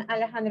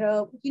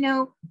 Alejandro.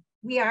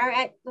 We are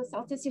at Los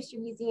Altos History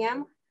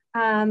Museum.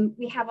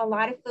 We have a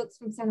lot of folks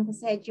from San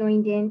Jose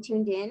tuned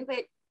in,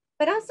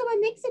 but also a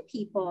mix of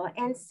people.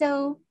 And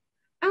so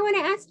I want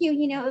to ask you,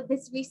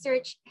 this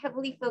research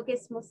heavily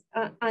focused most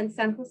on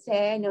San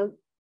Jose.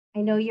 I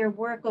know your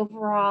work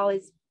overall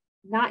is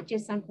not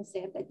just San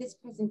Jose, but this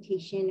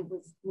presentation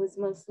was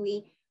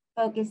mostly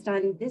focused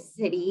on this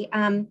city.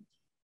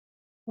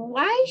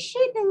 Why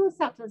should the Los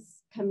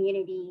Altos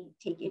community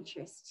take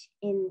interest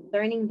in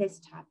learning this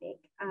topic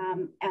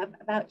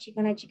about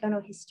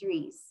Chicano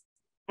histories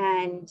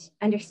and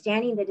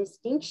understanding the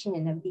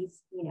distinction of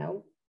these,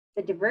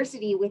 the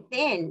diversity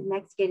within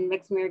Mexican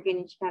American,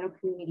 and Chicano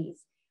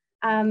communities?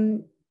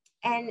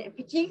 And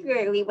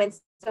particularly when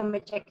so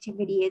much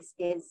activity is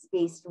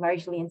based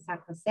largely in San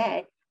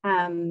Jose,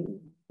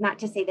 not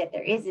to say that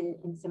there isn't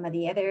in some of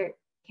the other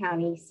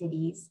county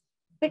cities.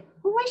 But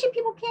why should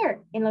people care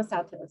in Los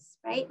Altos,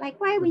 right?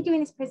 Like, why are we doing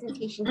this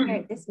presentation here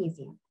at this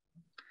museum?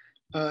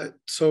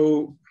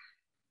 So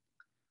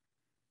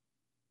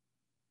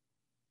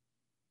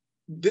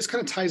this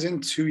kind of ties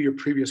into your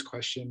previous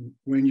question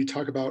when you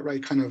talk about,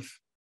 right, kind of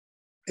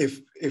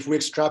if we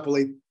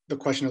extrapolate the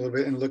question a little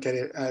bit and look at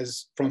it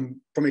as from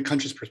a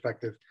country's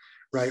perspective,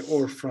 right,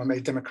 or from a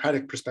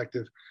democratic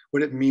perspective,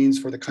 what it means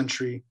for the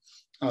country,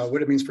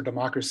 what it means for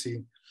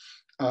democracy.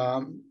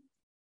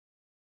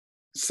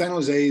 San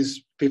Jose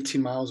is 15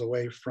 miles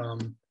away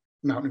from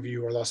Mountain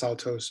View or Los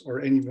Altos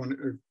or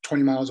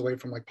 20 miles away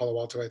from like Palo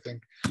Alto, I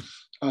think.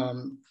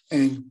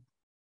 And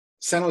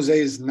San Jose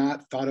is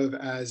not thought of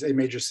as a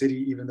major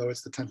city, even though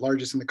it's the 10th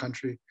largest in the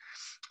country.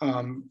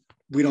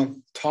 We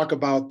don't talk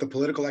about the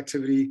political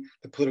activity,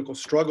 the political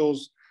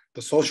struggles,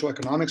 the social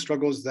economic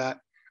struggles that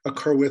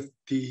occur with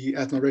the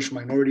ethno-racial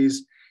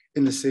minorities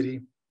in the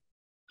city.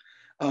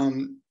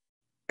 And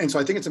so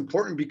I think it's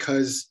important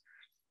because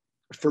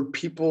for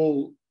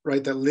people,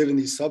 right, that live in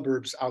these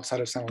suburbs outside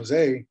of San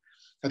Jose,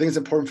 I think it's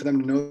important for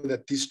them to know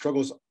that these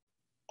struggles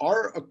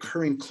are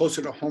occurring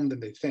closer to home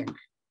than they think,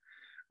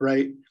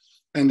 right?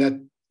 And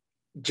that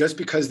just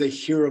because they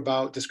hear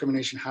about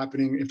discrimination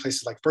happening in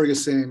places like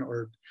Ferguson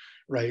or,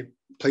 right,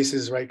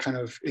 places, right, kind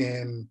of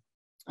in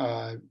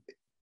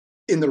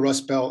the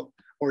Rust Belt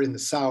or in the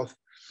South,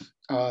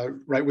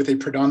 right, with a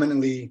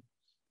predominantly,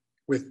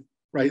 with,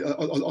 right,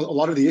 a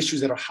lot of the issues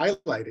that are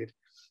highlighted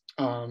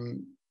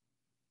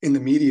in the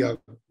media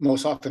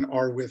most often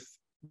are with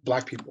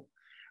Black people,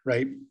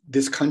 right?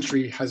 This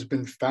country has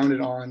been founded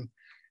on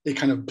a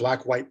kind of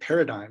Black-white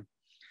paradigm.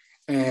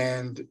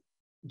 And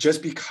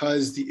just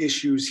because the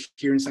issues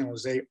here in San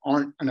Jose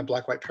aren't in a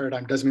Black-white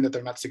paradigm doesn't mean that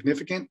they're not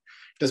significant,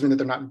 doesn't mean that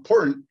they're not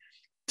important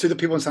to the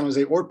people in San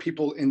Jose or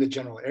people in the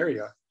general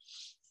area.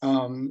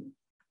 And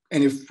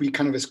if we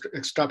kind of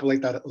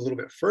extrapolate that a little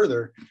bit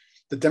further,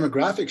 the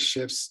demographic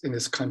shifts in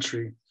this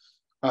country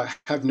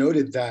have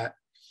noted that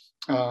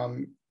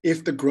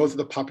if the growth of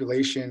the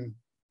population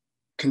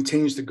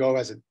continues to go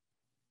as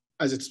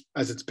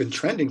it's been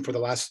trending for the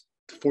last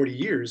 40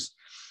 years,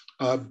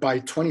 by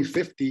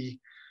 2050,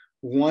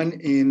 1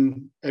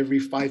 in every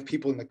 5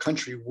 people in the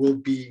country will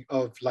be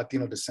of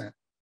Latino descent.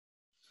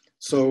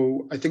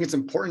 So I think it's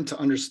important to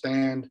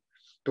understand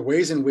the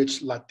ways in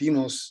which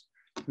Latinos,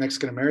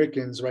 Mexican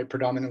Americans, right,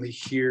 predominantly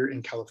here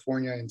in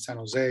California, in San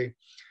Jose,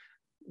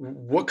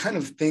 what kind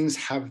of things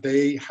have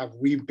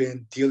we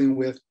been dealing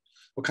with?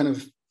 What kind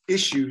of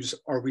issues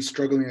are we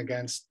struggling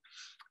against,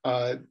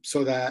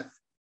 so that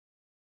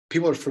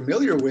people are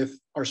familiar with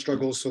our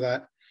struggles, so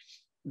that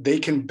they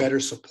can better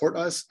support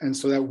us and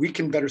so that we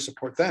can better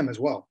support them as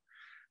well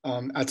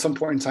at some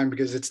point in time,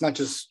 because it's not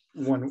just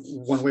one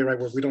way, right,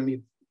 where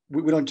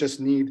we don't just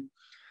need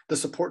the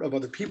support of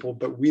other people,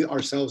 but we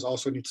ourselves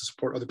also need to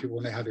support other people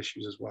when they have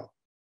issues as well.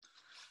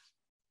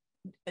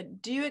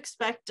 Do you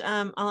expect,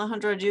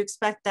 Alejandro, do you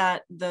expect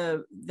that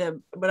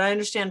what I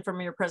understand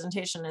from your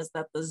presentation is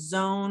that the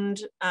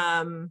zoned,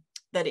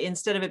 that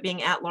instead of it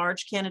being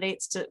at-large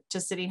candidates to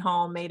City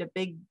Hall made a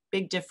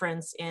big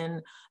difference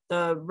in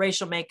the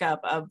racial makeup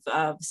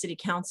of City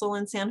Council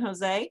in San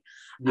Jose?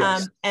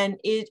 Yes. And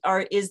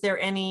is there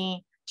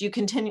any, do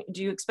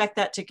you expect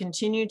that to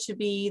continue to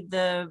be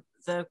the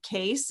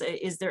case?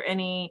 Is there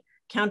any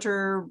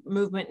counter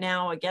movement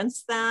now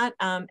against that?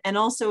 And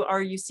also,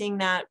 are you seeing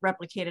that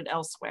replicated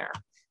elsewhere?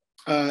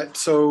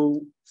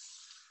 So,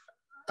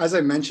 as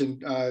I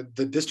mentioned,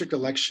 the district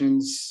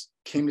elections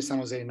came to San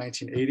Jose in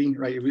 1980,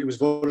 right? It was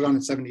voted on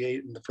in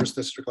 78, and the first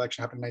district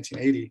election happened in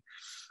 1980.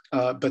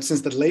 But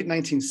since the late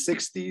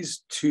 1960s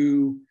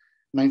to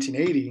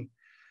 1980,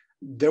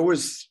 there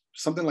was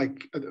something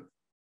like,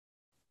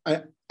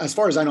 as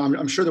far as I know,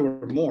 I'm sure there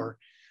were more,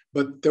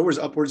 but there was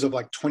upwards of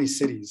like 20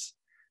 cities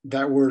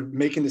that were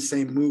making the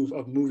same move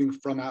of moving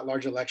from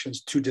at-large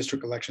elections to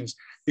district elections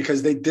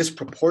because they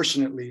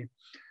disproportionately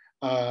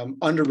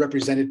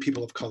underrepresented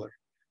people of color.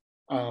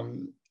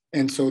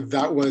 And so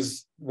that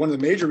was one of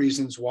the major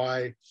reasons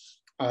why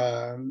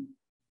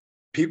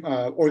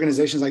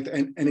organizations like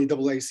the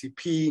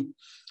NAACP,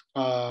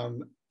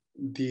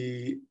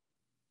 the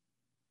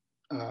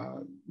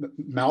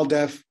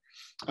MALDEF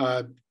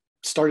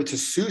started to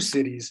sue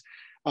cities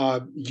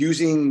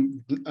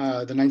using the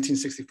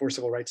 1964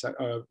 Civil Rights Act,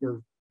 or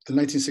the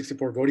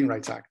 1964 Voting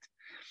Rights Act,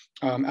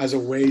 as a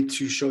way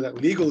to show that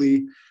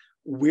legally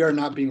we are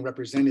not being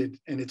represented,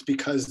 and it's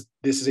because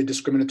this is a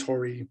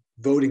discriminatory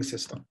voting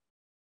system.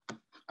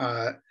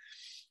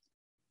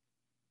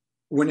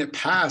 When it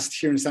passed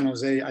here in San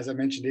Jose, as I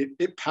mentioned,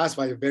 it passed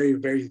by a very,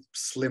 very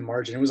slim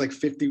margin. It was like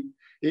 50,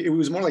 it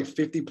was more like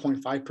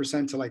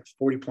 50.5% to like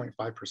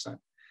 40.5%.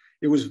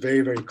 It was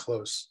very, very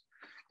close.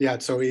 Yeah,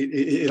 so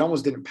it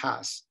almost didn't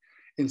pass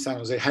in San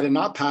Jose. Had it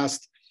not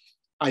passed,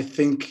 I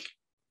think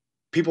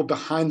people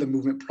behind the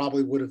movement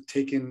probably would have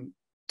taken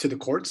to the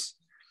courts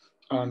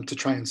to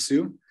try and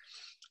sue.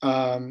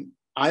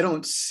 I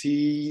don't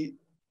see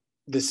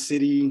the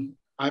city,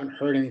 I haven't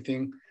heard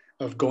anything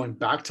of going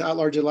back to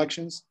at-large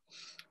elections.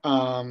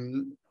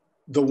 The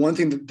one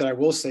thing that I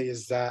will say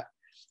is that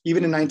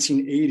even in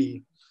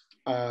 1980,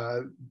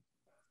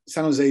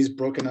 San Jose is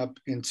broken up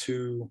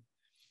into,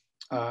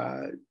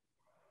 I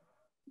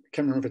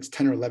can't remember if it's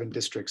 10 or 11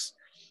 districts,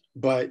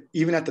 but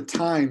even at the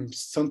time,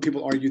 some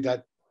people argue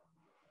that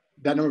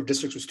that number of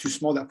districts was too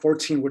small, that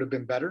 14 would have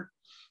been better.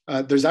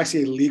 There's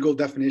actually a legal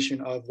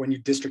definition of when you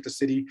district a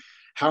city,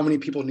 how many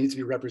people need to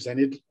be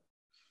represented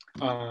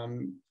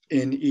in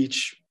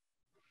each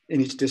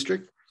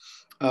district.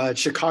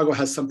 Chicago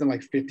has something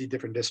like 50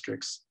 different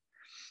districts.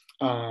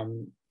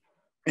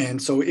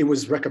 And so it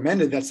was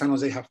recommended that San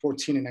Jose have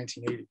 14 in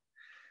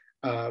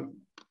 1980.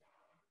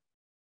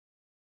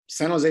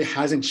 San Jose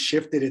hasn't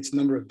shifted its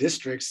number of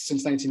districts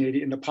since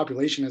 1980, and the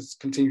population has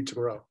continued to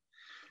grow.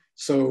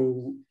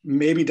 So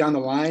maybe down the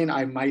line,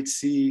 I might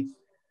see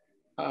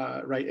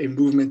a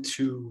movement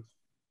to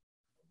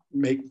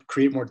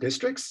create more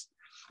districts,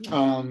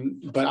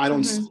 but I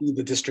don't see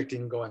the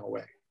districting going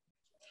away.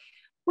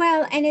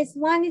 Well, and as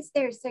long as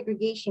there's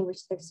segregation,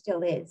 which there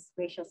still is,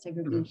 racial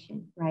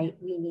segregation, right?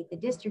 We need the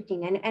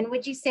districting. And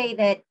would you say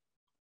that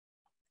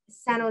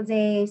San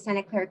Jose,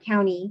 Santa Clara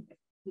County,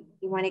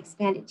 you want to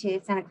expand it to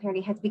Santa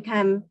Clara, has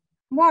become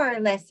more or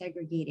less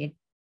segregated?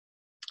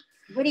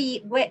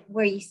 What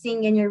were you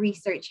seeing in your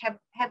research?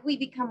 Have we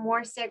become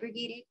more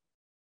segregated?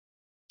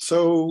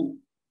 So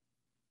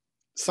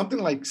something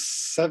like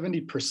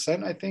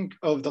 70%, I think,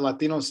 of the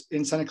Latinos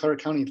in Santa Clara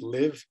County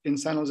live in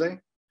San Jose.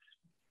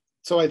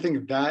 So I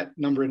think that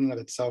number in and of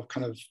itself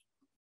kind of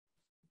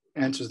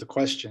answers the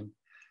question.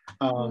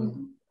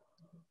 The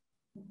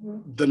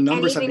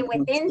numbers, and even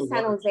within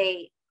San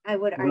Jose, I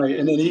would argue. Right,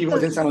 and then even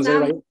within San Jose,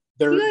 right?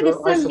 There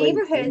are some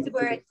neighborhoods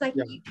where it's like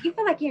you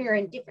feel like you're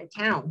in a different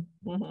town.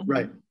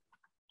 Right.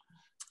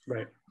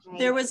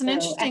 There was an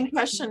interesting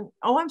question.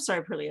 Oh, I'm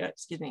sorry, Perlita,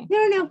 excuse me.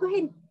 No, go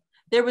ahead.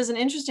 There was an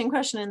interesting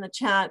question in the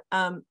chat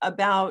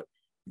about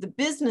the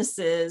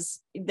businesses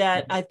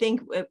that I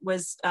think it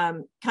was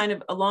kind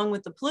of along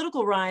with the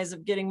political rise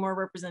of getting more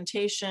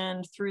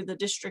representation through the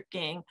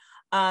districting.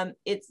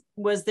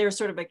 Was there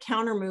sort of a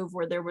counter move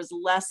where there was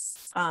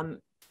less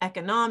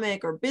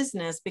economic or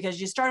business, because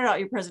you started out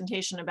your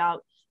presentation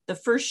about the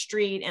First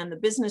Street and the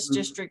business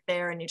district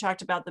there, and you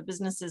talked about the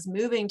businesses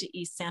moving to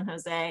East San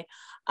Jose.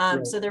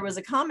 So there was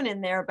a comment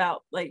in there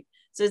about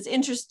so it's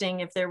interesting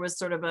if there was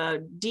sort of a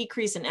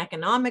decrease in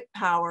economic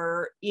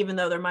power, even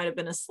though there might have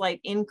been a slight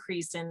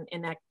increase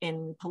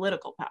in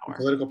political power.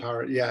 Political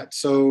power, yeah.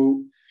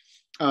 So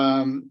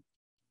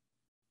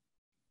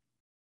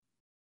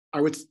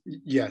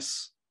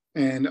yes.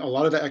 And a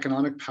lot of the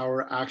economic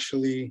power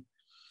actually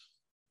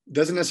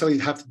doesn't necessarily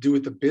have to do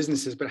with the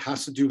businesses, but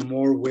has to do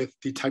more with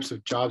the types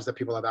of jobs that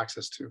people have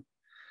access to,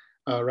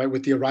 right?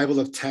 With the arrival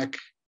of tech,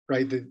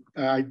 right?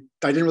 I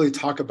didn't really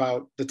talk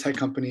about the tech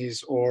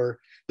companies or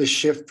the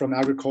shift from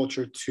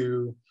agriculture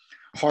to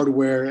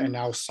hardware and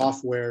now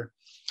software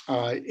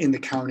in the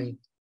county,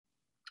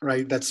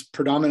 right? That's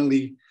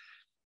predominantly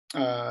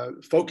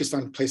focused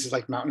on places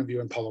like Mountain View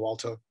and Palo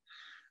Alto.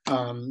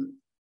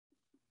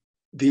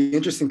 The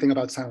interesting thing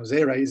about San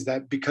Jose, right, is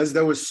that because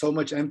there was so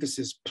much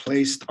emphasis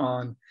placed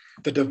on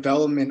the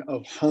development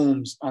of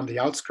homes on the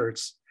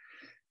outskirts,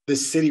 the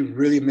city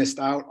really missed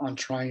out on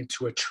trying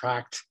to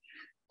attract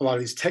a lot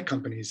of these tech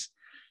companies.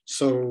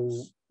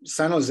 So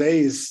San Jose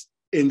is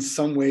in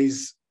some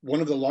ways one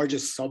of the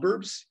largest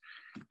suburbs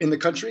in the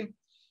country,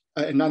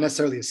 and not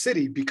necessarily a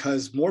city,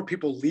 because more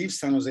people leave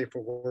San Jose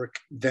for work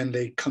than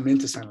they come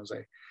into San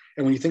Jose.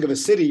 And when you think of a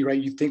city,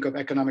 right, you think of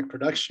economic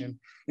production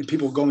and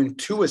people going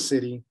to a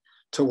city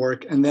to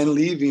work and then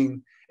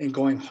leaving and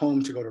going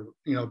home to go to,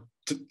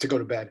 to go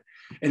to bed.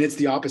 And it's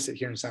the opposite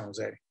here in San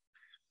Jose.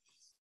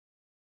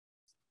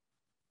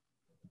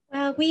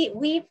 Well,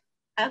 we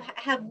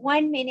have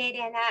 1 minute,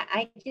 and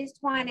I just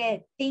want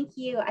to thank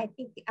you. I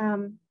think,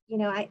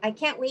 I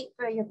can't wait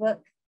for your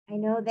book. I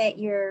know that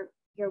you're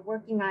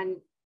working on,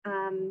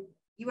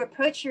 you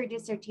approach your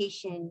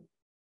dissertation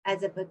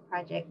as a book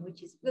project,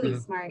 which is really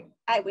smart.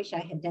 I wish I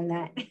had done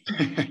that.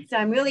 So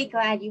I'm really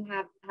glad you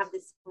have the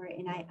support,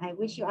 and I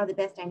wish you all the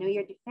best. I know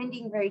you're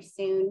defending very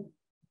soon,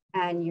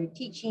 and you're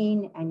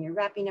teaching, and you're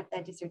wrapping up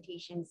that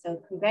dissertation.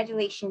 So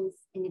congratulations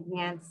in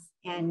advance,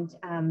 and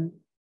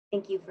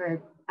thank you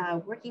for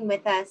working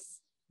with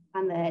us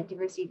on the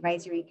Diversity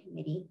Advisory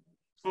Committee.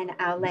 And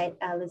I'll let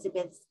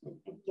Elizabeth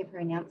give her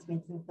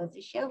announcements and close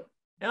the show.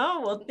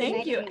 Oh, well,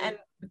 thank you. And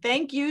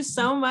thank you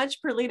so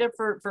much, Perlita,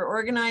 for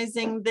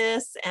organizing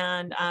this.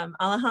 And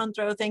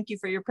Alejandro, thank you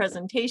for your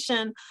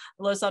presentation.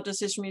 Los Altos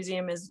History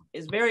Museum is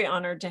very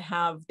honored to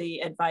have the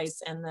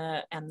advice and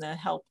the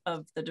help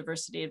of the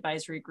Diversity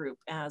Advisory Group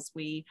as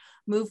we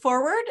move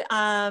forward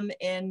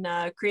in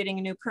creating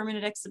a new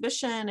permanent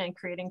exhibition and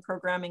creating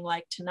programming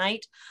like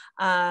tonight.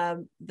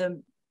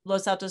 The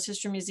Los Altos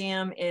History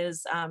Museum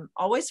is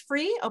always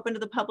free, open to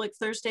the public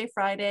Thursday,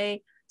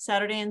 Friday,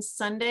 Saturday and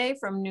Sunday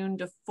from noon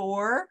to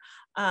 4.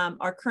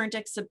 Our current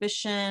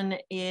exhibition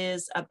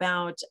is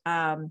about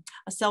a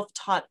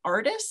self-taught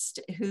artist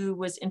who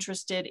was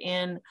interested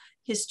in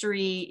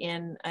history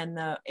in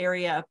the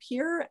area up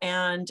here,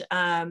 and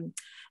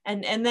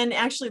then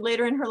actually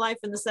later in her life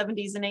in the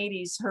 70s and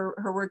 80s,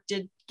 her work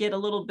did get a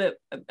little bit,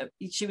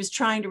 she was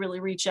trying to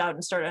really reach out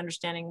and start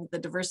understanding the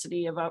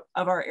diversity of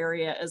our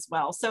area as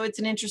well. So it's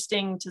an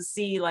interesting to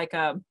see like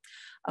a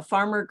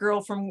farmer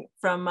girl from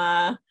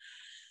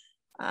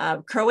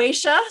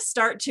Croatia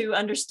start to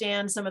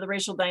understand some of the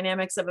racial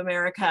dynamics of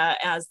America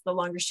as the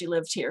longer she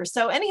lived here.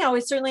 So anyhow,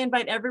 we certainly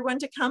invite everyone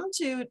to come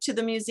to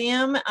the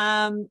museum,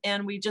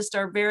 and we just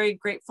are very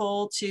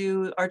grateful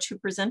to our 2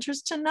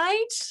 presenters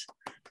tonight.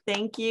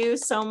 Thank you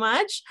so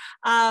much.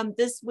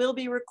 This will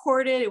be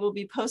recorded. It will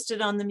be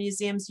posted on the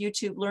museum's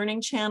YouTube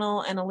Learning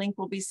channel, and a link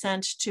will be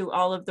sent to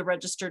all of the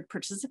registered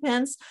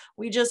participants.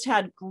 We just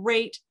had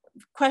great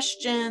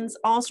questions,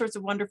 all sorts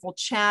of wonderful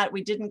chat.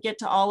 We didn't get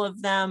to all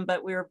of them,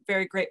 but we're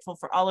very grateful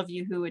for all of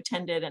you who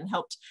attended and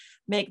helped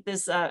make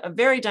this a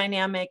very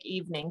dynamic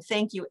evening.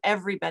 Thank you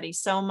everybody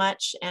so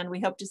much, and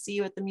we hope to see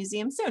you at the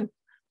museum soon.